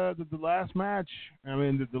think the last match. I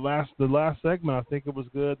mean, the last segment, I think it was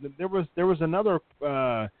good. There was another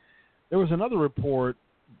report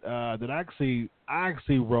that I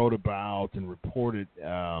actually wrote about and reported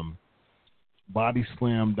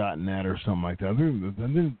bodyslam.net or something like that. And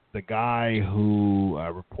then the guy who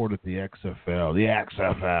reported the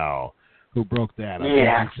XFL, who broke that. I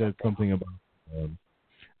think he said something about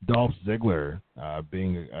Dolph Ziggler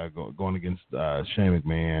going against Shane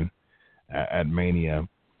McMahon at Mania,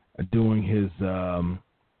 doing his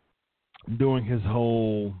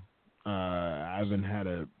whole I haven't had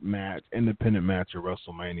a independent match at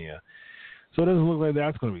WrestleMania. So it doesn't look like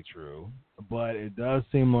that's going to be true, but it does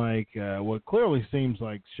seem like what clearly seems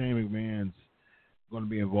like Shane McMahon's going to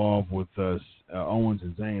be involved with Owens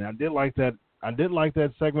and Zayn. I did like that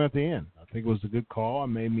segment at the end. I think it was a good call. It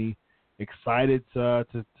made me excited to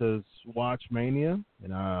watch Mania,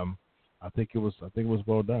 and I think it was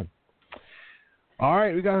well done. All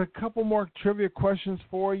right, we got a couple more trivia questions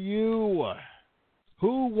for you.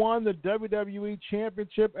 Who won the WWE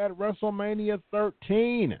Championship at WrestleMania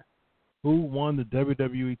 13? Who won the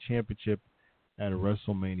WWE Championship at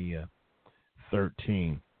WrestleMania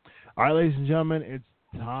 13? All right, ladies and gentlemen, it's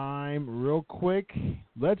time real quick.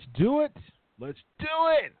 Let's do it. Let's do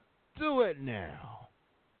it. Do it now.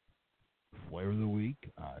 Flavor of the week,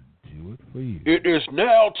 I do it for you. It is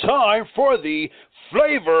now time for the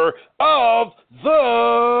Flavor of the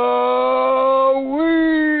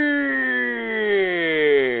Week.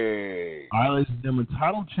 All right, ladies and gentlemen,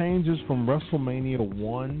 title changes from WrestleMania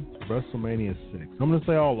 1 to WrestleMania 6. I'm going to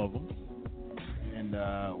say all of them. And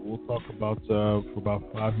we'll talk about, for about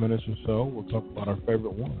 5 minutes or so, we'll talk about our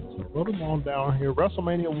favorite ones. So wrote them on down here.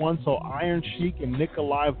 WrestleMania 1 saw Iron Sheik and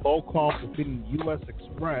Nikolai Volkov defeating U.S.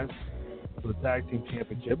 Express for the Tag Team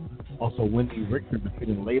Championship. Also, Wendy Richter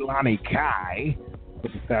defeating Leilani Kai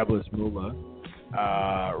with the Fabulous Moolah.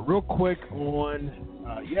 Real quick on,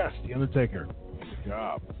 yes, The Undertaker. Good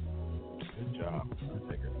job. Good job,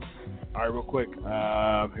 Undertaker. All right, real quick.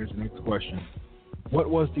 Here's the next question. What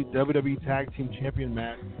was the WWE Tag Team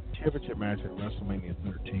Championship match at WrestleMania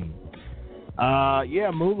 13?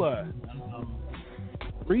 Moolah.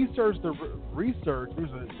 Research.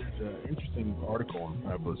 There's an interesting article on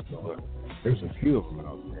Fabulous Moolah. There's a few of them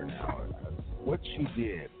out there now. What she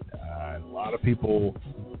did, a lot of people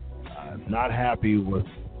not happy with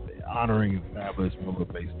honoring Fabulous Moolah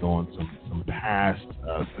based on some past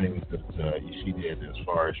things that she did as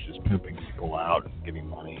far as just pimping people out and getting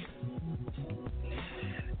money.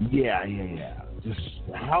 Yeah. Just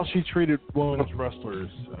how she treated women's wrestlers,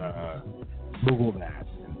 Google that.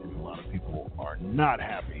 And a lot of people are not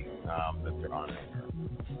happy that they're honoring her.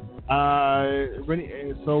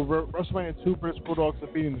 So WrestleMania 2, British Bulldogs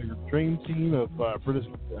defeating the Dream Team of Brutus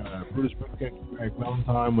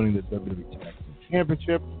Valentine, winning the WWE Tag Team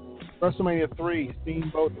Championship. WrestleMania 3,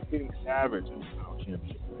 Steamboat defeating Savage in the Final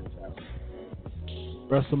Championship. Fantastic.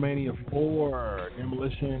 WrestleMania 4,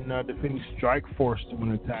 Demolition defeating Strikeforce to win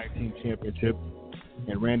the Tag Team Championship,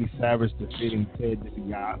 and Randy Savage defeating Ted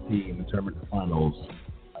DiBiase in the Tournament Finals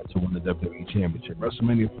to win the WWE Championship.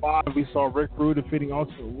 WrestleMania 5, we saw Rick Rude defeating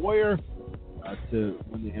Ultimate Warrior to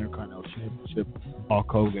win the Intercontinental Championship. Hulk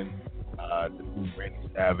Hogan defeating Randy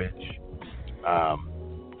Savage.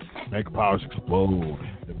 Mega Powers Explode,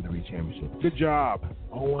 WWE Championship. Good job.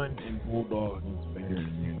 Owen and Bulldog against Vader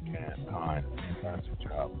and Mankind. Fantastic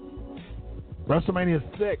job. WrestleMania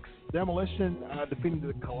 6, Demolition defeating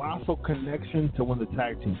the Colossal Connection to win the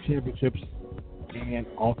Tag Team Championships, and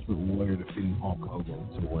Ultimate Warrior defeating Hulk Hogan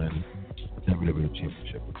to win WWE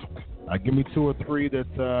Championship. Give me 2 or 3 that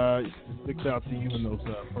sticks out to you in those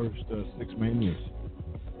first 6 Manias.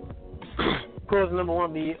 Of course, number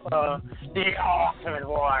 1 be the Ultimate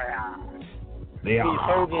Warrior. The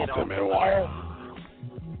Ultimate Warrior.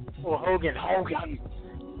 Or Hogan.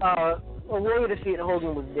 Warrior defeating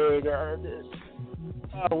Hogan was big.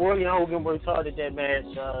 Warrior and Hogan worked hard at that match.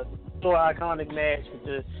 So iconic match with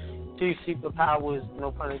the 2 superpowers,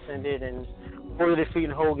 no pun intended, and Warrior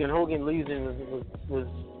defeating Hogan. Hogan losing was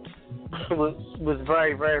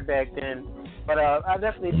very, very back then. But I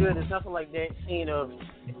definitely enjoyed it. There's nothing like that scene of,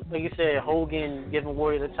 like you said, Hogan giving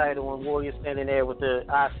Warrior the title and Warrior standing there with the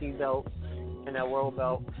IC belt and that world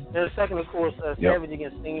belt. And the second, of course, Savage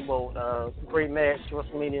against Steamboat. Great match,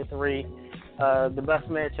 WrestleMania 3. The best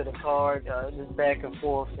match of the card, just back and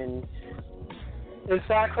forth. And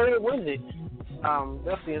Inside Cradle wins it.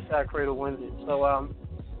 Definitely Inside Cradle wins it. So,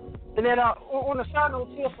 and then on the side note,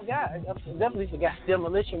 too, I definitely forgot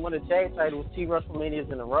Demolition won the tag titles 2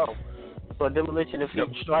 WrestleManias in a row. So Demolition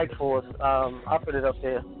defeated Strikeforce. I put it up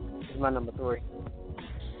there. It's my number 3.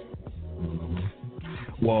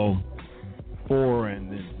 Well, 4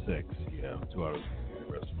 and then 6. Yeah, 2 out of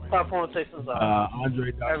 3 WrestleMania. 4 and 6 is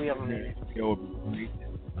Andre Dawson would be great.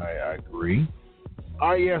 I agree.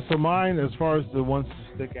 So mine, as far as the ones to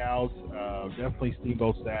stick out, definitely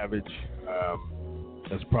Steamboat Savage.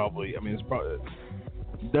 That's probably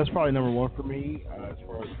number 1 for me. As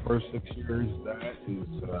far as the first 6 years, that is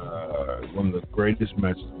one of the greatest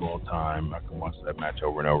matches of all time. I can watch that match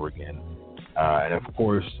over and over again. And of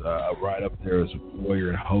course, right up there is Warrior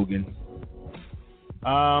and Hogan.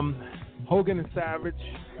 Hogan and Savage,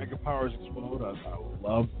 Mega Powers Explode. I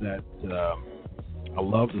love that. I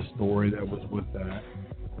love the story that was with that.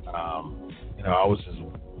 I was just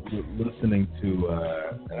listening to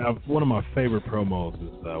one of my favorite promos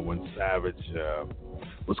is when Savage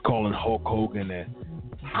was calling Hulk Hogan and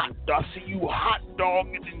I see you hot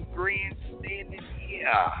dogging and grandstanding,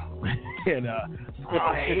 yeah. And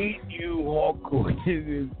I hate you, Hulk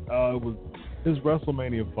Hogan. His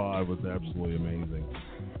WrestleMania 5 was absolutely amazing.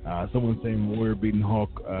 Someone saying Warrior beating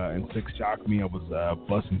Hulk and 6 shocked me. I was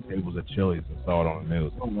busting tables at Chili's and saw it on the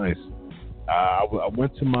news. Oh, nice. I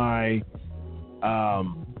went to my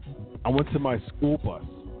school bus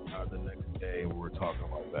the next day. We were talking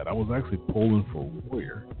about that. I was actually pulling for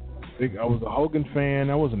Warrior. I was a Hogan fan.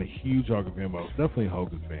 I wasn't a huge Hogan fan, but I was definitely a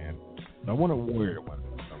Hogan fan. I wanted Warrior to win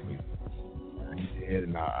for some reason. He did,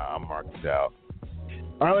 and I marked it out.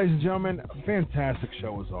 All right, ladies and gentlemen, a fantastic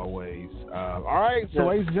show as always. All right, so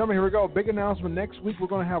ladies and gentlemen, here we go. Big announcement. Next week, we're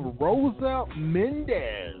going to have Rosa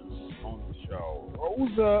Mendez on the show.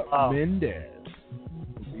 Rosa Mendez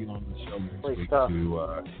will be on the show next week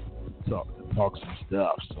to talk some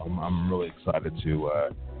stuff. So I'm really excited to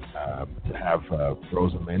have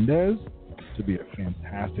Rosa Mendez. To be a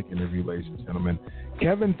fantastic interview, ladies and gentlemen.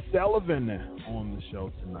 Kevin Sullivan on the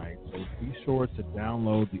show tonight, so be sure to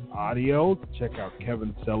download the audio to check out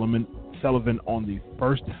Kevin Sullivan on the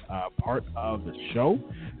first part of the show.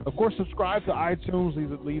 Of course, subscribe to iTunes.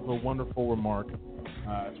 Leave a wonderful remark.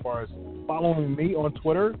 As far as following me on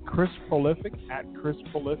Twitter, Chris Prolific, at Chris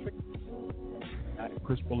Prolific, and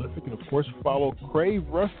of course follow Crave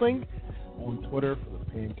Wrestling on Twitter for the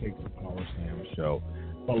Pancakes and Powerslams show.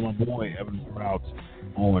 Follow my boy Evan Prout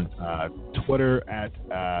on Twitter at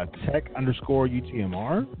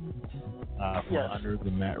tech_UTMR under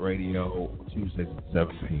the Matt Radio Tuesdays at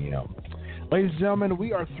 7 p.m. Ladies and gentlemen,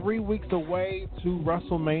 we are 3 weeks away to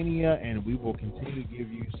WrestleMania, and we will continue to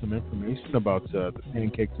give you some information about the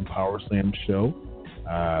Pancakes and Powerslams show.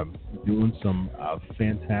 Doing some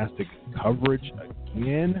fantastic coverage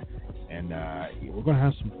again. And we're going to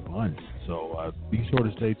have some fun. So be sure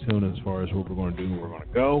to stay tuned as far as what we're going to do, where we're going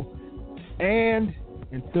to go. And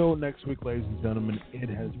until next week, ladies and gentlemen, it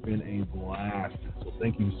has been a blast. So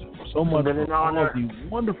thank you so much for all of the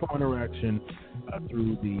wonderful interaction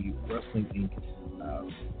through the Wrestling Inc.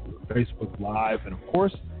 Facebook Live. And, of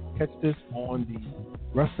course, catch this on the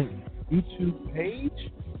Wrestling Inc. YouTube page.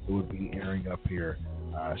 It will be airing up here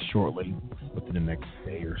shortly within the next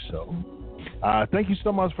day or so. Thank you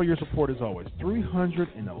so much for your support as always.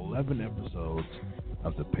 311 episodes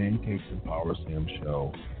of the Pancakes and Powerslams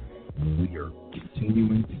show. We are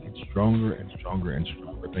continuing to get stronger and stronger and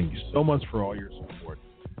stronger. Thank you so much for all your support.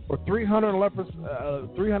 For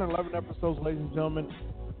 311 episodes, ladies and gentlemen,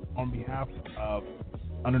 on behalf of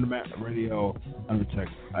Under the Mat Radio,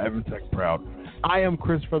 Evan Tech Proud, I am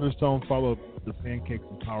Chris Featherstone. Follow the Pancakes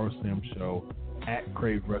and Powerslams show at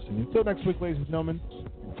Crave Wrestling. Until next week, ladies and gentlemen,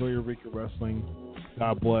 enjoy your week of wrestling.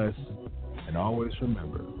 God bless. And always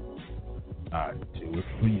remember, I do it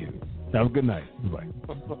for you. Have a good night. Bye.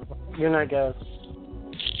 Good night, guys.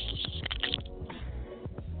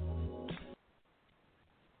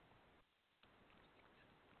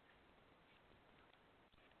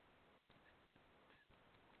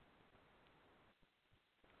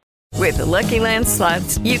 With the Lucky Land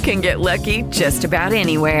Slots, you can get lucky just about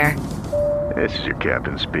anywhere. This is your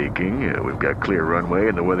captain speaking. We've got clear runway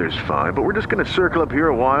and the weather's fine, but we're just going to circle up here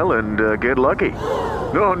a while and get lucky.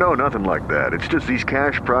 No, nothing like that. It's just these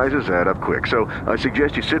cash prizes add up quick. So I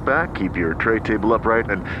suggest you sit back, keep your tray table upright,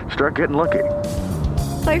 and start getting lucky.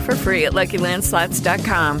 Play for free at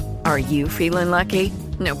LuckyLandSlots.com. Are you feeling lucky?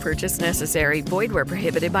 No purchase necessary. Void where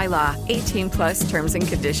prohibited by law. 18+ terms and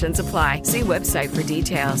conditions apply. See website for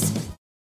details.